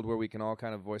a world where we can all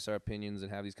kind of voice our opinions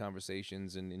and have these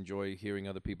conversations and enjoy hearing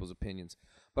other people's opinions.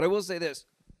 But I will say this.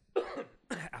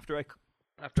 after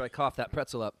I cough that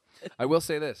pretzel up, I will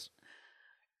say this.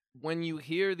 When you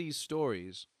hear these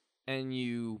stories and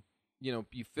you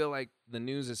feel like the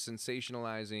news is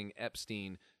sensationalizing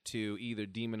Epstein to either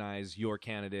demonize your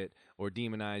candidate or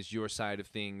demonize your side of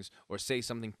things or say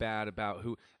something bad about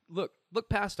who, look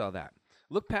past all that.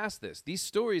 Look past this. These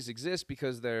stories exist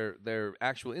because they're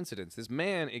actual incidents. This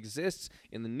man exists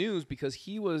in the news because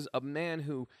he was a man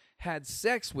who had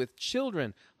sex with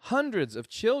children, hundreds of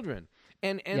children.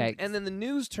 And Yikes. then the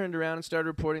news turned around and started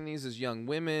reporting these as young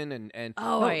women and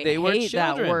Oh, no, I they were hate that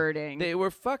children. wording. They were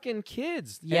fucking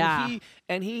kids. Yeah.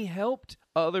 And he helped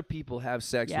other people have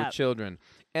sex Yep. with children.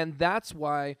 And that's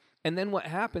why. And then what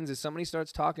happens is somebody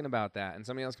starts talking about that, and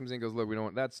somebody else comes in and goes, "Look, we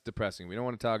don't. That's depressing. We don't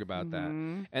want to talk about that."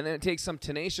 And then it takes some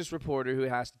tenacious reporter who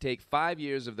has to take 5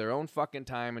 years of their own fucking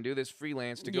time and do this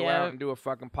freelance to go out Yep. and do a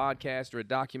fucking podcast or a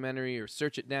documentary or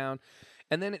search it down,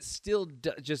 and then it still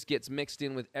just gets mixed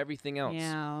in with everything else.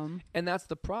 Yeah. And that's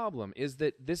the problem: is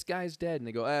that this guy's dead, and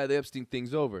they go, the Epstein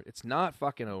thing's over. It's not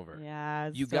fucking over. Yeah.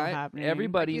 It's You still guys, happening.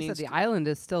 everybody You said needs the to. island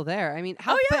is still there. I mean,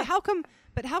 how?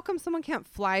 But how come someone can't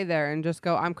fly there and just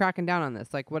go? I'm cracking down on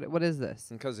this. Like, what is this?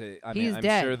 Because He's I'm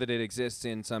dead. sure that it exists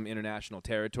in some international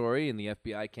territory, and the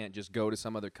FBI can't just go to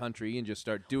some other country and just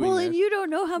start doing Well, this. and you don't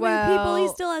know how many people he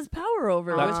Well, still has power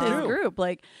over That's with his true. group.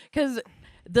 Like, because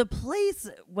the place,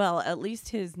 well, at least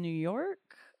his New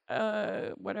York,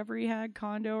 whatever he had,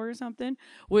 condo or something,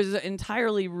 was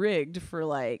entirely rigged for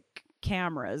like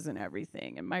cameras and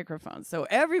everything and microphones. So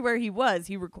everywhere he was,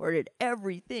 he recorded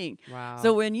everything. Wow.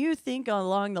 So when you think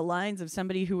along the lines of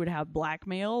somebody who would have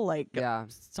blackmail, like Yeah.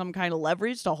 some kind of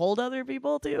leverage to hold other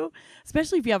people to,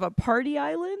 especially if you have a party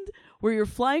island where you're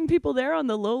flying people there on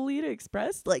the Lolita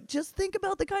Express, like just think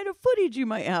about the kind of footage you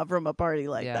might have from a party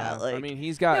like Yeah. that. Like, I mean,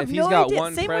 he's you got have if he's no got idea.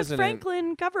 one Same president. with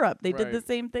Franklin cover up. They did Right. the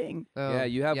same thing. Oh, Yeah,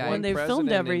 you have yikes. one When they filmed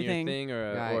president everything. in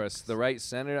your thing, or Yikes. the right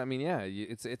senator. I mean, yeah,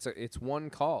 it's one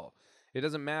call. It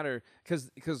doesn't matter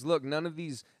because look, none of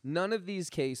these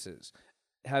cases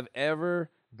have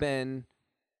ever been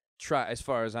tried, as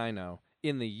far as I know,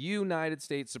 in the United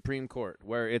States Supreme Court,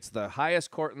 where it's the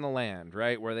highest court in the land,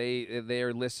 right? Where they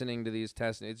are listening to these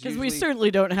tests. Because we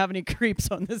certainly don't have any creeps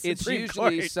on the it's Supreme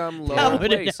usually Court. some That lower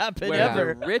wouldn't place happen where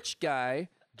ever. the rich guy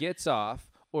gets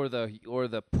off, or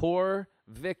the poor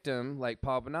victim like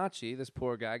Paul Bonacci, this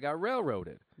poor guy got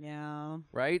railroaded, Yeah.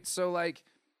 right? So like,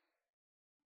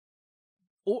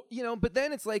 or but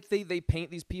then it's like they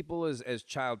paint these people as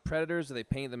child predators, or they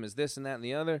paint them as this and that and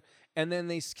the other, and then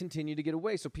they continue to get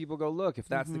away. So people go, look, if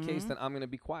that's the case, then I'm going to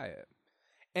be quiet.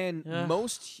 And Ugh.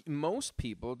 most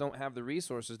people don't have the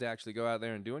resources to actually go out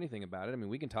there and do anything about it. I mean,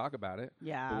 we can talk about it,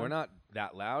 Yeah. but we're not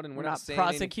that loud, and We're not not saying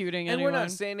prosecuting and anyone. we're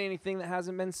not saying anything that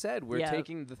hasn't been said. We're Yep.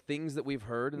 taking the things that we've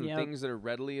heard and Yep. the things that are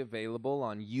readily available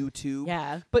on YouTube.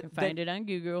 Yeah. But you can find it on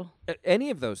Google. Any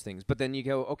of those things. But then you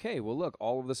go, okay, well, look,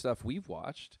 all of the stuff we've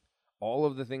watched, all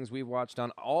of the things we've watched on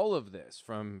all of this,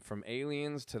 from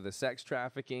aliens to the sex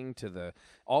trafficking to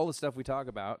all the stuff we talk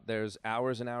about, there's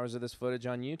hours and hours of this footage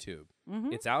on YouTube.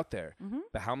 It's out there.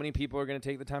 But how many people are going to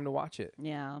take the time to watch it?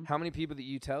 Yeah. How many people that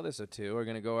you tell this to are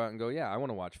going to go out and go, yeah, I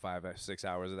want to watch 5 or 6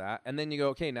 hours of that. And then you go,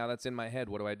 okay, now that's in my head.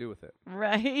 What do I do with it?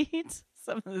 Right.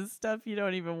 Some of the stuff you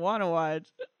don't even want to watch.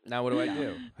 Now what do I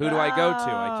do? Who do I go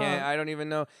to? I don't even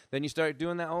know. Then you start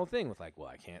doing that whole thing with like, well,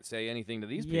 I can't say anything to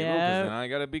these people because then I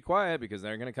got to be quiet because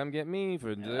they're going to come get me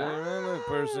for the other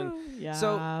person. Yeah.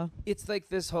 So it's like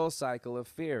this whole cycle of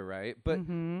fear, right? But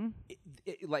Mm-hmm.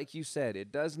 like you said,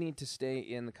 it does need to stay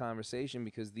in the conversation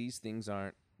because these things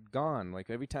aren't gone. Like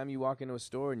every time you walk into a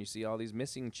store and you see all these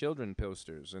missing children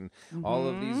posters and all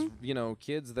of these,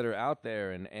 kids that are out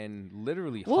there and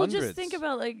literally Well, hundreds. just think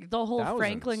about like the whole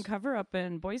Franklin thousands. cover up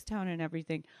in Boys Town and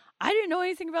everything. I didn't know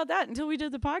anything about that until we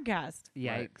did the podcast.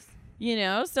 Yikes.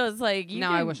 So it's like you Now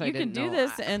can, I wish I you can didn't do know.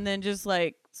 this and then just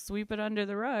like sweep it under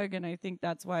the rug. And I think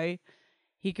that's why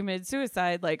he committed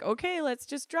suicide. Like, okay, let's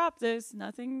just drop this.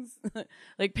 Nothing's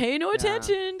like pay no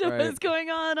attention to right. what's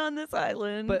going on this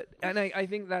island. But and I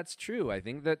think that's true. I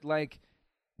think that like,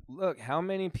 look, how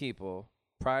many people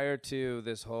prior to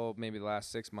this whole maybe the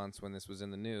last 6 months when this was in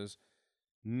the news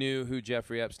knew who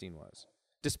Jeffrey Epstein was?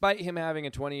 Despite him having a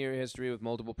 20-year history with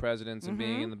multiple presidents and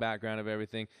being in the background of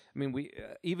everything, I mean, we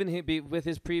with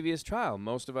his previous trial,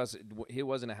 most of us, he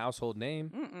wasn't a household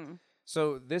name.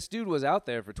 So this dude was out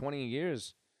there for 20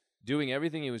 years doing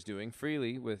everything he was doing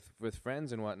freely with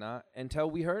friends and whatnot until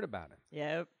we heard about him.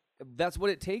 Yep. That's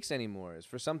what it takes anymore, is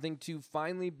for something to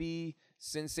finally be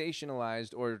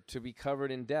sensationalized or to be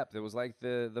covered in depth. It was like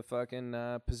the fucking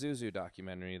Pazuzu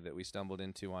documentary that we stumbled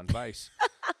into on Vice,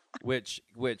 which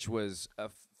was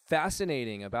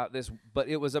fascinating about this, but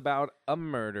it was about a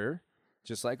murder,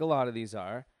 just like a lot of these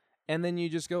are. And then you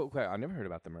just go, okay, I never heard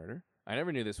about the murder. I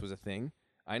never knew this was a thing.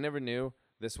 I never knew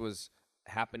this was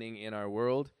happening in our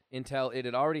world until it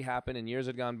had already happened and years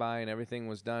had gone by and everything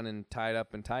was done and tied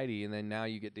up and tidy, and then now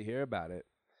you get to hear about it.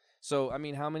 So, I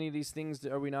mean, how many of these things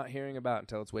are we not hearing about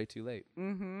until it's way too late?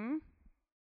 Mm-hmm.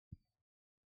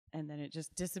 And then it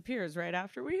just disappears right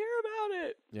after we hear about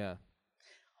it. Yeah.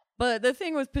 But the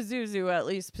thing with Pazuzu, at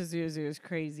least Pazuzu is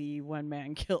crazy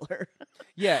one-man killer.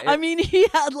 Yeah. I mean, he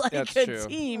had like That's a true.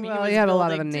 team. Well, was he had a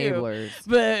lot of building, too. enablers.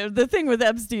 But the thing with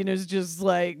Epstein is just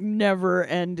like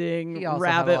never-ending He also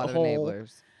rabbit had a lot hole. of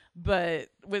enablers. But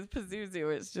with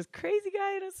Pazuzu, it's just crazy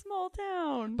guy in a small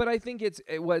town But I think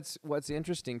what's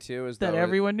interesting too is that though,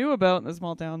 everyone knew about in the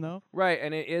small town, though. right,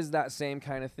 and it is that same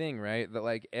kind of thing, right? That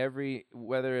like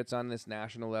whether it's on this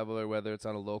national level or whether it's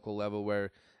on a local level,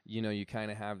 where you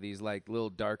kind of have these like little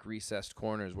dark recessed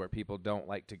corners where people don't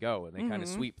like to go, and they kind of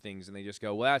sweep things and they just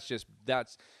go, well,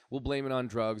 we'll blame it on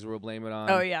drugs, or we'll blame it on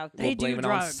they we'll blame do it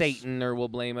drugs. on Satan, or we'll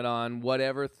blame it on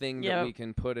whatever thing that Yep. we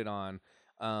can put it on.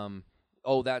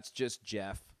 Oh, that's just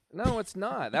Jeff. No, it's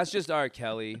not. That's just R.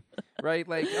 Kelly, right?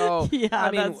 Like, oh, Yeah,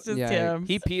 I mean, that's just yeah, him.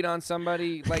 he peed on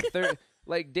somebody like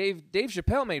like Dave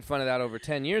Chappelle made fun of that over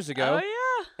 10 years ago. Oh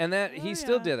yeah. And that he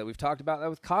still yeah. did that. We've talked about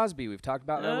that with Cosby. We've talked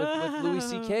about that with Louis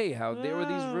C.K., how there were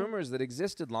these rumors that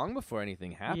existed long before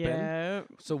anything happened. Yeah.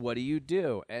 So what do you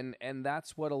do? And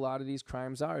that's what a lot of these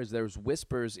crimes are, is there's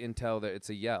whispers until that it's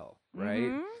a yell,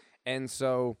 right? And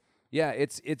so, yeah,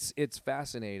 it's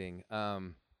fascinating.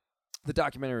 The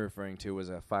documentary we're referring to was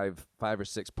a 5 or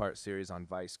 6 part series on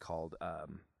Vice called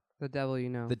The Devil You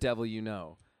Know. The Devil You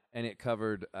Know. And it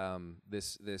covered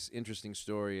this interesting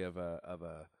story of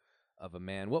a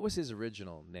man. What was his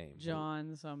original name?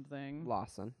 John something.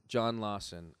 Lawson. John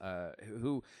Lawson,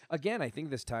 who, again, I think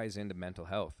this ties into mental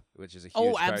health, which is a huge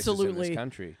Oh, crisis in absolutely. this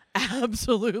country.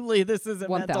 Absolutely, this is a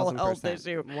mental health 1000%.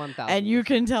 issue, 1000%. and you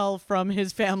can tell from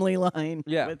his family line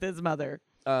Yeah. with his mother.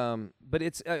 But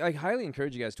it's I highly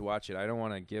encourage you guys to watch it. I don't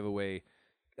want to give away.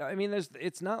 I mean,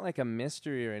 it's not like a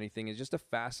mystery or anything. It's just a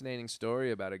fascinating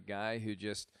story about a guy who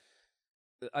just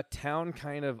a town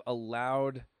kind of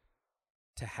allowed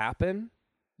to happen.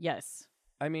 Yes,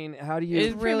 I mean, how do you?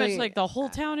 it's pretty really- much like the whole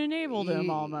town enabled him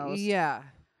almost. Yeah.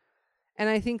 And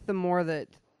I think the more that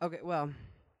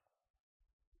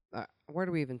where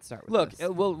do we even start with Look, this?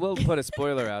 we'll put a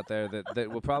spoiler out there that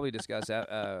we'll probably discuss.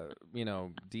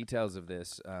 Details of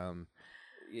this.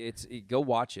 Go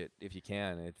watch it if you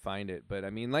can and find it. But I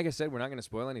mean, like I said, we're not going to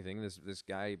spoil anything. This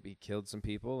guy, he killed some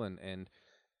people, and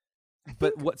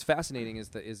but what's fascinating is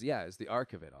the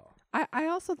arc of it all. I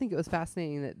also think it was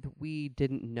fascinating that we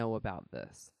didn't know about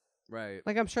this. Right.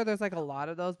 Like, I'm sure there's like a lot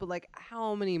of those, but like,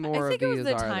 how many more I think of it these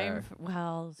was the are time. there?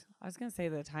 Well, I was gonna say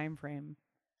the time frame.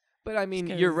 But I mean,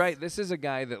 you're right. This is a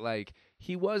guy that like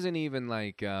he wasn't even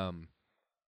like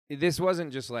this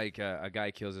wasn't just like a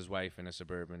guy kills his wife in a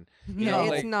suburban. You Yeah, know,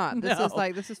 it's like, not. This is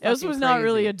like this is. This fucking was not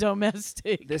really crazy. a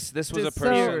domestic. This was a Just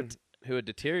person so- who had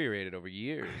deteriorated over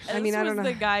years. I mean, This I was don't know.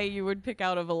 the guy you would pick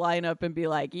out of a lineup and be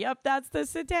like, "Yep, that's the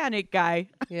satanic guy."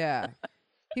 Yeah,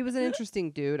 he was an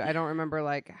interesting dude. I don't remember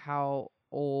like how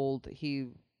old he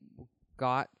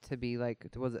got to be. Like,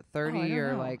 was it 30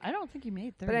 or like? I don't think he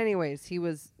made 30. But anyways, he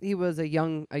was a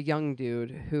young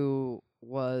dude who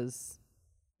was.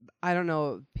 I don't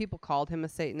know. People called him a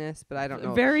Satanist, but I don't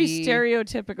know. Very if he,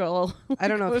 stereotypical. I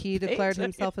don't know if he Good declared page.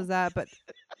 himself as that,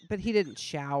 but he didn't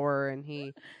shower and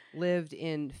he lived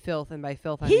in filth, and by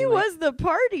filth I He mean, like, was the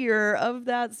partier of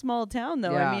that small town,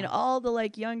 though. Yeah. I mean, all the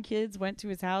like young kids went to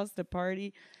his house to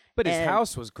party. But his And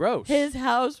house was gross. His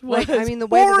house was like I mean the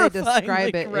way that they horrifyingly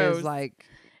describe it gross. is like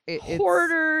it's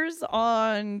hoarders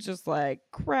on just like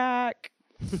crack.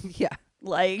 yeah.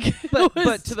 Like, but it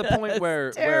was to the point just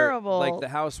where terrible. like the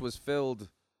house was filled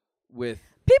with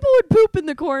people would poop in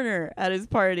the corner at his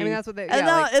party. I mean that's what they and,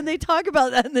 yeah, like, and they talk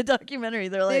about that in the documentary.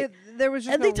 They're like, there was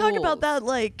just and no they talk about rules. that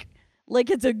like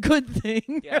it's a good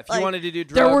thing. yeah. If Like, you wanted to do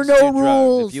drugs, there were do no drugs.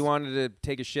 rules. If you wanted to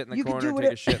take a shit in the You could corner, do take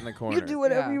what a shit in the corner. you could do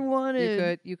whatever Yeah. you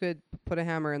wanted. You could put a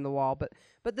hammer in the wall,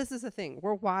 but this is the thing.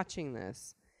 We're watching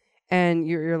this, and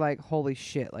you're like, holy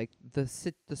shit! Like the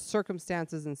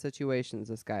circumstances and situations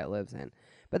this guy lives in.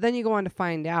 But then you go on to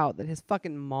find out that his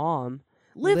fucking mom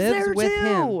Lives there with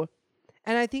too. him,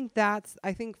 and I think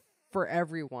for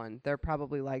everyone, they're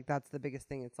probably like that's the biggest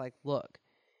thing. It's like, look,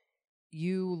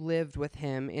 you lived with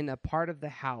him in a part of the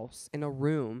house in a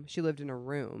room. She lived in a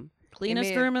room.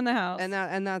 Cleanest It may- room in the house. And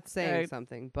that's saying Right.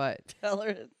 something, but Tell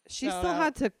her. she shout still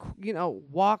out. had to,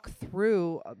 walk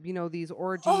through, these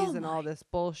orgies Oh and all my- this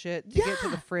bullshit to get to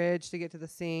Yeah. the fridge, to get to the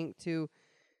sink, to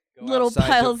Go little outside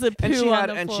to- piles of poo and she on had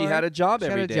the and floor. she had a job she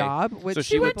had every a day. job. Which So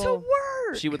She went to people-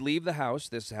 work. She would leave the house,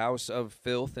 this house of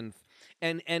filth, and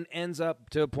ends up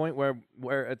to a point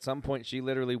where at some point she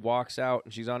literally walks out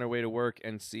and she's on her way to work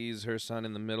and sees her son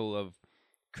in the middle of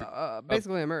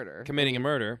basically a murder. committing a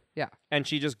murder. Yeah. And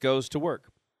she just goes to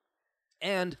work.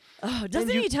 And Oh, doesn't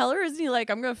he tell her? Isn't he like,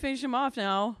 I'm gonna finish him off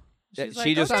now? Yeah, She's she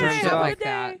like, just okay, Some turns shit it have a off. like good day.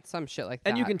 that. Some shit like that.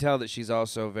 and you can tell that she's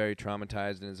also very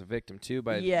traumatized and is a victim too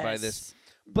by Yes. this.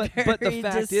 But the Very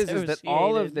fact is that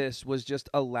all of dissociated. this was just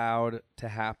allowed to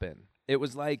happen. It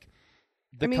was like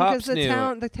the I mean, cops the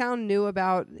knew. town knew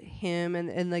about him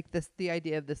and like the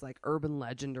idea of this like urban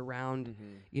legend around,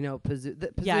 Pazuzu.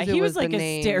 Yeah, he was the like a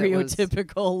name that was-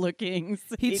 stereotypical looking.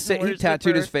 He Satan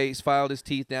tattooed his worshipper. face, filed his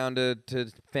teeth down to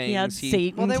fangs. He had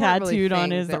Satan Well, they weren't really tattooed on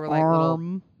fangs, his they were like little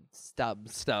arm.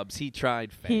 stubs. stubs. He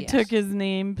tried fangs. He took his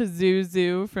name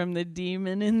Pazuzu from the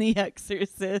demon in The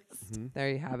Exorcist. There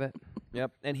you have it.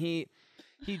 Yep, and he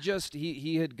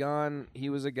had gone. He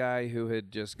was a guy who had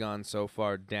just gone so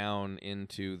far down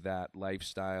into that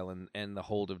lifestyle and the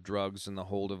hold of drugs and the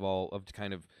hold of all of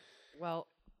kind of. Well,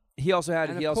 He also had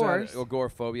And he of also had course-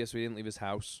 agoraphobia, so he didn't leave his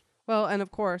house. Well, and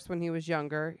of course, when he was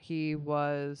younger, he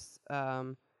was.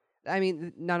 I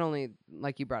mean, not only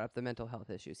like you brought up the mental health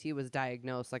issues, he was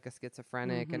diagnosed like a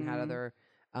schizophrenic and had Mhm. other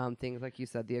things like you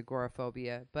said, the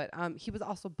agoraphobia. But he was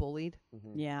also bullied.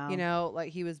 Yeah. You know,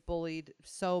 like he was bullied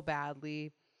so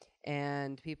badly,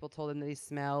 and people told him that he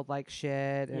smelled like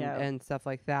shit and, Yeah. and stuff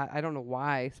like that. I don't know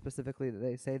why specifically that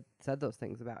they said those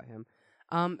things about him.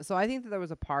 So I think that there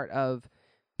was a part of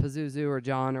Pazuzu or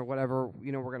John or whatever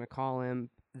we're gonna call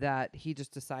him, that he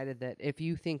just decided that if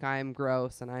you think I'm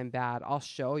gross and I'm bad, I'll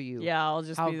show you. Yeah, I'll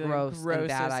just how be the gross and grossest,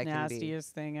 bad I can be.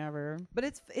 nastiest thing ever. But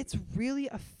it's really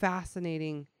a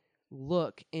fascinating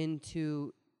look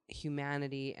into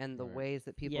humanity and the Right. ways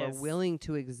that people Yes. are willing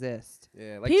to exist.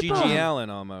 Yeah, like People- G.G. Allen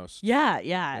almost. Yeah,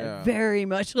 Yeah. very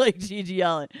much like G.G.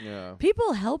 Allen. Yeah.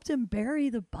 People helped him bury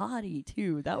the body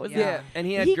too. That was Yeah, and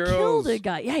he had he girls. killed a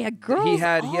guy. Yeah, girls. He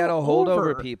had a all hold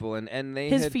over over people, and they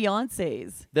his had.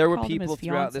 fiancés. There were Called them his people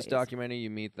throughout this fiancés. documentary. You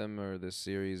meet them or this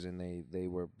series, and they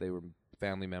were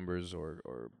family members or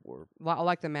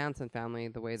Like the Manson family,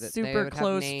 the way that they Super would have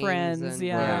close names friends. and-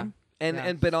 Yeah. and Yeah.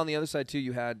 and but on the other side too,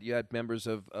 you had members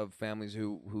of families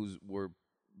who were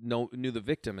knew the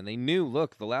victim, and they knew.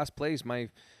 Look, the last place my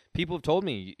people have told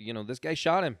me, this guy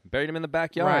shot him, buried him in the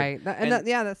backyard. Right. That's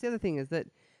the other thing is that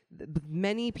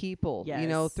many people,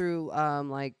 Yes. through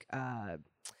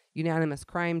unanimous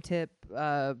crime tip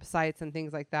sites and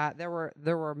things like that, there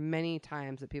were many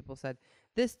times that people said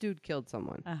this dude killed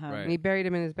someone Uh-huh. Right. and he buried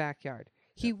him in his backyard.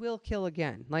 He will kill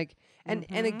again. And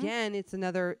again, it's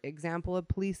another example of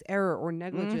police error or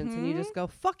negligence, and you just go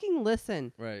fucking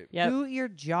listen. Right. Yep. Do your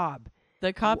job.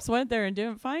 The cops went there and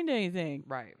didn't find anything.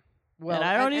 Right. And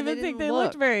I don't even think they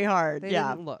looked very hard. They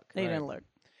yeah. didn't look. They Right. didn't look.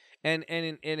 And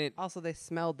it Also, they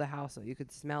smelled the house. So you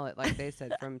could smell it, like they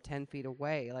said, from 10 feet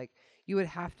away. Like, you would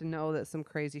have to know that some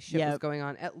crazy shit was Yep. going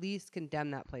on. At least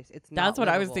condemn that place. It's not That's what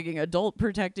I was livable. thinking. Adult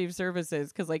protective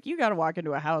services, because you got to walk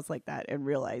into a house like that and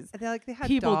realize, They had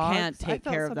People dogs. can't I take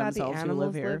felt care so of bad the themselves who animals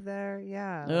live here. there.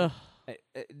 Yeah.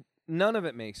 ugh. none of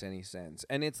it makes any sense.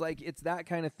 And it's that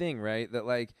kind of thing, right? That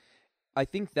I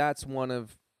think that's one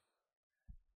of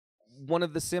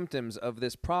the symptoms of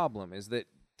this problem is that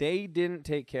they didn't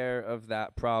take care of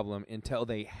that problem until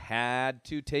they had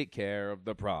to take care of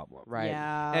the problem. Right.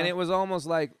 Yeah. And it was almost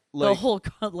like the whole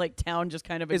town just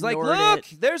kind of it's like, ignored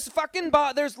look, it. there's fucking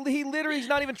he literally is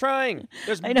not even trying.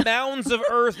 There's I know. mounds of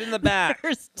earth in the back.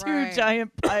 There's two Right.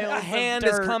 giant piles A of hand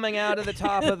dirt is coming out of the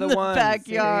top of the in one.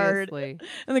 backyard. Seriously.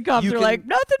 And the cops You are can- like,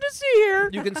 nothing to see here.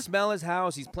 You can smell his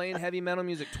house. He's playing heavy metal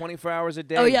music 24 hours a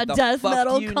day. Oh, yeah, the death fuck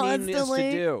metal do you need this constantly.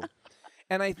 to do?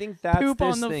 And I think that's Poop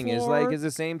this on the thing floor. is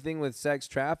the same thing with sex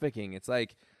trafficking. It's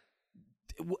like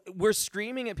we're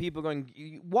screaming at people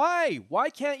going, why? Why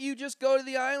can't you just go to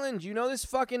the island? You know this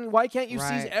fucking, why can't you seize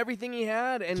Right. everything he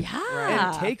had and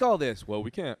Yeah. take all this? Well,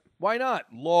 we can't. Why not?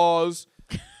 Laws,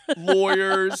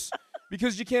 lawyers.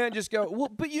 Because you can't just go, well,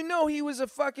 but he was a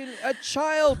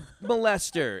child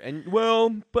molester. And,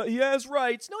 but he has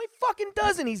rights. No, he fucking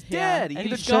doesn't. He's Yeah. dead. And He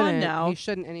he's just gone Shouldn't. now. He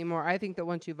shouldn't anymore. I think that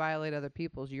once you violate other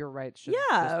people's, your rights should just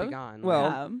Yeah. be gone.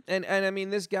 Well, Yeah. and I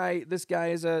mean, this guy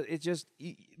is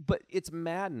but it's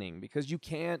maddening because you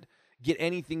can't get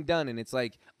anything done. And it's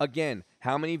like, again,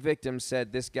 how many victims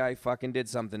said this guy fucking did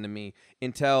something to me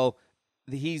until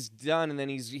he's done and then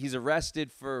he's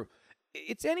arrested for,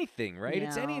 it's anything, right?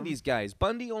 It's any Yeah. of these guys.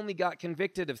 Bundy only got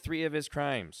convicted of 3 of his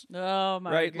crimes. Oh,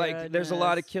 my Right, goodness. there's a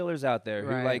lot of killers out there who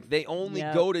Right. they only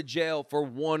Yep. go to jail for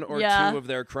 1 or Yeah. 2 of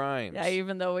their crimes. Yeah,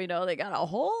 even though we know they got a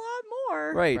whole lot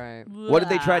more. Right. Right. What did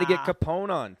they try to get Blah. Capone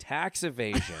on? Tax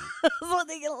evasion. That's what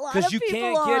they get a lot Because of you people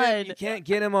can't on. get him. You can't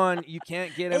get him on. You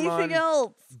can't get him Anything on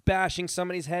else? bashing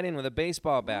somebody's head in with a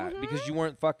baseball bat because you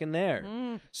weren't fucking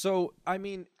there. So I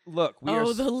mean, look, we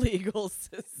are. The legal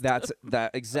system. That's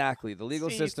exactly. The legal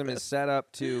system is set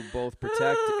up to both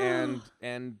protect and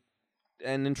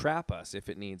entrap us if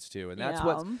it needs to, and that's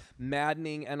what's Yeah.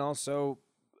 maddening and also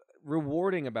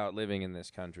rewarding about living in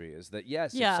this country is that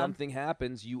yes, Yeah. if something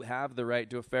happens, you have the right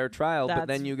to a fair trial, but then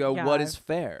That's- you go, yeah. what is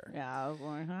fair? Yeah. I was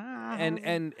like,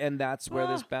 And that's where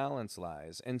this balance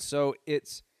lies. And so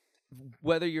it's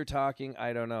whether you're talking,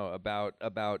 I don't know,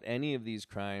 about any of these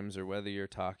crimes or whether you're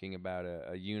talking about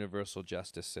a universal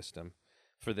justice system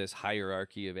for this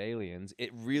hierarchy of aliens,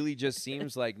 it really just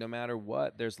seems like no matter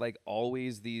what, there's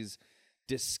always these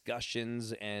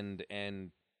discussions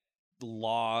and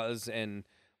laws and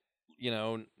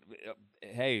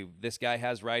hey, this guy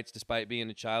has rights despite being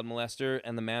a child molester,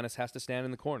 and the man has to stand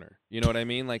in the corner. You know what I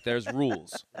mean? There's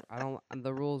rules.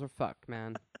 The rules are fucked,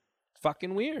 man.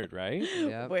 Fucking weird, right?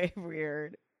 Yep. Way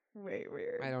weird. Way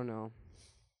weird. I don't know.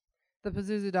 The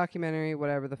Pazuzu documentary,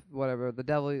 whatever,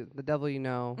 the devil you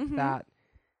know, that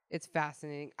it's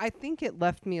fascinating. I think it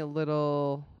left me a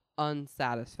little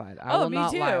unsatisfied. I will me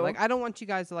not lie. too. I don't want you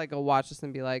guys to go watch this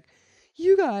and be like,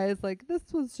 you guys, this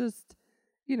was just,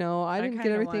 I didn't get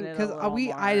kinda everything wanted a because little I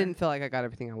more. didn't feel like I got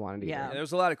everything I wanted. Yeah. Either.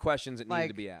 There's a lot of questions that needed to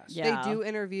Like, be asked. Yeah. They do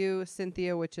interview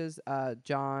Cynthia, which is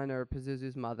John or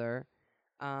Pazuzu's mother,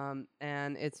 and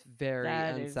it's very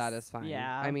That is- unsatisfying.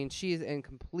 yeah. I mean, she's in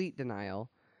complete denial.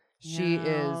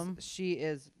 Yeah. She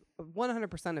is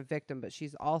 100% a victim, but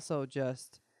she's also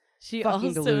just She fucking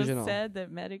also delusional. said that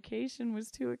medication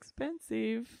was too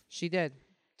expensive. she did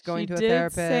going she to a did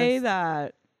therapist. say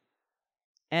that,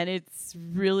 and it's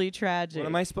really tragic. What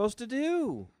am I supposed to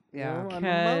do? Yeah. I'm a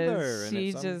mother. Because and she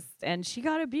it's- and she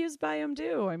got abused by him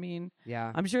too. I mean,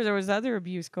 Yeah, I'm sure there was other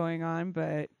abuse going on,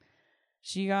 but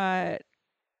she got.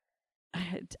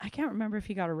 I can't remember if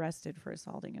he got arrested for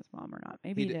assaulting his mom or not.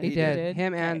 Maybe He he did. did. he did.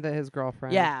 Him Okay. and his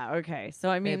girlfriend. Yeah. Okay. So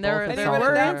I mean, both there And there assaulted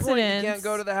even were at her. that point, incidents. you can't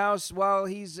go to the house while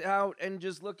he's out and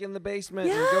just look in the basement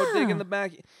and go dig in the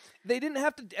back. They didn't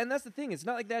have to, and that's the thing. It's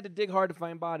not like they had to dig hard to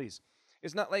find bodies.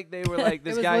 It's not like they were like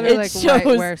this it was guy. literally It like right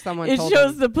shows- where someone It told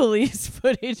shows him. the police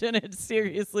footage, and it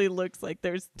seriously looks like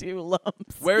there's 2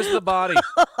 lumps. Where's the body?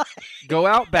 Go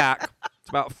out back. It's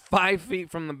about 5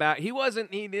 feet from the back. He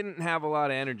didn't have a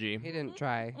lot of energy. He didn't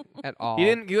try at all. He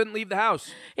couldn't leave the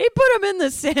house. He put him in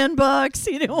the sandbox.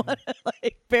 He didn't want to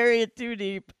like bury it too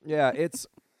deep. Yeah, it's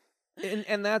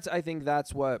and I think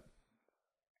that's what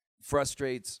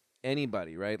frustrates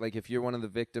anybody, right? Like if you're one of the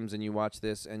victims and you watch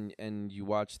this and you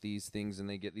watch these things and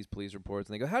they get these police reports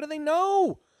and they go, how do they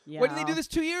know? Why didn't they do this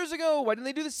 2 years ago? Why didn't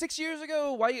they do this 6 years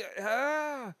ago?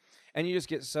 Why? And you just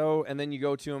get and then you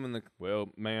go to them and well,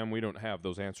 ma'am, we don't have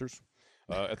those answers.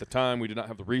 At the time, we did not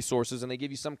have the resources, and they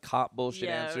give you some cop bullshit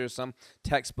answer, some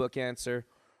textbook answer,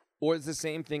 or it's the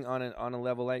same thing on a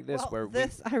level like this where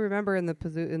I remember in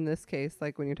this case,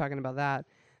 like when you're talking about that,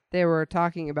 they were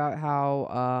talking about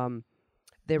how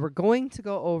they were going to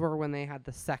go over when they had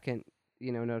the second,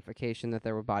 notification that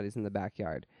there were bodies in the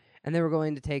backyard, and they were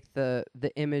going to take the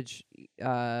image,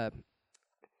 the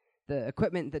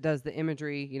equipment that does the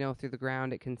imagery, through the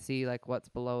ground. It can see like what's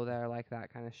below there, like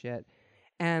that kind of shit.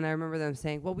 And I remember them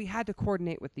saying, well, we had to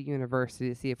coordinate with the university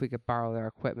to see if we could borrow their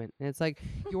equipment. And it's like,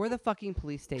 you're the fucking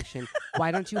police station. Why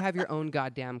don't you have your own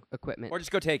goddamn equipment? or just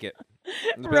go take it.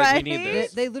 And be like, Right. we need They,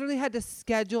 this. they literally had to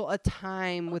schedule a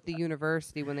time with the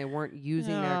university when they weren't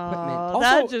using their Oh, equipment.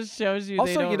 that Also- just shows you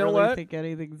also, they don't you know really what? think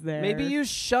anything's there. Maybe use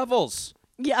shovels.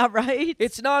 Yeah, right?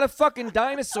 It's not a fucking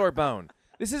dinosaur bone.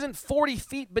 This isn't 40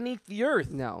 feet beneath the earth.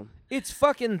 No. It's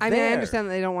fucking I there. mean, I understand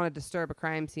that they don't want to disturb a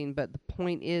crime scene, but the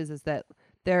point is that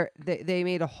they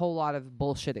made a whole lot of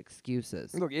bullshit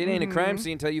excuses. Look, it ain't a crime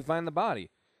scene until you find the body.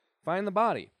 Find the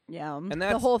body. Yeah. And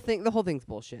that's The whole thing's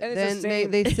bullshit. And it's the Then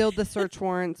same- they sealed the search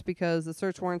warrants because the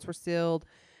search warrants were sealed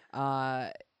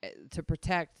to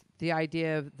protect the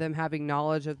idea of them having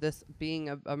knowledge of this being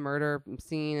a murder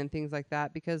scene and things like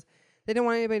that, because they didn't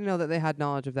want anybody to know that they had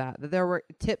knowledge of that there were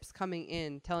tips coming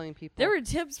in telling people. There were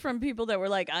tips from people that were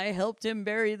like, I helped him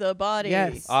bury the body.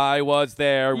 Yes. I was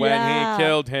there when Yeah. he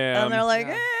killed him. And they're like,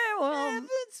 Yeah. well,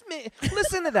 It's me.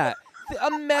 Listen to that.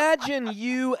 Imagine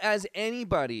you as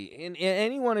anybody, in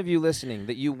any one of you listening,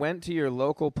 that you went to your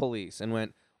local police and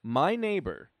went, my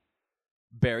neighbor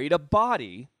buried a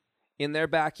body in their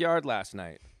backyard last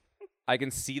night. I can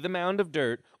see the mound of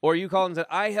dirt. Or you called and said,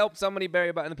 I helped somebody bury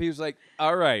a body. And the police was like,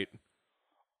 all right,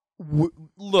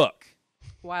 look.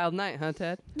 Wild night, huh,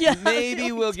 Ted? yeah, Maybe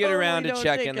we we'll get around to totally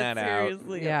don't checking take it that out.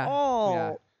 seriously. Yeah.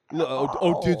 Oh.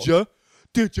 Oh, did ya?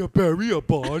 Did you bury a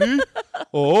body?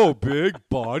 Oh, big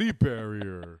body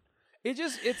barrier.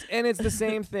 It's the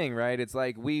same thing, right? It's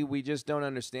like we just don't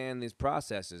understand these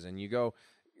processes, and you go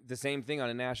the same thing on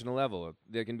a national level.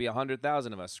 There can be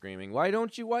 100,000 of us screaming. Why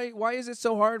is it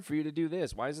so hard for you to do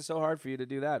this? Why is it so hard for you to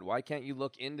do that? Why can't you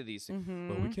look into these things?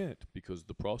 Well, we can't because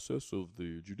the process of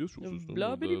the judicial system.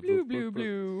 Blah, bitty, blue, blue,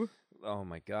 blue. Oh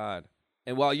my God.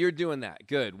 And while you're doing that,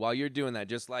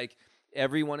 just like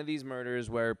every one of these murders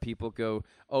where people go,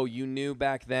 oh, you knew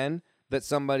back then that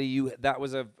that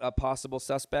was a possible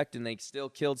suspect and they still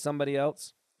killed somebody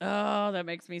else? Oh, that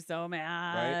makes me so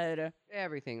mad.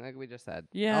 Everything, like we just said.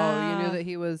 Yeah. Oh, you knew that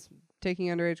he was taking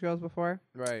underage girls before?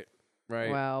 Right.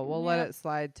 Well, we'll let it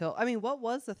slide till. I mean, what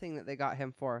was the thing that they got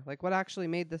him for? Like, what actually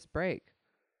made this break?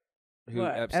 Who,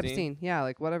 What? Epstein? Yeah,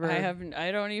 like whatever.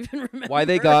 I don't even remember. Why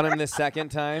they got him the second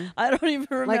time? I don't even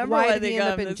remember like, why did they he got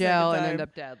end up him in the jail second and end time.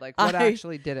 up dead? Like, what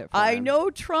actually did it for I him? know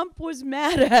Trump was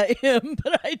mad at him,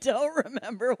 but I don't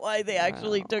remember why they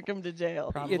actually took him to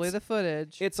jail. Probably It's- the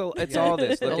footage. It's all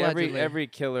this. Look, Allegedly. every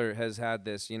killer has had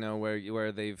this,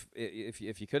 where they've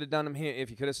if you could have done him here, if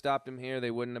you could have stopped him here,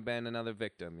 they wouldn't have been another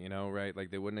victim, right?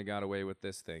 Like they wouldn't have got away with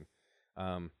this thing.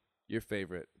 Your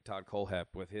favorite, Todd Kohlhepp,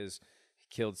 with his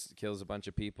kills a bunch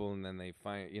of people and then they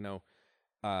find,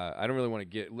 I don't really want to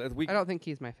get. I don't think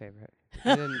he's my favorite.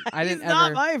 I didn't He's not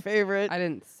ever. my favorite. I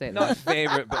didn't say Not that.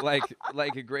 favorite, but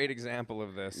like a great example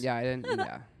of this. Yeah, I didn't.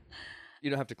 Yeah. You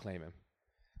don't have to claim him.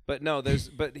 But no, it's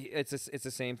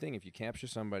the same thing. If you capture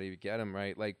somebody, you get them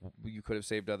right. Like you could have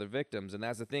saved other victims, and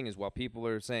that's the thing is while people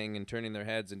are saying and turning their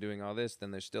heads and doing all this,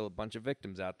 then there's still a bunch of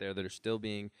victims out there that are still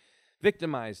being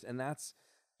victimized, and that's,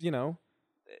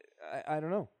 I don't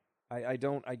know. I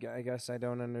guess I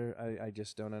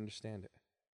just don't understand it.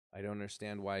 I don't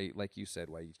understand why, like you said,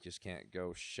 why you just can't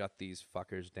go shut these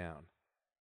fuckers down.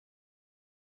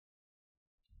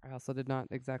 I also did not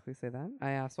exactly say that.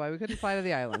 I asked why we couldn't fly to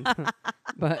the island,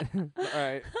 but All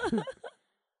right.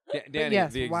 But Danny,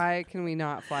 yes, the why can we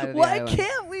not fly to the Why island?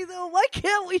 can't we though? Why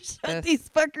can't we shut That's- these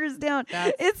fuckers down?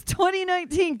 that's- It's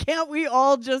 2019. Can't we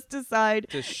all just decide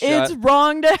to it's shut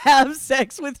wrong to have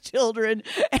sex with children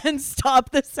and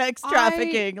stop the sex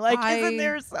trafficking? Like, isn't I-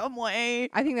 there some way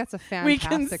I think that's a we fantastic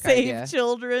can save idea.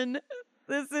 children?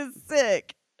 This is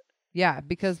sick. Yeah,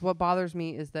 because what bothers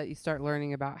me is that you start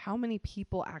learning about how many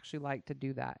people actually like to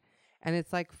do that. And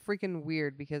it's like freaking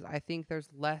weird because I think there's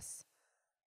less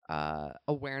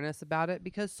awareness about it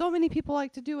because so many people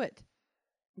like to do it.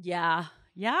 Yeah.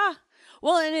 Yeah.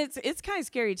 Well, and it's kind of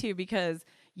scary too because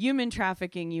human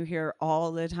trafficking you hear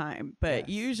all the time, but Yes.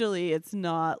 usually it's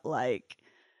not like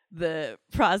the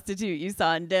prostitute you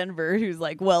saw in Denver who's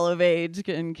like well of age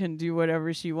and can do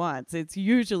whatever she wants. It's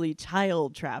usually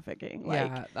child trafficking.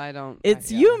 Like Yeah, I don't. it's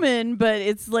yeah. human, but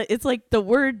it's like the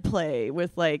wordplay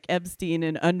with like Epstein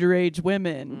and underage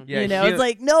women. Yeah, you know, it's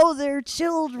like no, they're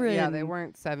children. Yeah, they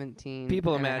weren't 17.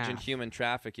 people and a imagine half. human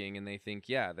trafficking and they think,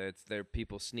 yeah, that's there are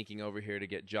people sneaking over here to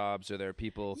get jobs, or there are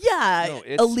people. Yeah, No,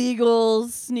 it's-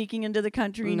 illegals sneaking into the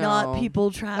country, not No. people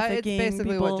It's trafficking.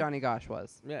 basically people. what Johnny Gosh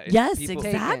was. Yeah, it's Yes, people,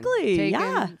 exactly. Taken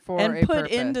Yeah, for and a put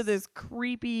into purpose. this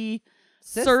creepy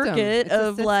System. circuit It's a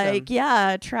of like, system.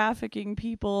 yeah, trafficking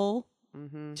people,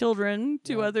 Mm-hmm. children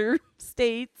to Yeah. other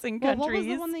states and Well, what countries.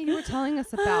 was the one that you were telling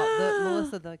us about?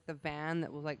 Melissa, the van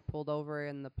that was like pulled over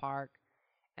in the park,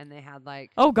 and they had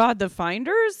like, Oh God, the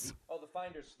Finders. Oh,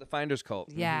 the Finders cult.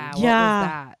 Mhm. yeah, Yeah. what was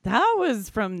that? That was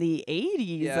from the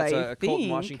 80s. Yeah, it's I a think. cult in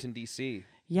Washington D.C.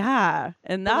 Yeah,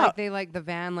 and But, that like they like the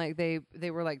van, like they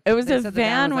were like it was they a said the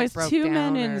van was, like, with broke two men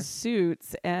down in or-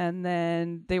 suits, and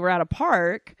then they were at a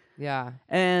park. yeah,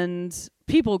 And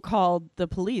people called the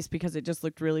police because it just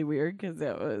looked really weird because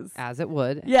it was as it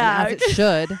would, and Yeah. as it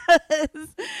should.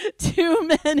 two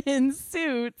men in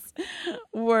suits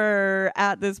were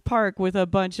at this park with a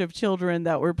bunch of children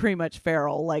that were pretty much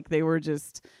feral. Like they were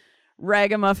just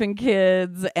ragamuffin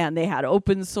kids and they had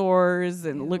open sores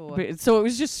and Ew. so it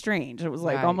was just strange. It was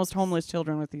like Right. almost homeless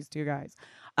children with these two guys.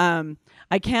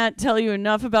 I can't tell you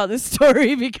enough about this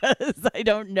story because I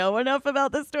don't know enough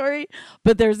about the story,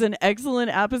 but there's an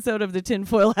excellent episode of the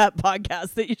Tinfoil Hat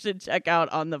podcast that you should check out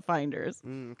on the Finders.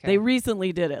 Okay. They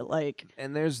recently did it like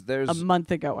And there's a month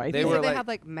ago, I They think. were they like- had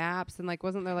like maps and like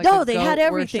wasn't there like No, a they had goat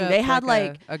everything. worship, They had,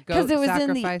 like- a 'cause goat it was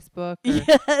in the- sacrifice book. Or,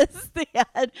 Yes, they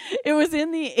had. It was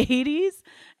in the 80s,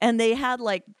 and they had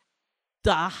like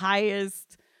the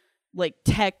highest like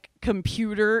tech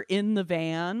computer in the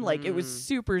van. Like it was Mm.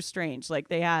 super strange. Like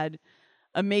they had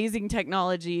amazing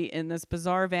technology in this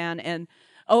bizarre van, and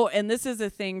oh, and this is a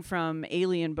thing from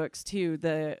Alien books too.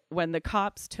 When the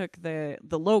cops took the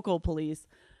local police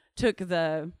took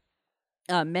the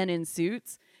men in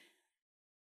suits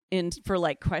in for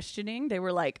like questioning, they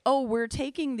were like, "Oh, we're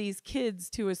taking these kids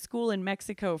to a school in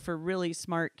Mexico for really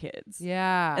smart kids."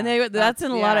 yeah, And that's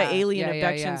in a lot of yeah, alien yeah,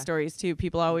 abduction yeah. stories too.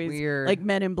 People always Weird. like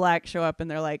Men in Black show up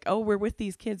and they're like, "Oh, we're with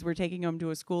these kids. We're taking them to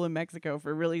a school in Mexico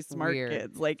for really smart Weird.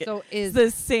 kids." Like So it's is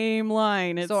the same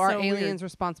line. It's so are weird. aliens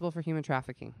responsible for human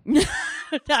trafficking?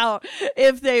 Now,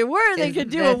 if they were, they Is could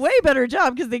do a this- way better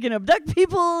job because they can abduct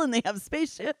people and they have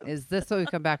spaceships. Is this what we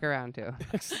come back around to?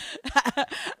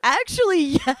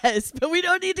 Actually, yes, but we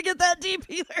don't need to get that deep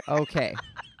either. Okay,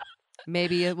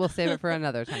 maybe we'll save it for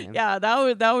another time. Yeah,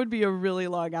 that would be a really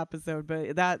long episode,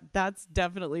 but that's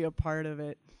definitely a part of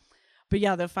it. But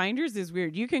yeah, the Finders is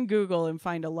weird. You can Google and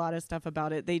find a lot of stuff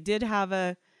about it. They did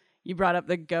have you brought up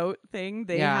the goat thing.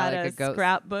 They Yeah, had like a goat.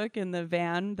 scrapbook in the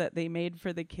van that they made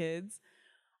for the kids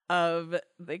of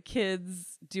the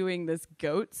kids doing this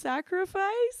goat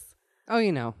sacrifice. Oh,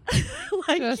 you know,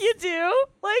 Like Just you do.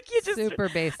 Like you just super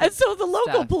basic. And so the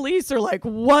local stuff. police are like,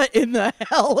 "What in the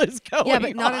hell is going on?" Yeah,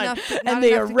 but not enough to- not and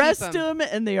they enough to keep arrest 'em. him,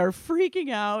 and they are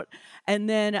freaking out. And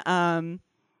then,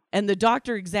 and the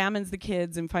doctor examines the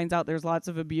kids and finds out there's lots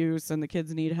of abuse, and the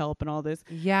kids need help and all this.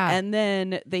 Yeah, And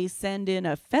then they send in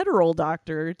a federal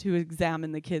doctor to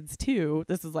examine the kids too.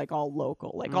 This is like all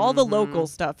local. Like all the local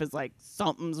stuff is like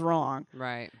something's wrong.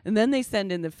 right. And then they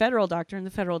send in the federal doctor, and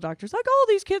the federal doctor's like, "Oh,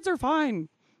 these kids are fine.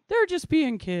 They're just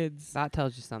being kids." That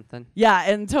tells you something. Yeah,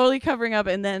 and totally covering up,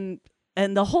 and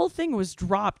the whole thing was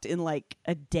dropped in like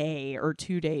a day or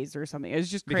 2 days or something. It was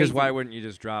just crazy. Because why wouldn't you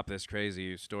just drop this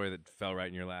crazy story that fell right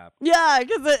in your lap? Yeah,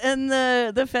 because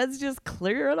the feds just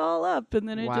clear it all up, and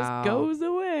then it Wow. just goes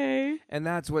away. And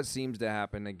that's what seems to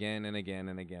happen again and again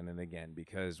and again and again,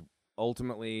 because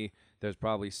ultimately there's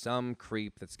probably some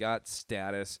creep that's got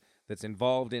status that's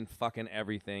involved in fucking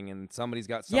everything, and somebody's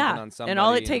got something Yeah, on somebody. and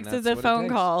all it takes is that's a what it phone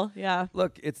takes. call. Yeah,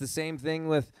 Look, it's the same thing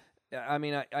with. I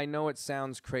mean, I know it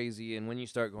sounds crazy, and when you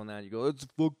start going down, you go, "It's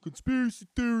fuck conspiracy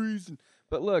theories,"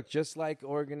 But look, just like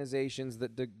organizations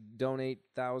that donate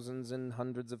thousands and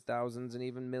hundreds of thousands and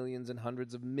even millions and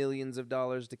hundreds of millions of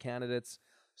dollars to candidates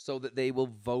so that they will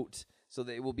vote, so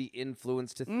they will be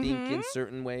influenced to think in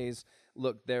certain ways.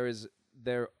 Look, there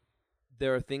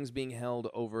are things being held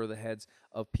over the heads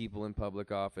of people in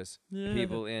public office,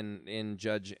 people in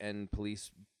judge and police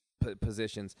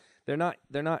positions. They're not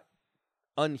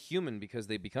unhuman because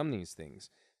they become these things.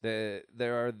 There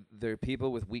are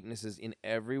people with weaknesses in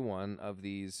every one of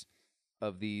these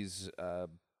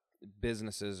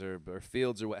businesses or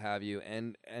fields or what have you,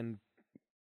 and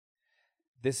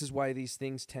this is why these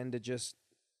things tend to just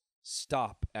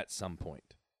stop at some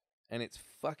point. And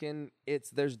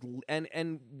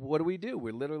and what do?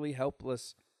 We're literally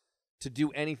helpless to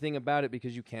do anything about it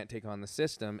because you can't take on the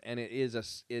system, and it is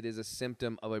a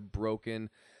symptom of a broken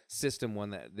system,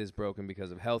 one that is broken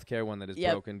because of healthcare, one that is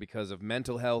broken because of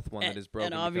mental health, one that is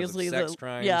broken and obviously because of sex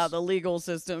crimes. Yeah, the legal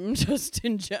system just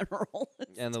in general.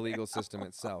 And the legal system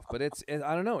itself. But I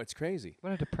don't know, it's crazy.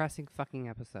 What a depressing fucking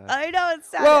episode. I know, it's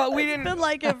sad. Well, we It's didn't- been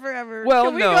like it forever. Well,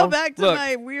 Can we no. go back to Look.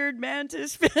 my weird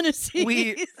mantis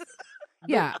fantasies?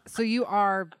 Yeah, so you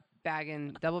are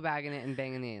double bagging it and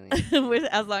banging the alien. With,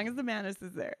 as long as the mantis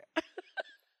is there.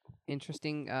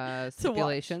 Interesting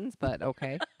stipulations, but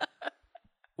okay.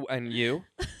 And you?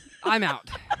 I'm out.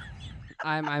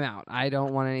 I'm out. I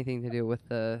don't want anything to do with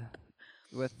the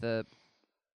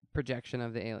projection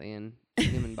of the alien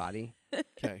human body.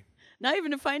 Okay. Not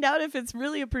even to find out if it's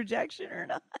really a projection or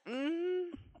not.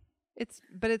 It's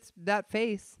that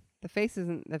face. The face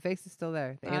is still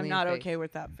there. The I'm alien not face. okay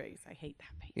with that face. I hate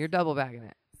that face. You're double bagging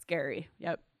it. Scary.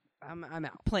 Yep. I'm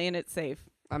out. Playing it safe.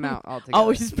 I'm out altogether.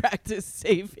 Always practice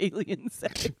safe alien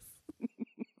sex.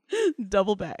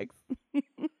 Double bags.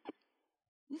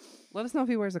 Let us know if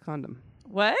he wears a condom.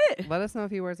 What? Let us know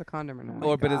if he wears a condom or not.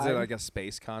 Or but is it God. like a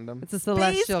space condom? It's a Space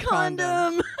celestial condom.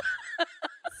 condom.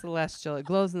 Celestial. It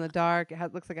glows in the dark.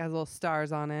 Looks like it has little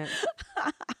stars on it.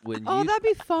 When Oh, you that'd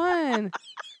be fun.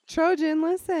 Trojan,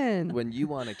 listen. when you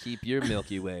want to keep your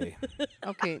Milky Way.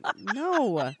 Okay,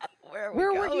 no. Where are we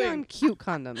We're going? working on cute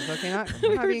condoms, okay? We're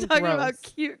We not were being talking gross, about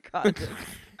cute condoms.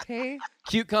 okay?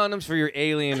 Cute condoms for your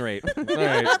alien rape. All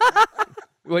right.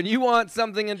 When you want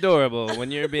something adorable,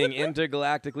 when you're being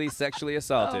intergalactically sexually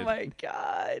assaulted. Oh my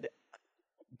God.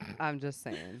 I'm just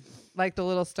saying. Like the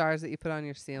little stars that you put on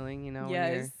your ceiling, you know? when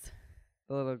you're- Yes.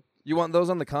 The little. You want those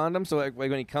on the condom, so like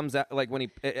when he comes out, like when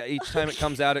each time it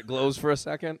comes out, it glows for a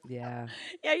second. Yeah.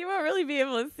 Yeah, you won't really be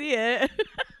able to see it.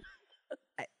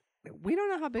 We don't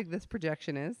know how big this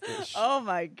projection is. Oh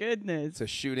my goodness. It's a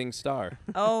shooting star.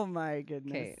 Oh my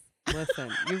goodness. Okay,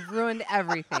 listen. You've ruined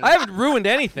everything. I haven't ruined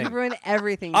anything. You've ruined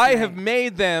everything. I have tonight.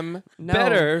 made them No,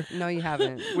 better No, you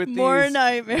haven't. with More these.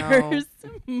 nightmares.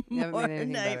 haven't More made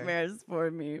anything better. nightmares for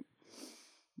me.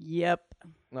 Yep.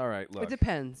 All right, look. It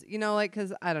depends. You know, like,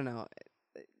 because I don't know.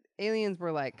 Aliens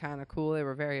were like kind of cool. They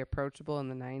were very approachable in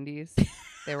the 90s.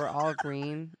 They were all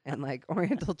green, and like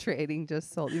Oriental Trading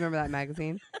just sold. You remember that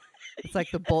magazine? It's like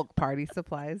the bulk party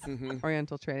supplies. Mhm.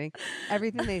 Oriental Trading.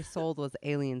 Everything they sold was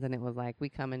aliens, and it was like, we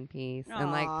come in peace. And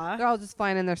Aw. like they're all just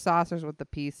flying in their saucers with the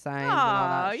peace signs and all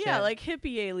Aw, that yeah, shit. like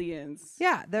hippie aliens.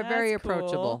 Yeah, they're very That's cool.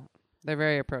 approachable. They're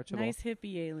very approachable. Nice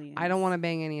hippie aliens. I don't want to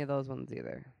bang any of those ones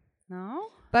either. No?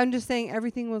 But I'm just saying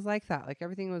everything was like that. Like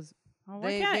everything was. Oh, why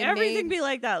They- can't they everything made- be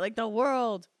like that? Like the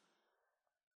world.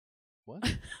 What?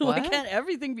 Why What? can't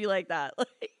everything be like that?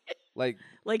 Like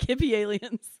Like hippie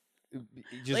aliens.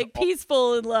 just Like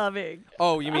peaceful and loving.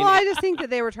 oh, you mean Well, I just think that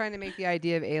they were trying to make the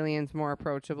idea of aliens more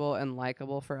approachable and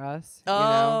likable for us. Oh, You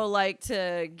know? like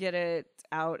to get it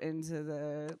out into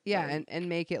the Yeah, like- and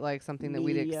make it like something that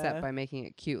we'd accept media. by making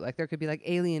it cute. Like there could be like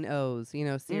alien O's, you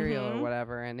know, cereal or Mhm.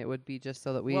 whatever, and it would be just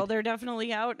so that we. well, they're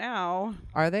definitely out now.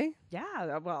 Are they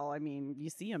Yeah, well, I mean, you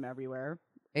see them everywhere.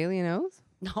 alien O's?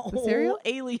 No, cereal?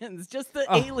 aliens, just the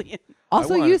Oh. alien,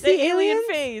 Also, want you it. the see alien aliens?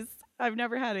 face. I've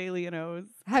never had alien O's.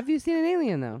 Have you seen an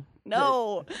alien though?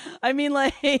 No, I mean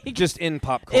like just in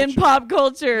pop culture. in pop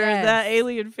culture, Yes. that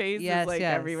alien face Yes, is like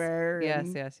yes. everywhere. Yes,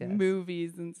 in yes, yes.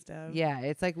 Movies and stuff. Yeah,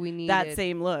 it's like we needed that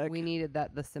same look. We needed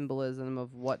the symbolism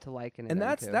of what to liken it And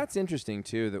into. that's interesting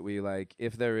too, that we like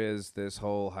if there is this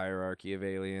whole hierarchy of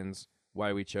aliens,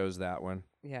 why we chose that one.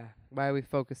 yeah. Why we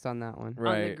focused on that one? on the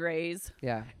Right. grays.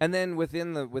 Yeah, And then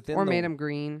within or the made them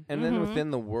green. and then Mhm. within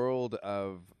the world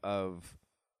of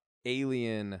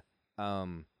alien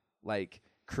like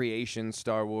creation,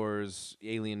 Star Wars,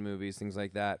 alien movies, things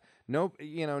like that.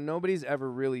 Nobody's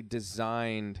ever really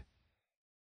designed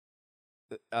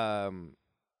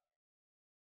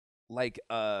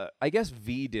I guess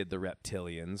V did the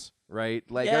reptilians, right?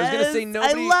 Like I was gonna say Yes,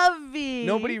 nobody. I love V.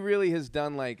 Nobody really has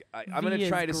done I'm gonna V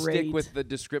try is to stick great. with the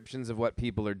descriptions of what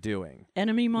people are doing.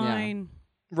 Enemy Mine.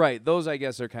 Right, those I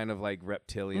guess are kind of like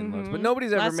reptilian looks, but Mhm.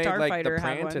 nobody's ever Last made like the Starfighter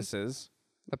had one. Prantises.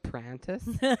 Apprentice.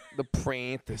 The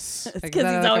Prantis. It's Like, is because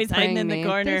that he's like a always hiding praying in the mantis?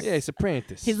 corner. Yeah, it's a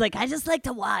Prantis. He's like, I just like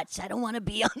to watch. I don't want to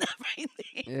be on the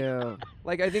thing. Yeah.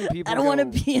 like I think people. I don't want to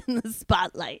go- be in the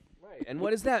spotlight. Right, and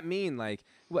what does that mean? Like,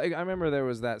 I remember there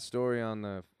was that story on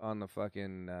the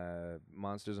fucking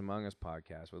Monsters Among Us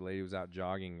podcast where the lady was out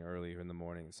jogging earlier in the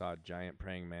morning and saw a giant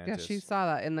praying Yeah, mantis she saw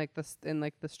that in like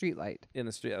the street light. in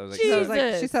the street. I was like, Jeez. She so- was like,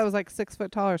 she Jesus. said it was like 6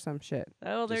 foot tall or some shit.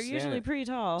 Oh, they're Just saying usually it. pretty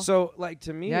tall. So, like,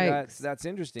 to me, Yikes. that's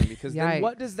interesting because then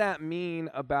what Yikes. does that mean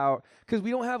about? Because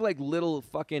we don't have like little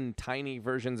fucking tiny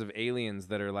versions of aliens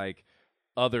that are like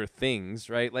other things,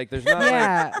 right? Like, there's not. Like,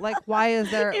 Yeah, like why is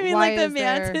there? you mean why like the is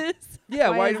there- mantis? yeah.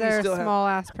 Why is do we there still a have? small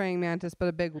ass praying mantis but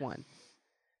a big one?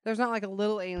 There's not like a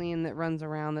little alien that runs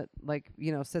around that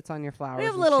sits on your flowers. We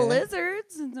have and little shit.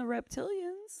 lizards and the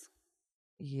reptilians.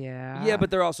 Yeah. Yeah, but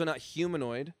they're also not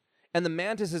humanoid, and the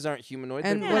mantises aren't humanoid.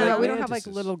 and they're what about- we don't have like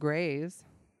mantises. little grays.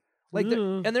 Like, Ugh.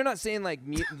 and they're not saying like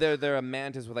they're a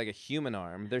mantis with like a human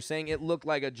arm. They're saying it looked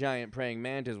like a giant praying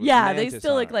mantis. With Yeah, they mantis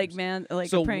still look like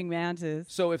arms. a praying mantis.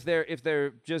 So if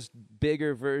they're just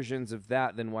bigger versions of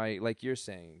that, then why, like you're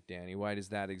saying, Danny, why does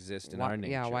that exist in Why- our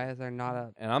nature? Yeah, why is there not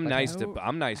a? And I'm like, nice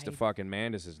I- to I- fucking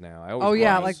mantises now. I always Oh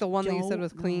yeah, was. like the one that you said don't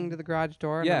was clinging to the garage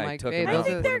door. And Yeah, I'm I like, took hey, him I out. those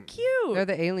think are- they're cute. they're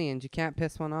the aliens. You can't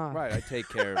piss one off. Right, I take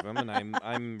care of him, and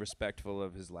I'm respectful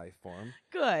of his life form.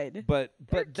 Good. But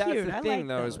They're that's cute. the I thing like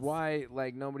though, is those. why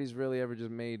like nobody's really ever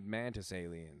just made mantis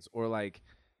aliens or like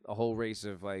a whole race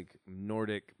of like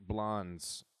Nordic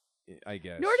blondes, I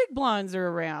guess. Nordic blondes are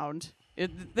around.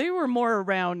 They were more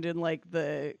around in like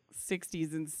the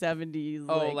 60s and 70s,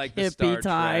 like the hippie Star Trek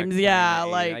times. and Yeah, the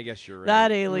like I guess you're right.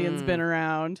 that alien's Mm. been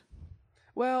around.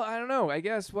 Well, I don't know. I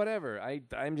guess whatever.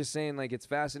 I'm just saying like it's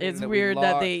fascinating. It's that weird we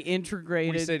that lo- they we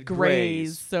integrated said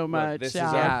grays so Look, much. this yeah.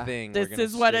 is our thing. We're This gonna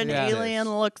is what stick an with alien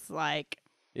this. looks like.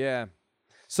 Yeah.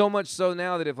 So much so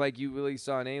now that if like you really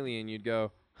saw an alien, you'd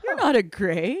go, You're not a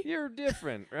gray. "You're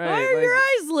different, right?" Why are Like- your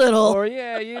eyes little? Or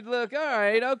yeah, you'd look, all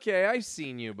right, okay, I've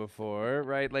seen you before,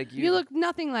 right? Like You look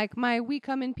nothing like my "We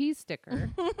Come in Peace" sticker.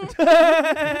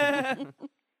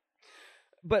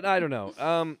 But I don't know.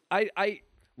 I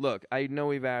look. I know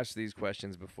we've asked these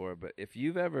questions before, but if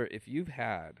you've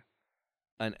had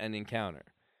an encounter,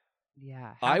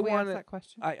 Yeah. I Have we asked wanna- that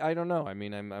question. I don't know. I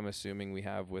mean, I'm assuming we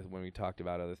have with when we talked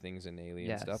about other things and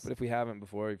alien stuff. Yes. But if we haven't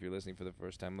before, if you're listening for the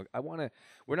first time, look,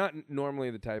 we're not normally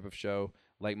the type of show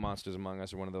like Monsters Among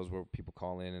Us or one of those where people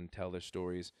call in and tell their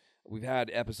stories. We've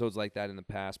had episodes like that in the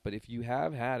past, but if you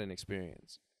have had an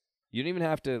experience, you don't even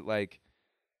have to like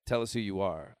tell us who you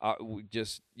are.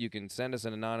 You can send us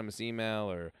an anonymous email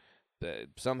or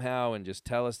somehow and just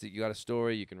tell us that you got a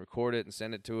story. You can record it and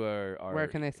send it to our Where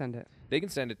can they send it? they can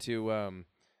send it to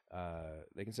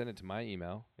my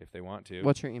email if they want to.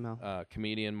 What's your email?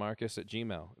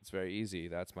 comedianmarcus@gmail. It's very easy.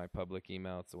 That's my public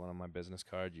email. It's the one on my business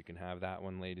card. You can have that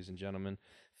one, ladies and gentlemen.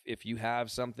 If you have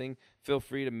something, feel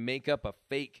free to make up a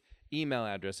fake email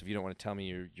address if you don't want to tell me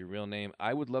your real name.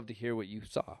 I would love to hear what you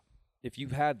saw. If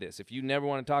you've had this, if you never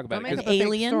want to talk about Don't it, make 'cause- up a fake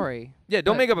Alien? story. yeah,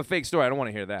 don't but- make up a fake story. I don't want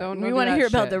to hear that. Don't We do want to that hear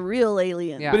about shit. the real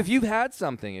alien. Yeah. But if you've had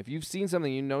something, if you've seen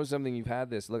something, you know something, you've had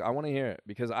this. Look, I want to hear it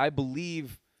because I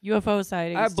believe. UFO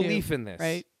sightings. I have too, belief in this.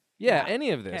 right? Yeah, Yeah.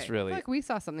 any of this Okay. I feel really. like we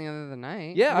saw something the other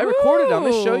night. Yeah, I recorded it. I'm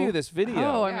gonna show you Ooh. this video.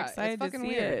 Oh, I'm Yeah, it's excited to fucking see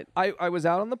weird. it. I was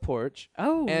out on the porch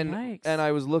Oh, and nice. and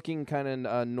I was looking kind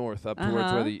of north up towards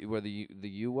Uh-huh. where the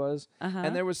U was, uh-huh.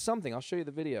 and there was something. I'll show you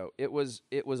the video. It was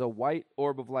a white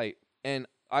orb of light, and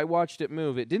I watched it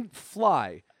move. It didn't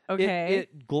fly. okay.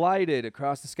 It glided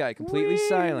across the sky, completely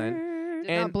silent. Weird. Did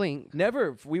and not blink.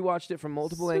 Never. We watched it from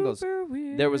multiple angles. Super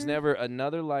weird. There was never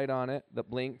another light on it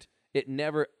that blinked. It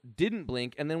never didn't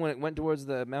blink, and then when it went towards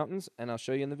the mountains, and I'll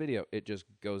show you in the video, it just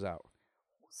goes out.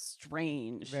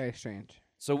 strange. Very strange.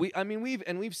 So we've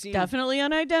seen Definitely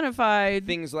unidentified.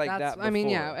 things like That's, that before. I mean,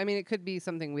 yeah. I mean, it could be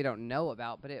something we don't know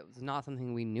about, but it was not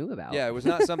something we knew about. Yeah, it was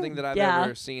not something that I've Yeah.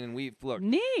 ever seen, and we've looked.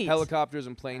 Neat. Helicopters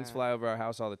and planes Yeah. fly over our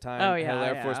house all the time. Oh, yeah, Hill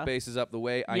Air Force yeah. Base is up the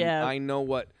way. Yeah. I know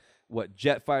what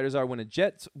jet fighters are. When a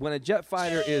jet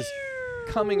fighter is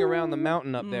coming around the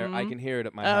mountain up there, I Mhm. can hear it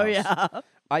at my Oh house. yeah.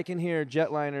 I can hear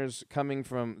jetliners coming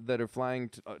that are flying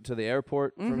to the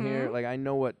airport from here. Mhm. Like I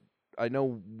know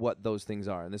what those things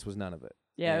are, and this was none of it.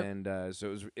 Yeah. And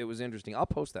so it was interesting. I'll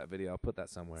post that video. I'll put that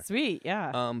somewhere. Sweet.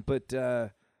 Yeah. But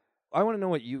I want to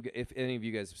know if any of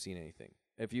you guys have seen anything.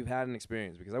 if you've had an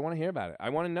experience, because I want to hear about it. I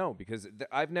want to know, because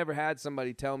I've never had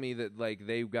somebody tell me that like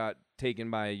they got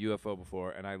taken by a UFO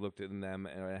before, and I looked at them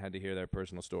and I had to hear their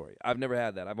personal story. I've never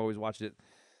had that. I've always watched it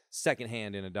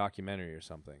secondhand in a documentary or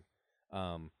something.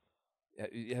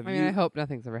 I hope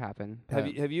nothing's ever happened.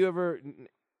 Have you ever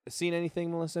seen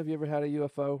anything, Melissa? Have you ever had a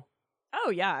UFO? Oh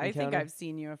yeah, I think encounter? I've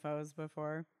seen UFOs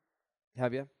before.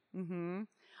 Have you? Mm-hmm.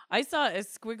 I saw a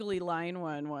squiggly line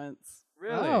one once.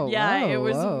 Really? Oh, Yeah, it whoa,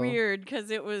 was whoa. weird because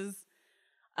it was,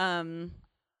 and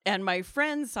my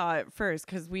friend saw it first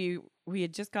because we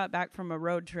had just got back from a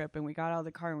road trip and we got out of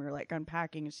the car and we were like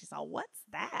unpacking and she saw, what's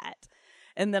that?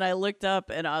 And then I looked up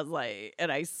and I was like,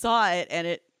 and I saw it and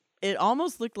it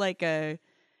almost looked like it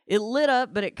lit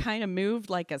up, but it kind of moved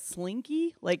like a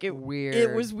slinky. Like it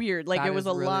Weird. was weird. Like That it was is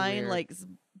a really line weird. like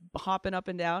hopping up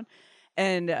and down.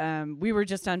 And we were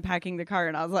just unpacking the car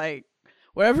and I was like,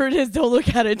 whatever it is, don't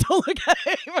look at it. Don't look at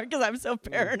it anymore because I'm so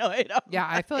paranoid. Yeah,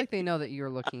 I feel like they know that you're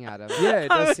looking at them. Yeah,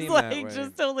 it I does was seem like, that way.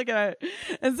 just don't look at it.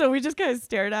 And so we just kind of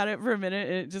stared at it for a minute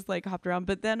and it just like hopped around.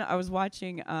 But then I was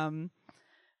watching,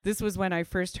 this was when I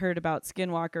first heard about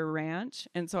Skinwalker Ranch.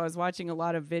 And so I was watching a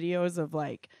lot of videos of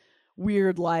like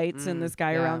weird lights in the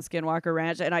sky yeah. around Skinwalker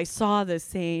Ranch. And I saw the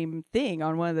same thing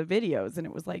on one of the videos. And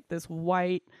it was like this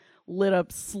white lit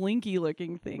up slinky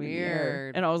looking thing. in the air.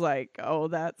 Weird. And I was like, oh,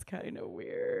 that's kind of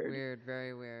weird. Weird,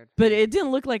 very weird. But it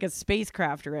didn't look like a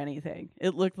spacecraft or anything.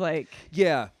 It looked like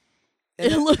Yeah.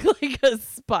 it looked like a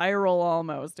spiral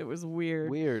almost. It was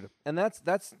weird. Weird. And that's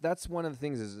one of the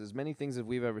things is as many things as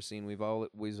we've ever seen, we've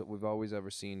always ever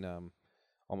seen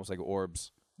almost like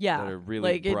orbs Yeah. that are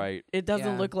really like bright. It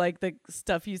doesn't Yeah. look like the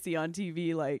stuff you see on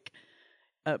TV, like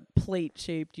a plate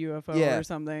shaped UFO Yeah. or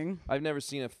something. I've never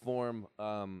seen a form,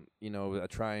 a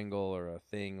triangle or a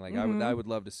thing. Like Mhm. I would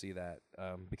love to see that,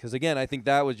 because again, I think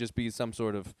that would just be some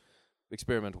sort of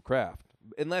experimental craft.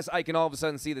 Unless I can all of a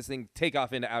sudden see this thing take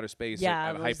off into outer space Yeah, at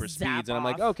it'll hyper zap speeds, and I'm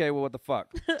like, off. okay, well, what the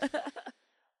fuck?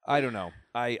 I don't know.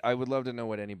 I would love to know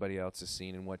what anybody else has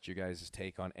seen and what your guys'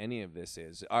 take on any of this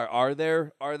is. Are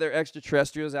there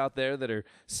extraterrestrials out there that are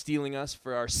stealing us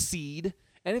for our seed?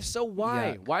 And if so,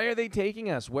 why? Yuck. Why are they taking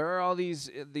us? Where are all these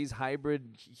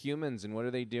hybrid humans, and what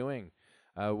are they doing?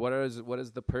 What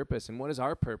is the purpose, and what is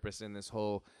our purpose in this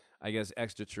whole, I guess,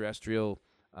 extraterrestrial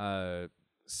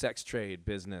sex trade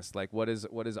business? Like, what is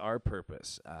our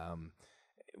purpose?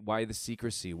 Why the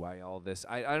secrecy? Why all this?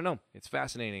 I don't know. It's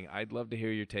fascinating. I'd love to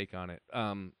hear your take on it.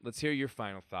 Let's hear your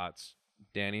final thoughts,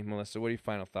 Danny, Melissa. What are your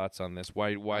final thoughts on this? Why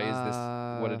is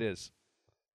this what it is?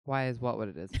 Why is what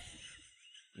it is?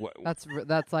 What?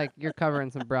 That's like you're covering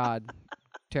some broad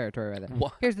territory right there.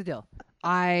 What? Here's the deal.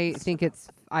 I think it's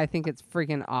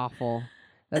freaking awful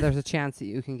that there's a chance that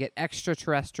you can get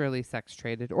extraterrestrially sex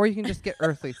traded, or you can just get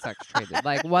earthly sex traded.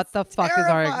 Like, what the fuck is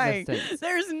our Terrifying. existence?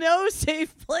 There's no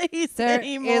safe place There,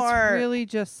 anymore. it's really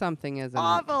just something, isn't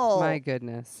Awful. it? My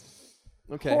goodness.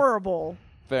 Okay. horrible.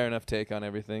 Fair enough take on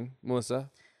everything, Melissa.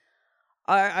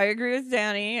 I agree with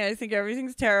Danny. I think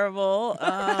everything's terrible.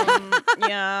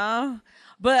 Yeah.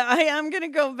 But I am going to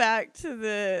go back to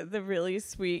the really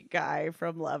sweet guy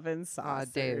from Love and Saucers.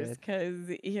 David.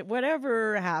 Because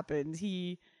whatever happened,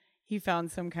 he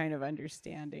found some kind of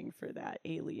understanding for that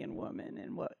alien woman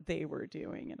and what they were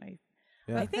doing. And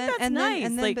I think that's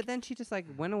nice. But then she just like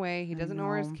went away. He doesn't know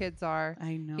where his know. kids are.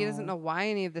 I know. He doesn't know why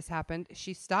any of this happened.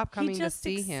 She stopped coming he just to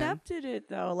see him. accepted it,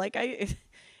 though. Like,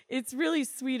 it's really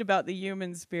sweet about the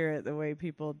human spirit, the way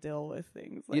people deal with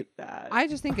things like that. I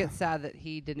just think it's sad that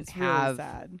he didn't it's really have,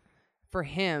 sad. for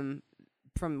him,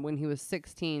 from when he was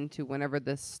 16 to whenever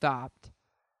this stopped,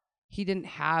 he didn't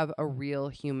have a real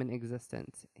human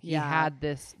existence. He Yeah. had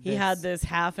this. He had this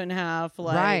half and half,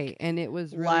 like, right, and it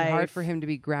was really hard life. for him to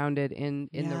be grounded in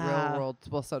the Yeah. real world,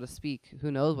 well, so to speak. Who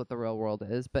knows what the real world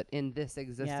is, but in this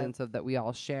existence of that we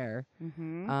all share.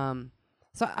 Mm-hmm.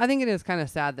 So I think it is kind of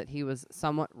sad that he was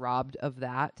somewhat robbed of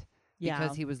that Yeah.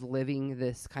 because he was living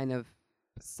this kind of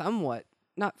somewhat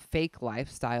not fake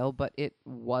lifestyle, but it A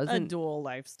wasn't. dual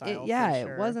lifestyle. It for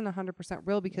sure. wasn't 100%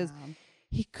 real because Yeah.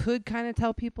 he could kind of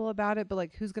tell people about it, but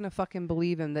like, who's gonna fucking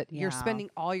believe him that you're Yeah. spending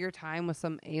all your time with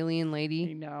some alien I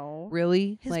lady? know.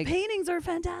 Really? His like, paintings are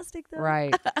fantastic, though.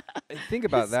 right? Think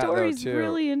about His that though story's too.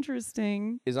 really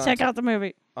interesting. Is on Check top- out the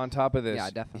movie. On top of this, Yeah,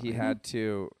 definitely. he had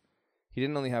to. He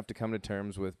didn't only have to come to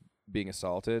terms with being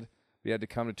assaulted. He had to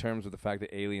come to terms with the fact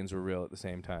that aliens were real at the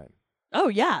same time. Oh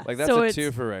yeah. Like that's so a it's,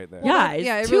 twofer right there. Yeah,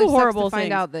 yeah, it's it two really sucks horrible to find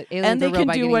things. out that aliens And they are real can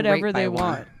by do getting whatever raped by they one.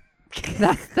 want.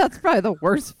 That's probably the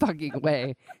worst fucking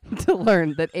way to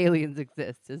learn that aliens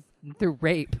exist is through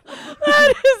rape.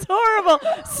 That is horrible.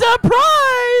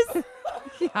 Surprise!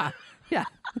 Yeah, Yeah.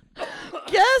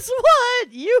 Guess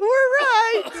what? You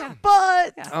were right.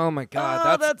 But Oh my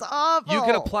God, that's awful. you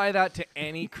could apply that to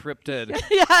any cryptid,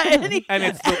 Yeah, any, and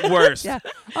it's the worst. Yeah.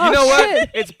 You Oh, know shit. what?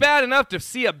 It's bad enough to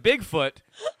see a Bigfoot.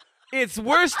 It's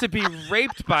worse to be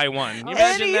raped by one. You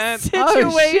imagine any that?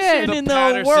 situation The in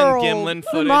Patterson the world. Gimlin The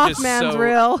footage is Mothman's so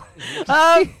real.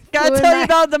 Oh, gotta Flew in tell you that-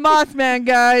 about the Mothman,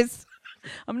 guys.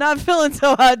 I'm not feeling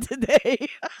so hot today.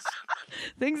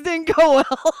 Things didn't go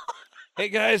well. Hey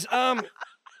guys,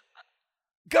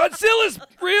 Godzilla's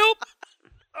real.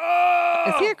 Oh!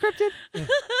 Is he a cryptid?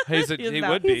 He not.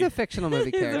 would He's be. a fictional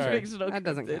movie He's a character. fictional That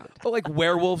doesn't cryptid. count. But like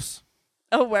werewolves,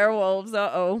 Oh, werewolves.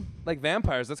 Uh-oh. like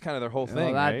vampires, that's kind of their whole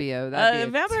thing, that'd right? be a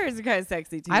Vampires are kind of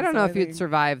sexy, too. I don't so know if you'd think-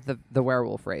 survive the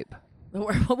werewolf rape. Well,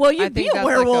 I you'd be think a that's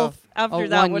like werewolf a after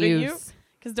that, one wouldn't you? use.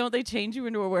 Because don't they change you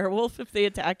into a werewolf if they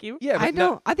attack you? Yeah, but I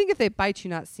don't. I think if they bite you,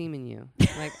 not semen you.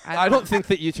 Like I don't think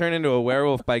that you turn into a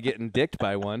werewolf by getting dicked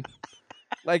by one.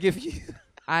 Like if you,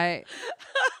 I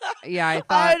thought.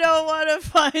 I don't want to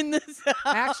find this out.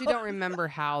 I actually don't remember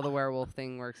how the werewolf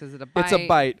thing works. Is it a bite? it's a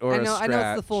bite or I know. a I know it's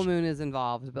the scratch. full moon is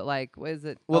involved, but like, what is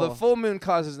it? Well, oh. the full moon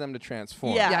causes them to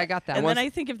transform. Yeah, I got that. And Once- then I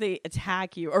think if they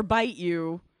attack you or bite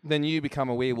you Then you become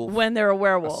a werewolf. when they're a a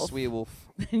werewolf, sweewolf.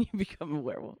 then you become a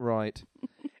werewolf. Right.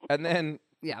 And then,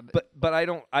 Yeah, but but I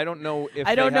don't know if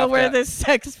I don't they know have where to- this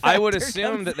sex. I would factor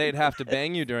assume comes that they'd in. have to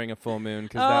bang you during a full moon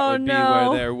because Oh, that would be no.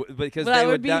 where they're because Well, that they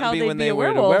would would be that how be they'd when be they a were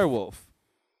a werewolf. werewolf,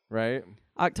 right?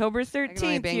 October I can only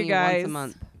 13th, bang you you guys. once a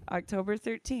month. October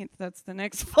 13th. That's the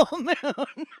next full moon. We're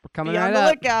coming Be on right the up.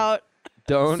 lookout.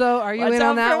 Don't. So, are you Watch in out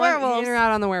on that for one? werewolves. In or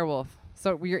out on the werewolf?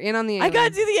 So you're in on the. I Alien. got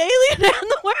to do the alien and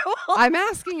the werewolf. I'm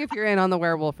asking if you're in on the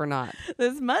werewolf or not.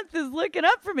 This month is looking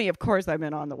up for me. Of course, I'm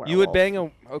in on the werewolf. you would bang a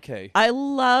okay. I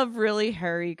love really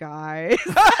hairy guys.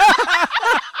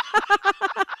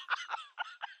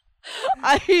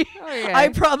 Okay. I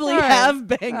probably All right. have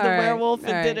banged All the right. werewolf All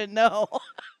and right. didn't know.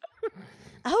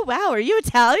 Oh wow, are you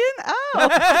Italian?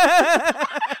 Oh,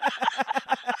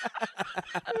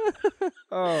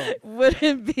 Oh.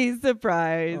 wouldn't be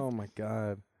surprised. Oh my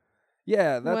god.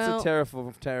 Yeah, that's Well-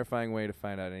 a terrifying way to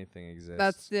find out anything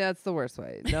exists. That's the worst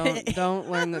way. Don't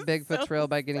learn that Bigfoot's So real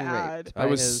by getting sad. raped. I by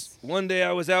was his- one day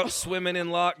I was out swimming in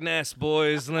Loch Ness,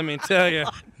 boys. Let me tell you.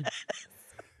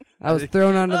 I was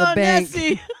thrown onto the Oh, bank.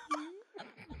 Nessie.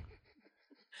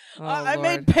 Oh, I Lord.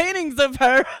 made paintings of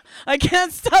her. I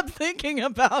can't stop thinking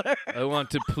about her. I want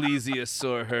to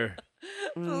plesiosaur her.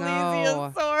 No.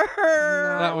 Plesiosaur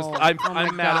her. That was Oh. I'm Oh my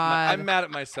I'm mad at God. I'm mad at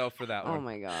myself for that Oh one.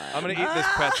 my god. I'm gonna eat this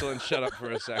pretzel and shut up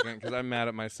for a second because I'm mad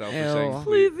at myself Ew. for saying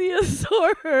please.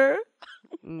 Plesiosaur her.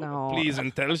 No. Please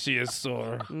until she is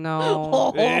sore.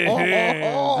 No.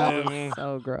 Oh.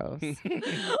 So gross.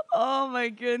 Oh my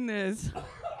goodness.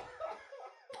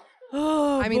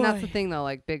 Oh, I mean, that's boy. the thing though.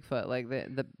 Like Bigfoot, like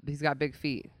he's got big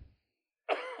feet.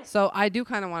 So I do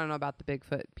kind of want to know about the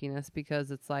Bigfoot penis because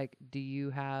it's like, do you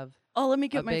have Oh, let me a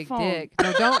get my big phone. dick?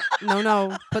 No, don't.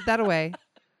 No, put that away.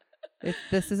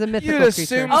 This is a mythical You'd creature.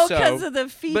 assume Oh, so, because of the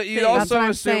feet. But you'd thing. That's also what I'm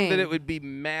assume saying. that it would be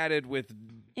matted with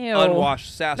Ew.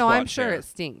 unwashed Sasquatch No, I'm sure hair. it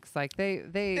stinks. Like they.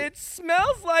 It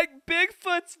smells like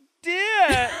Bigfoot's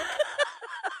dick.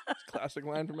 Classic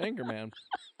line from Anchorman.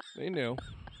 They knew.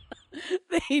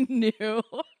 They knew.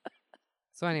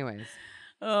 So, anyways,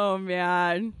 Oh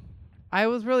man. I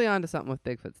was really onto something with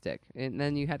Bigfoot's dick, and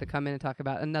then you had to come in and talk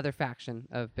about another faction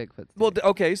of Bigfoot's. Well, dick.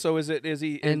 okay. So is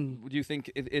he? And- Do you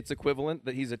think it's equivalent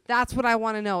that he's a? That's what I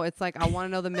want to know. It's like I want to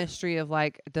know the mystery of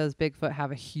like, does Bigfoot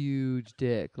have a huge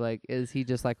dick? Like, is he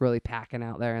just like really packing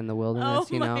out there in the wilderness?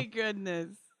 Oh You know, my goodness.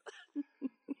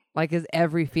 like is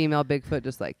every female Bigfoot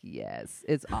just like, yes,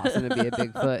 it's awesome to be a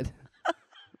Bigfoot.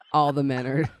 All the men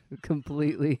are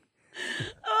completely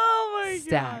Oh my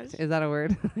stacked. gosh. Is that a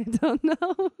word? I don't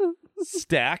know.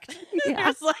 Stacked. Yeah.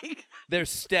 There's like They're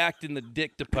stacked in the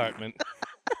dick department.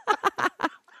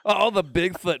 All the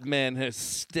Bigfoot men are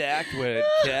stacked where it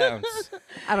counts.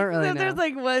 I don't really so know. there's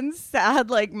like one sad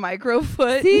like micro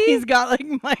foot. See? He's got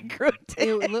like micro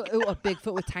Ew, dick. a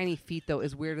Bigfoot with tiny feet though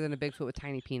is weirder than a Bigfoot with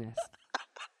tiny penis.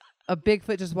 A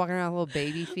Bigfoot just walking around with little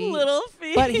baby feet. Little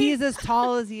feet. But he's as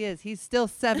tall as he is. He's still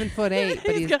 7'8",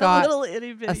 but he's got, got little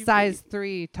itty bitty a size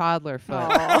 3 toddler foot.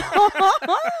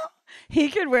 Aw. He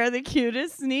could wear the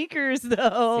cutest sneakers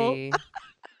though. See,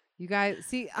 you guys,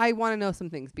 I want to know some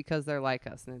things because they're like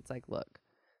us, and it's like, look,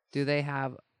 do they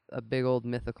have a big old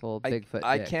mythical Bigfoot?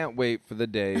 I dick? can't wait for the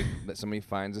day that somebody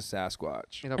finds a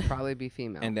Sasquatch It'll probably be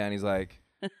female. and Danny's like,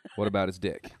 "What about his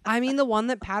dick?" I mean, the one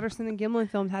that Patterson and Gimlin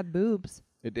filmed had boobs.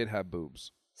 It did have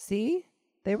boobs. See,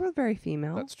 they were very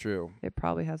female. That's true. It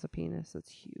probably has a penis that's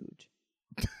huge.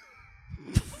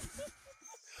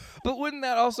 But wouldn't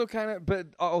that also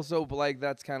but like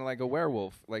that's kind of like a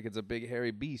werewolf, like it's a big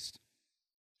hairy beast.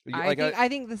 I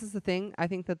think this is the thing. I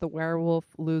think that the werewolf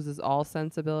loses all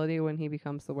sensibility when he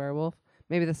becomes the werewolf.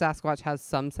 Maybe the Sasquatch has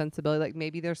some sensibility. Like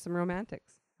maybe there's some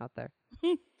romantics out there.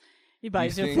 He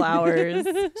buys you think- flowers.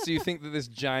 So you think that this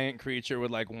giant creature would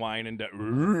like whine and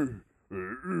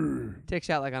Takes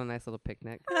you out like on a nice little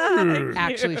picnic. Cute.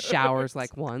 Actually showers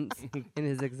like once in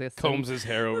his existence. combs his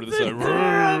hair over to the It's side?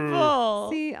 adorable.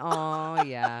 See, oh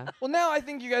yeah. Well, now I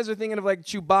think you guys are thinking of like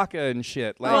Chewbacca and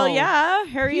shit. Like, Well, Oh. yeah,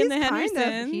 Harry and the kind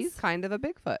Hendersons. of, he's kind of a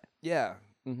Bigfoot. yeah.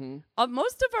 Mm-hmm.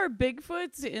 Most of our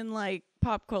Bigfoots in like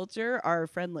pop culture are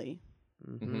friendly,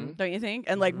 Mm-hmm. don't you think?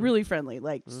 And like really friendly,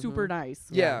 like super nice.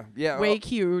 Yeah. Yeah. Way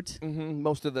cute.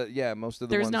 Most of the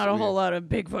There's ones not that a we- whole lot of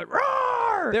Bigfoot.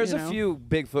 Roar! There's you a know? few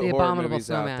Bigfoot The horror Abominable movies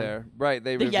out Snowman. there, right?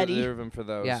 They The Yeti. reserve them for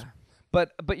those. Yeah.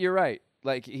 But you're right.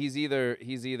 Like he's either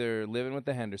living with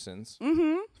the Hendersons,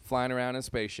 Mm-hmm. flying around in a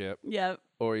spaceship, Yep.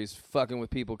 or he's fucking with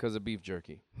people because of beef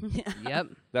jerky. Yep.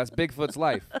 That's Bigfoot's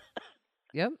life.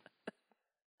 Yep.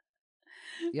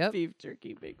 Yep. Beef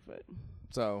jerky Bigfoot.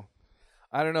 So,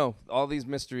 I don't know. All these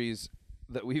mysteries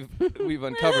that we've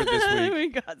uncovered this week, We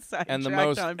got sidetracked and the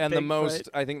most on and the Bigfoot. most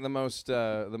I think the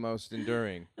most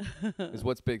enduring is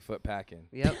what's Bigfoot packing.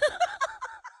 Yep.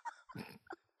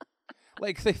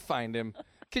 Like they find him.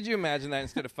 Could you imagine that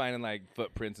instead of finding like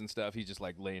footprints and stuff, he's just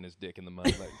like laying his dick in the mud,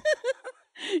 like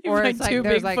You Or find it's like two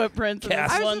there's, big like, footprints and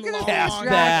cast- this I was one just gonna long.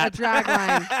 Cast say a drag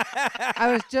line.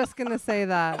 I was just gonna say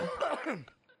that.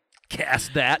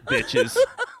 Cast that, bitches.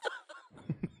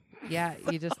 Yeah,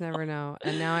 you just never know.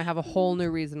 And now I have a whole new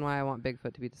reason why I want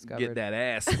Bigfoot to be discovered. get that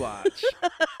ass squatch.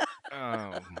 Oh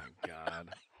my god.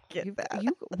 Get You, that.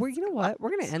 you know what? We're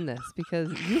gonna end this because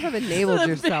you have enabled The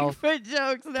yourself. Bigfoot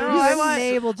jokes. No, You I have want.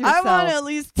 enabled I yourself. want at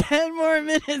least 10 more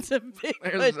minutes of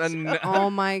There's Bigfoot. jokes. Oh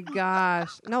my gosh!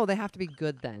 No, they have to be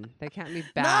good. Then they can't be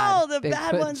bad. No, the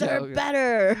bad Bigfoot ones are jokes.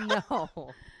 better. No.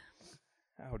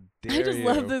 How dare I just you?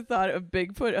 love the thought of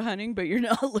Bigfoot hunting, but you're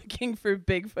not looking for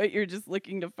Bigfoot. You're just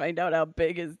looking to find out how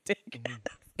big his dick is.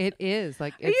 It is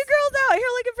like Are you girls out here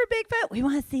looking for Bigfoot? We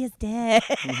want to see his dick.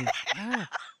 yeah.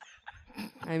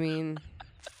 I mean,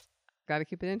 got to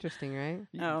keep it interesting, right?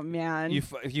 Oh, man. You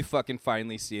fucking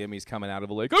finally see him. He's coming out of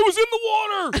a lake. I was in the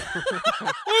water.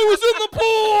 I was in the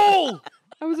pool.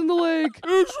 I was in the lake.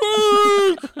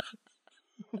 It's fake.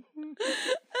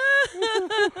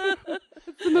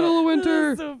 It's the middle of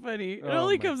winter. That's so funny. It Oh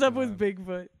only my comes up with God.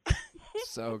 Bigfoot.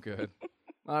 So good.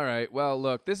 All right. Well,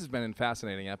 look, this has been a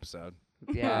fascinating episode.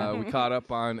 Yeah. We caught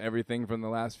up on everything from the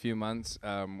last few months,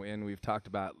 and we've talked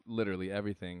about literally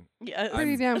everything. Yeah,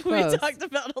 Pretty damn we close. talked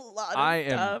about a lot of I am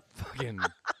stuff. fucking.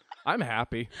 I'm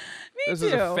happy. Me This too.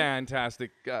 is a fantastic.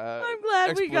 I'm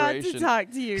glad we got to exploration. talk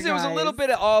to you guys. Because it was a little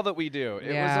bit of all that we do.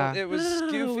 Yeah. It was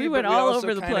goofy, We but went we all also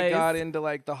over the kinda place. got into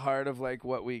like the heart of like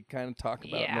what we kind of talk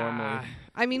about normally.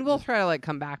 I mean, we'll try to like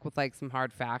come back with like some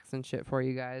hard facts and shit for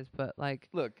you guys, but like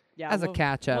Look, Yeah, as a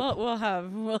catch up. We'll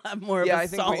have more yeah, of I a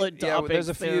think solid topic. there's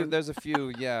a soon.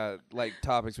 few, like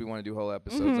topics we want to do whole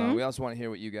episodes Mm-hmm. on. We also want to hear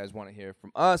what you guys want to hear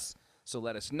from us. So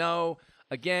let us know.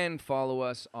 Again, follow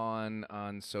us on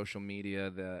social media.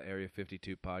 The Area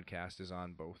 52 podcast is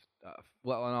on both,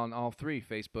 on all three: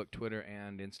 Facebook, Twitter,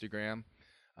 and Instagram.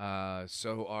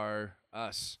 So are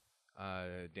us.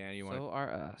 Dan, you want? So are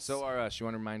us. So are us. You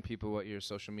want to remind people what your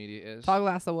social media is? Tall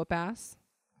glass of whoop ass.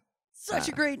 Such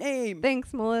a great name.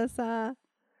 Thanks, Melissa.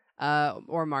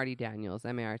 Or Marty Daniels,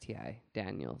 Marti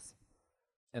Daniels.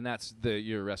 And that's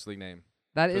your wrestling name.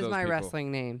 That For is those my people.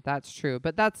 wrestling name. That's true.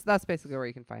 But that's basically where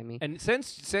you can find me. And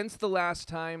since the last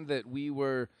time that we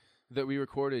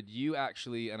recorded, you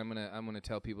actually, and I'm gonna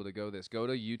tell people to go to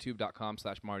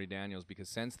youtube.com/Marty Daniels, because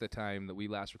since the time that we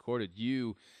last recorded,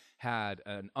 you had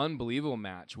an unbelievable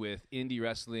match with indie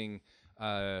wrestling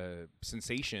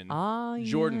sensation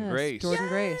Jordan yes, Grace. Jordan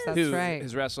Grace, that's who right.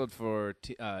 has wrestled for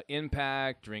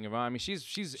Impact, Ring of Honor. I mean, she's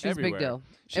She's everywhere. a big deal.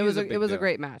 She It is was a a, big it was a deal.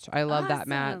 great match. I love that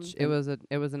match. Awesome.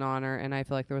 It was an honor, and I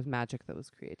feel like there was magic that was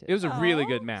created. It was a really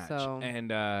good Aw. match, So-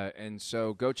 and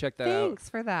so go check that out. Thanks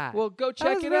for that. Well, go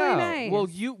check was it really out. nice. Well,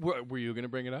 were you gonna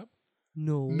bring it up?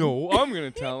 no. No, I'm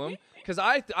gonna tell him because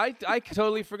I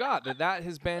totally forgot that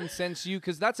has been since you,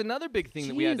 because that's another big thing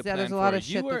that we had to Jeez, yeah, plan there's a for. lot of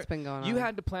You shit were- that's been going on. You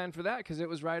had to plan for that because it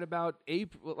was right about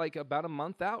April, like about a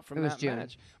month out from It was that June.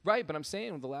 match. Right, but I'm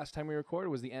saying the last time we recorded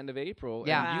was the end of April.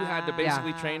 Yeah. and you had to Wow.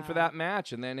 basically train for that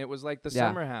match, and then it was like the Yeah.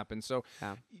 summer happened. So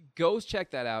Yeah. go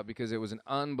check that out because it was an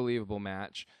unbelievable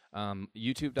match. Thanks,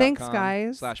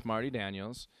 guys. YouTube.com/Marty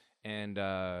Daniels. And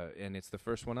it's the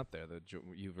first one up there,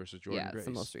 you versus Jordan Yeah, Grace. it's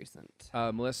the most recent.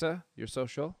 Melissa, your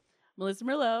social? Melissa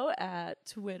Merlot at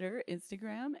Twitter,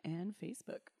 Instagram, and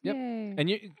Facebook. Yep. Yay.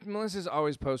 And Melissa's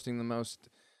always posting the most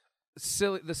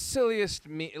the silliest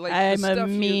like I'm the a stuff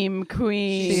meme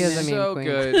queen. She is a meme so queen.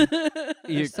 good.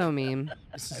 You're so meme.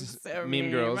 so meme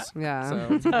meme. girls. Yeah.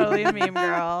 So. Totally a meme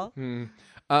girl.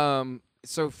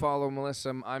 So follow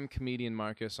Melissa. I'm comedian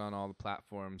Marcus on all the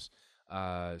platforms.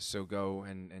 So go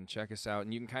and check us out,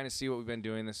 and you can kind of see what we've been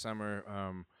doing this summer.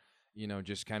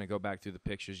 Just kind of go back through the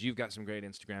pictures. You've got some great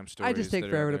Instagram stories. I just take that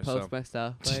are forever to out there, post my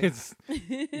stuff. Like, It's-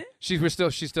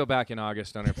 she's still back in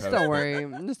August on her post. just don't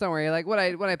worry. Just don't worry. Like what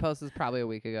I post is probably a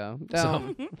week ago.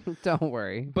 Don't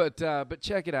worry. But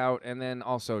check it out, and then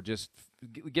also just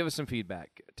give us some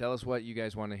feedback. Tell us what you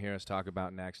guys want to hear us talk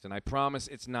about next, and I promise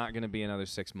it's not going to be another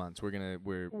 6 months.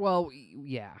 Well,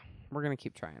 yeah, we're gonna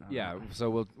keep trying. On Yeah, that.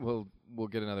 so we'll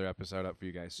get another episode up for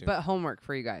you guys soon. But homework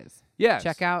for you guys. yes,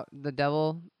 Check out The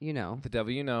Devil You Know. The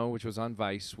Devil You Know, which was on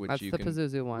Vice, which That's you the can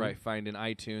Pazuzu one. find in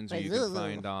iTunes, or you can Pazuzu.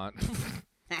 find on.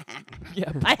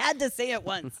 I had to say it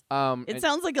once. and It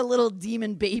sounds like a little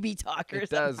demon baby talk or it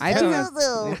something. does. I don't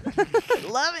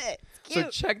Love it. It's So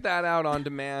cute. check that out on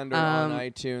demand or on Um,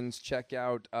 iTunes. Check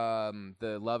out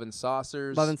the Love and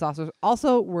Saucers. Love and Saucers.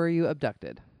 Also, Were You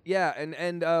Abducted? Yeah,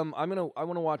 and I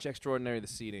want to watch Extraordinary the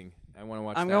Seating. I want to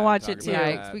watch. I'm that gonna and watch talk it too. about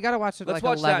Yeah, that. we gotta watch it Let's like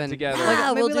watch that 11 together. Like,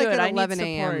 Yeah, maybe we'll like do it. at I need 11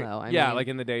 a.m. support. though. I Yeah, mean, like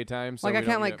in the daytime. So like we I don't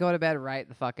can't like get- go to bed right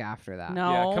the fuck after that.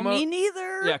 No, come me on.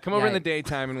 neither. Yeah, come over in the Yikes.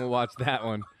 daytime and we'll watch that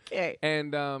one. Okay.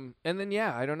 And then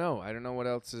yeah, I don't know what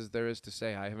else there is to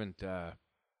say. I haven't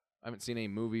seen any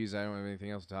movies. I don't have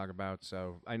anything else to talk about.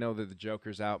 So I know that the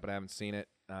Joker's out, but I haven't seen it.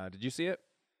 Did you see it?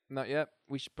 Not yet.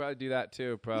 We should probably do that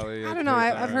too. Probably. I don't know.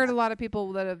 I've heard a lot of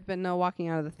people that have been walking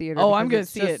out of the theater. Oh, I'm because gonna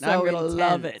it's see just it. And I'm so gonna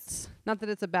love intense. it. Not that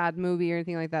it's a bad movie or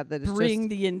anything like that. That it's Bring just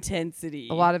the intensity.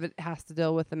 a lot of it has to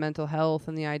deal with the mental health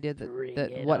and the idea that Bring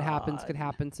that it what happens could on.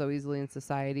 happen so easily in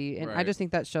society. And I Right. just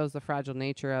think that shows the fragile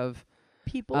nature of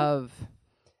people.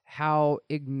 how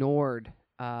ignored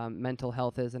mental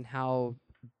health is and how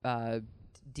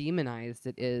demonized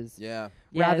it is. Yeah.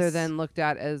 Rather Yes. than looked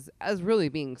at as really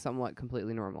being somewhat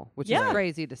completely normal, which Yeah. is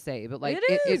crazy to say, but like It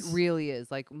it is. really is.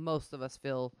 Like most of us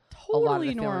feel Totally a lot of the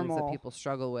feelings normal. that people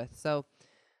struggle with. So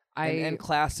And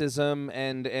classism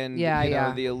and Yeah, you know,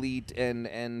 yeah. the elite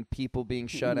and people being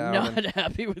shut out. Not and,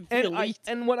 happy with the and, elite.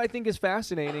 and what I think is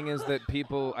fascinating is that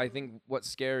people. I think what's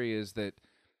scary is that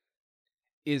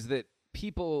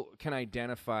people can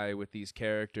identify with these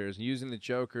characters. Using the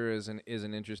Joker is an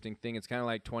interesting thing. It's kind of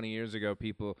like 20 years ago,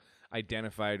 people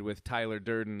identified with Tyler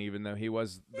Durden, even though he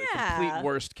was the complete Yeah.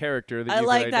 worst character that I you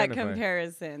like could that identify.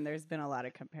 comparison. There's been a lot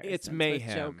of comparisons. mayhem,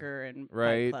 with Joker and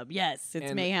right? Fight Club. Yes, it's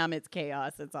And- mayhem. It's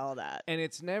chaos. It's all that. And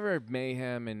it's never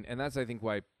mayhem, and that's I think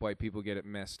why people get it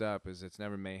messed up is it's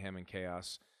never mayhem and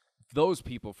chaos. Those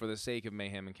people, for the sake of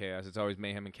mayhem and chaos, it's always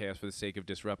mayhem and chaos for the sake of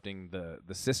disrupting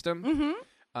the system.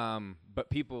 Mm-hmm. But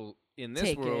people in this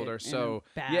Take world it are in so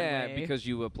a bad way. because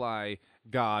you apply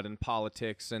God and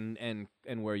politics and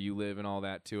where you live and all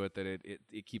that to it, that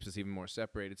it keeps us even more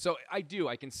separated. So I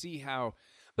can see how,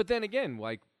 but then again,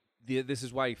 like this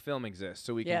is why film exists,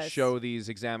 so we can Yes. show these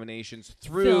examinations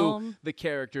through Film. the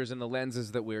characters and the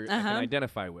lenses that we can Uh-huh.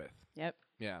 identify with. Yep.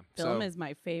 Yeah, Film so, is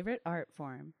my favorite art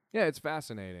form. yeah, it's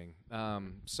fascinating.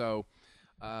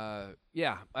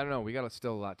 Yeah, I don't know. We got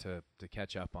still a lot to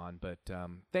catch up on, but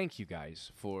thank you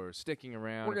guys for sticking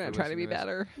around. we're and gonna for try to listening be this.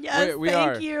 better. Yes, we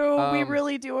thank are. you. We Um,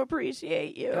 really do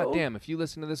appreciate you. God damn, if you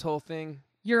listen to this whole thing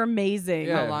You're amazing.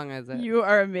 Yeah. How long is it? You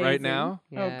are amazing. right now,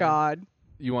 Oh Yeah. God.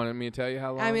 you wanted me to tell you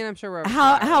how long? I mean, I'm sure we're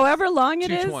However long it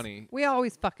is. 220. we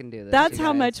always fucking do this. That's you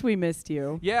how guys. much we missed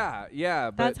you. Yeah,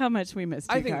 but That's how much we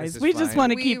missed I you think this guys. is We just fine. want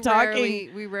to We keep rarely-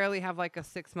 talking. We rarely have like a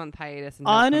 6-month hiatus. And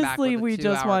don't come back Honestly, with a we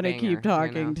just 2-hour want to banger, keep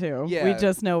talking you know? too. Yeah. We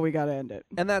just know we got to end it.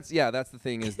 and that's the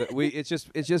thing is that it's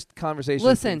just conversation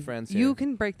Listen, between friends. you here.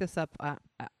 can break this up,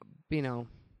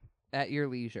 at your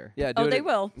leisure. Yeah, do Oh, it they at-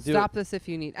 will. do Stop this if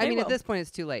you need. I They mean, at will. this point, it's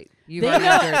too late. You've They already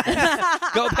know. endured this.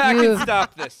 Go back You- and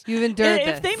stop this. You've endured If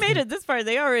this. they made it this far,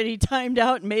 they already timed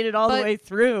out and made it all the But way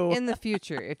through. in the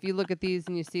future, if you look at these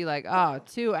and you see like,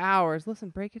 2 hours, listen,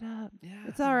 break it up. Yeah.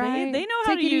 It's all right. They know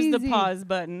how Take to it use the easy. pause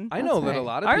button. I know That's that a right.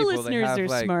 lot of Our people listeners they have are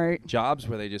like smart. jobs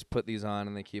where they just put these on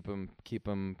and they keep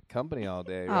them company all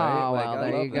day, Oh, right? Like, well, I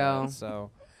there love you that. go.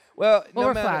 So, well, Well,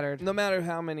 we're flattered. No matter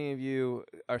how many of you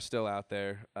are still out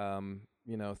there,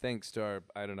 thanks to our,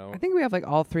 I don't know. I think we have like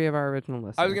all 3 of our original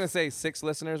listeners. I was gonna say 6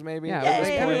 listeners, maybe. Yeah, at this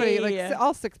Yay. point. everybody, like Yeah.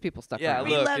 all 6 people stuck Yeah, around.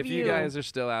 We look, love if you you. guys are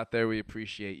still out there, we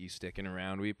appreciate you sticking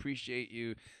around. We appreciate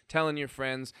you telling your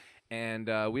friends. And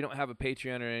we don't have a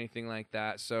Patreon or anything like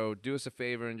that. So do us a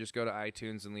favor and just go to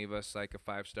iTunes and leave us like a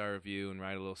 5-star review and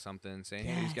write a little something saying,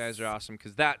 hey, these guys are awesome,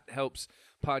 because that helps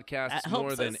podcasts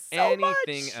more than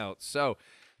anything else. So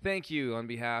thank you on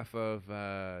behalf of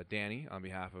Danny, on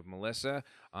behalf of Melissa,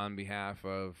 on behalf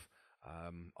of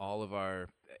all of our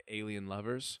alien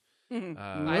lovers.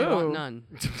 I want none.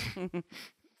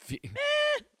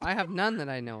 I have none that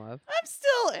I know of. I'm still.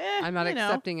 I'm not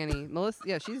accepting any. Melissa,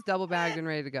 yeah, she's double bagged and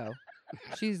ready to go.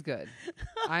 She's good.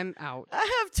 I'm out.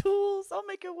 I have tools. I'll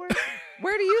make it work.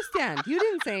 Where do you stand? You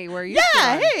didn't say where you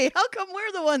stand. Hey, how come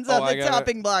we're the ones on the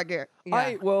chopping block here?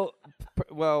 Yeah.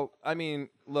 Well, I mean,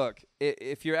 look,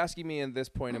 if you're asking me in this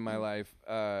point in my life,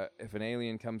 if an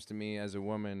alien comes to me as a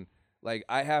woman, like,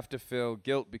 I have to feel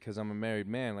guilt because I'm a married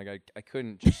man. Like, I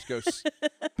couldn't just go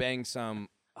bang some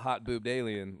hot boobed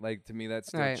alien. Like, to me, that's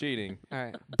still cheating. All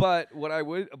right. But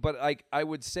I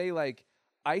would say, like,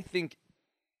 I think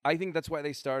that's why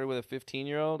they started with a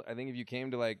 15-year-old. I think if you came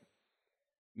to like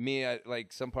me,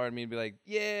 like, some part of me would be like,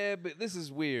 yeah, but this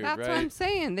is weird. That's right? what I'm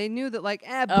saying. They knew that, like,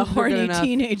 A boobs are good horny enough.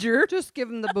 teenager. Just give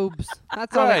them the boobs.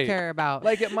 That's all they care about.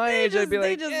 Like, at my age, I'd be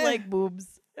like, they just like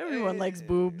boobs. Everyone likes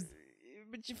boobs.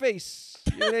 But your face,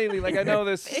 you're an alien. Like, I know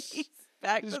this.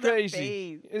 Back It's to crazy. the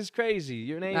face. It's crazy.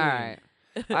 You're an alien. All right.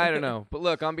 I don't know. But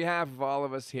look, on behalf of all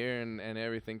of us here and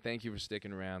everything, thank you for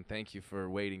sticking around. Thank you for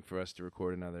waiting for us to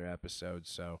record another episode.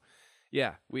 So,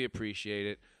 yeah, we appreciate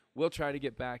it. We'll try to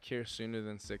get back here sooner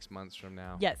than 6 months from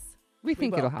now. Yes. We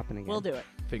think will. it'll happen again. We'll do it.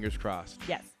 Fingers crossed.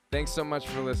 Yes. Thanks so much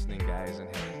for listening, guys.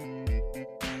 And hey,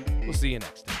 we'll see you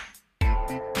next time.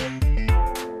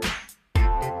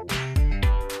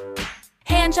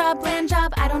 Hand job, bland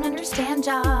job, I don't understand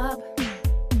job.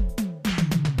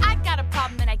 I got a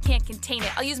problem and I can't contain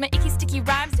it. I'll use my icky sticky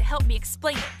rhymes to help me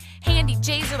explain it. Handy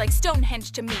J's are like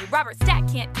Stonehenge to me. Robert Stack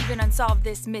can't even unsolve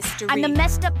this mystery. I'm the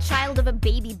messed up child of a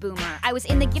baby boomer. I was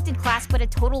in the gifted class, but a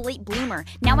total late bloomer.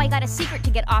 Now I got a secret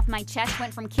to get off my chest.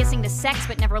 Went from kissing to sex,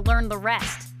 but never learned the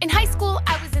rest. In high school,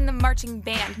 I was in the marching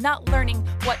band, not learning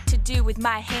what to do with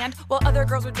my hand. While other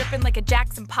girls were dripping like a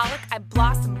Jackson Pollock, I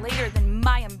blossomed later than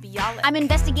Mayim Bialik. I'm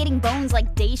investigating bones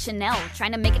like Deschanel,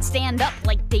 trying to make it stand up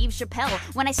like Dave Chappelle.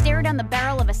 When I stare down the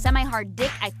barrel of a semi-hard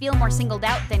dick, I feel more singled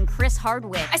out than Chris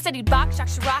Hardwick. I studied Bach, Jacques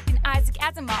Chirac, and Isaac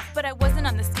Asimov, but I wasn't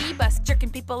on the ski bus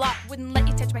jerking people off. Wouldn't let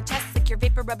you touch my chest like your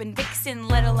vapor rubbing vixen,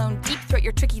 let alone deep throat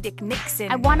your tricky dick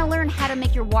Nixon. I want to learn how to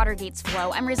make your Watergates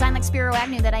flow. I'm resigned like Spiro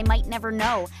Agnew that I might never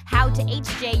know. How to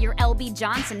HJ your LB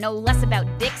Johnson, know less about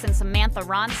dicks than Samantha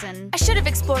Ronson. I should have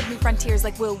explored new frontiers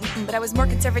like Will Wheaton, but I was more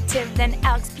conservative than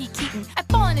Alex P. Keaton. I've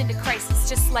fallen into crisis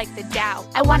just like the Dow.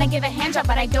 I want to give a hand job,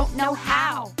 but I don't know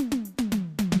how.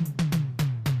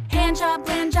 Hand job,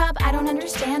 bland job, I don't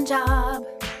understand job.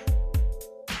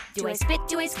 Do I spit,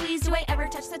 do I squeeze, do I ever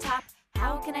touch the top?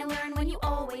 How can I learn when you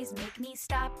always make me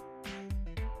stop?